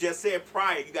because you just said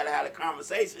prior you got to have a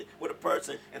conversation with a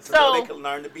person and so they can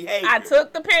learn the behavior. I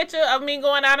took the picture of me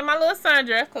going out in my little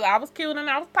sundress because I was cute and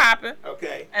I was popping.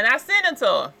 Okay. And I sent it to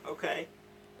her. Okay.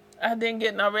 I didn't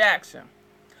get no reaction.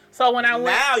 So when I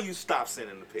went... Now you stopped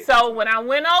sending the picture. So when I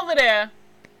went over there,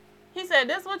 he said,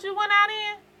 this what you went out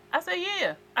in? I said,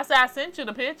 yeah. I said, I sent you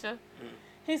the picture.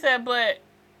 He said, but...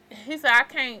 He said, I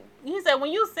can't... He said,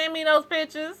 when you send me those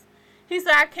pictures... He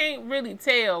said, I can't really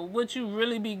tell what you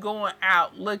really be going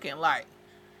out looking like.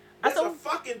 That's a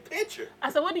fucking picture. I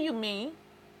said, what do you mean?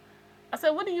 I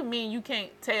said, what do you mean you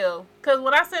can't tell? Because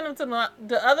when I send them to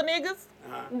the other niggas,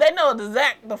 they know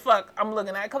the fuck I'm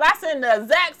looking at. Because I send the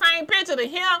exact same picture to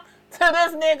him, to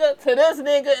this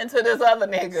nigga, and to this other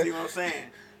nigga. See what I'm saying?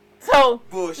 So.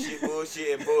 Bullshit,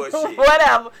 and bullshit.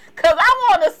 Whatever. Because I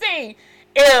want to see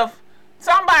if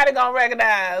somebody gonna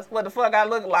recognize what the fuck I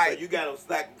look like. So you got to,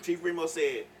 like Chief Remo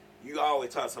said, you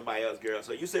always talk to somebody else, girl.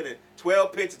 So you sending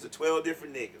 12 pictures to 12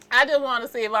 different niggas. I just want to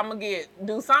see if I'm gonna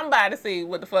do somebody see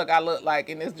what the fuck I look like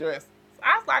in this dress. So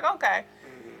I was like, okay.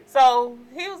 So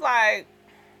he was like,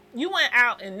 you went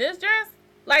out in this dress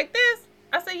like this?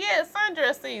 I said, yeah, it's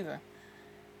sundress season.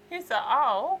 He said,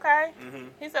 oh, okay.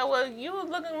 He said, well, you was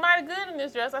looking mighty good in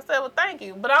this dress. I said, well, thank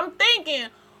you. But I'm thinking,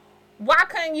 why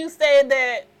couldn't you say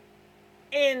that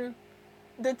in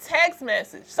the text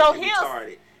message? So he'll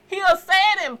say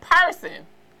it in person,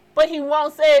 but he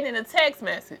won't say it in a text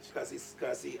message. Cause he's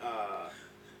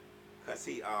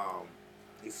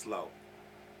slow.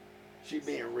 She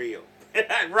being real.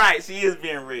 Right, she is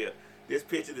being real. This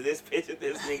picture to this picture,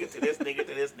 this nigga to this nigga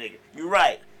to this nigga. You're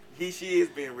right. She is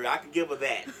being real. I can give her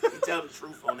that. She tell the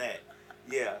truth on that.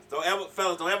 Yeah.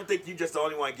 Fellas, don't ever think you just the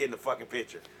only one getting the fucking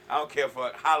picture. I don't care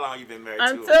for how long you've been married to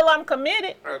her. Until I'm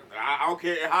committed. I don't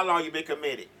care how long you've been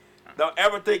committed. Don't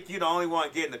ever think you the only one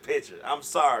getting the picture. I'm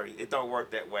sorry. It don't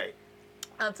work that way.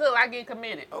 Until I get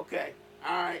committed. Okay.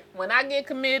 All right. When I get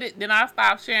committed, then I'll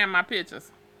stop sharing my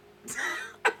pictures. The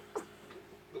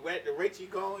rate you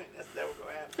going, that's never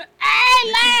going to happen.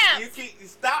 Hey, Lance! You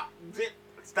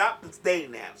stop the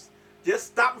dating apps. Just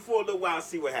stop it for a little while and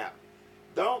see what happens.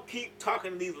 Don't keep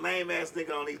talking to these lame-ass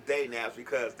niggas on these dating apps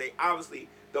because they obviously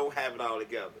don't have it all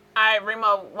together. All right,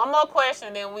 Remo, one more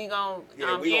question, then we going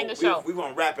to end the show. We're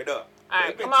going to wrap it up. All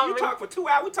right, come on, You talked for 2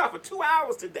 hours. We talked for 2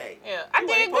 hours today. Yeah, I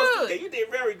did good. You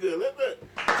did very good. Look. You did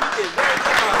very good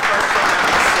on the first time.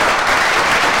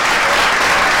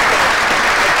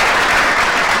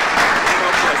 No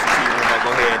questions, go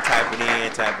ahead and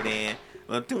type it in.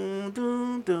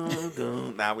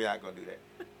 Nah, we're not going to do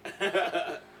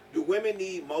that. Do women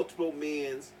need multiple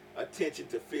men's attention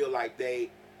to feel like they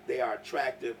are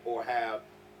attractive or have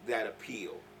that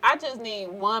appeal? I just need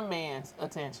one man's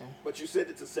attention. But you sent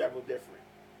it to several different.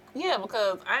 Yeah,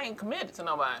 because I ain't committed to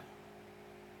nobody.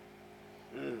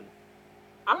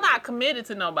 I'm not committed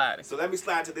to nobody. So let me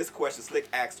slide to this question Slick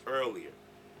asked earlier.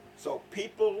 So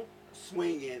people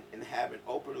swinging and having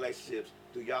open relationships,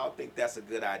 do y'all think that's a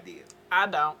good idea? I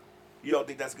don't. You don't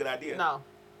think that's a good idea? No.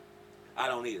 I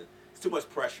don't either. It's too much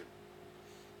pressure.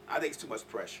 I think it's too much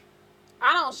pressure.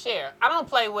 I don't share. I don't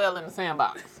play well in the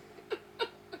sandbox.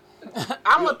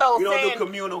 I'm going to throw sand. You don't do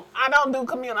communal? I don't do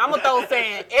communal. I'm going to throw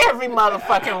sand every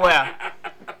motherfucking where.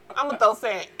 I'm going to throw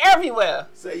sand everywhere.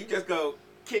 So you just go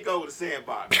kick over the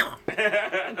sandbox. Kick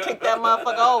that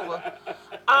motherfucker over.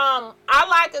 I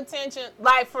like attention.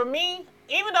 Like for me,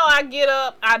 even though I get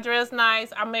up, I dress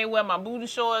nice, I may wear my booty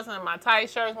shorts and my tight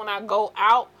shirts when I go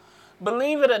out,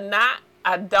 believe it or not,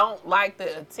 I don't like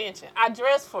the attention. I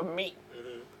dress for me.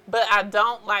 But I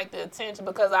don't like the attention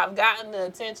because I've gotten the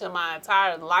attention my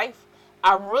entire life.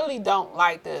 I really don't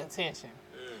like the attention.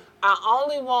 I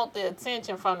only want the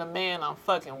attention from the man I'm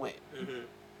fucking with. Mm-hmm.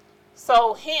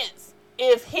 So hence,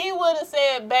 if he would have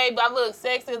said, "Babe, I look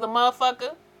sexy as a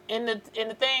motherfucker," in the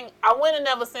thing, I would have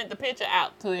never sent the picture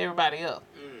out to everybody else.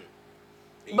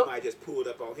 And you might just pull it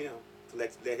up on him to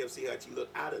let him see how you look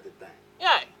out of the thing.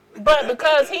 Yeah, but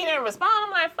because he didn't respond,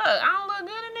 I'm like, fuck, I don't look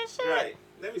good in this shit. Right.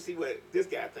 Let me see what this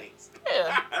guy thinks.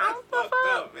 Yeah. That's fucked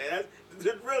up, man.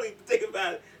 That's really think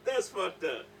about it. That's fucked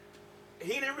up.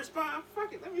 He didn't respond.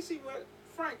 Fuck it. Let me see what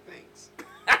Frank thinks.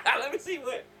 Let me see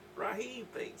what Raheem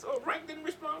thinks. Oh, Frank didn't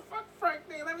respond. Fuck Frank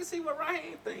then. Let me see what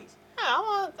Raheem thinks. Yeah, I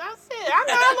know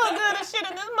I look good as shit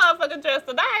in this motherfucker dress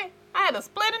today. I had a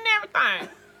split and everything.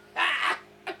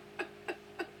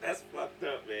 That's fucked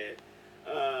up, man.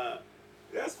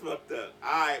 That's fucked up.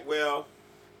 All right, well,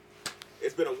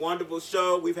 it's been a wonderful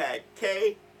show. We've had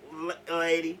K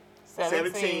Lady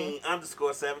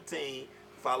 17_17.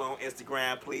 Follow on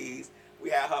Instagram, please. We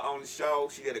had her on the show.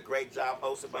 She did a great job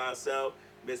hosting by herself.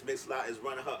 Miss Mixlot is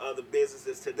running her other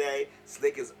businesses today.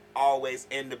 Slick is always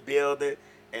in the building.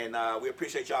 And we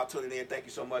appreciate y'all tuning in. Thank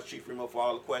you so much, Chief Remo, for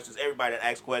all the questions. Everybody that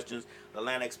asked questions, the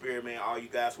Atlanta Experiment, all you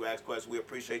guys who asked questions, we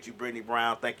appreciate you. Brittany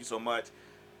Brown, thank you so much.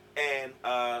 And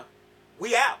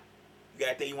we out. You got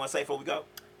anything you want to say before we go?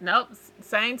 Nope.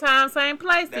 Same time, same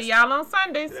place. See y'all on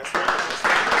Sundays. That's right.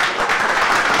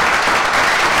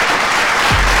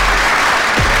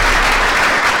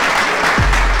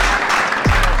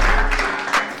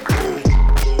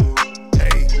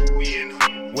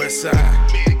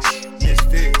 Westside,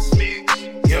 Misfits.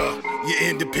 Yeah, you're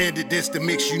independent, this the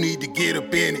mix, you need to get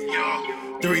up in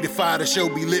it. 3 to 5, the show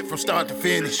be lit from start to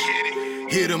finish.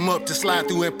 Hit them up to slide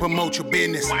through and promote your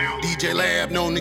business. DJLab known to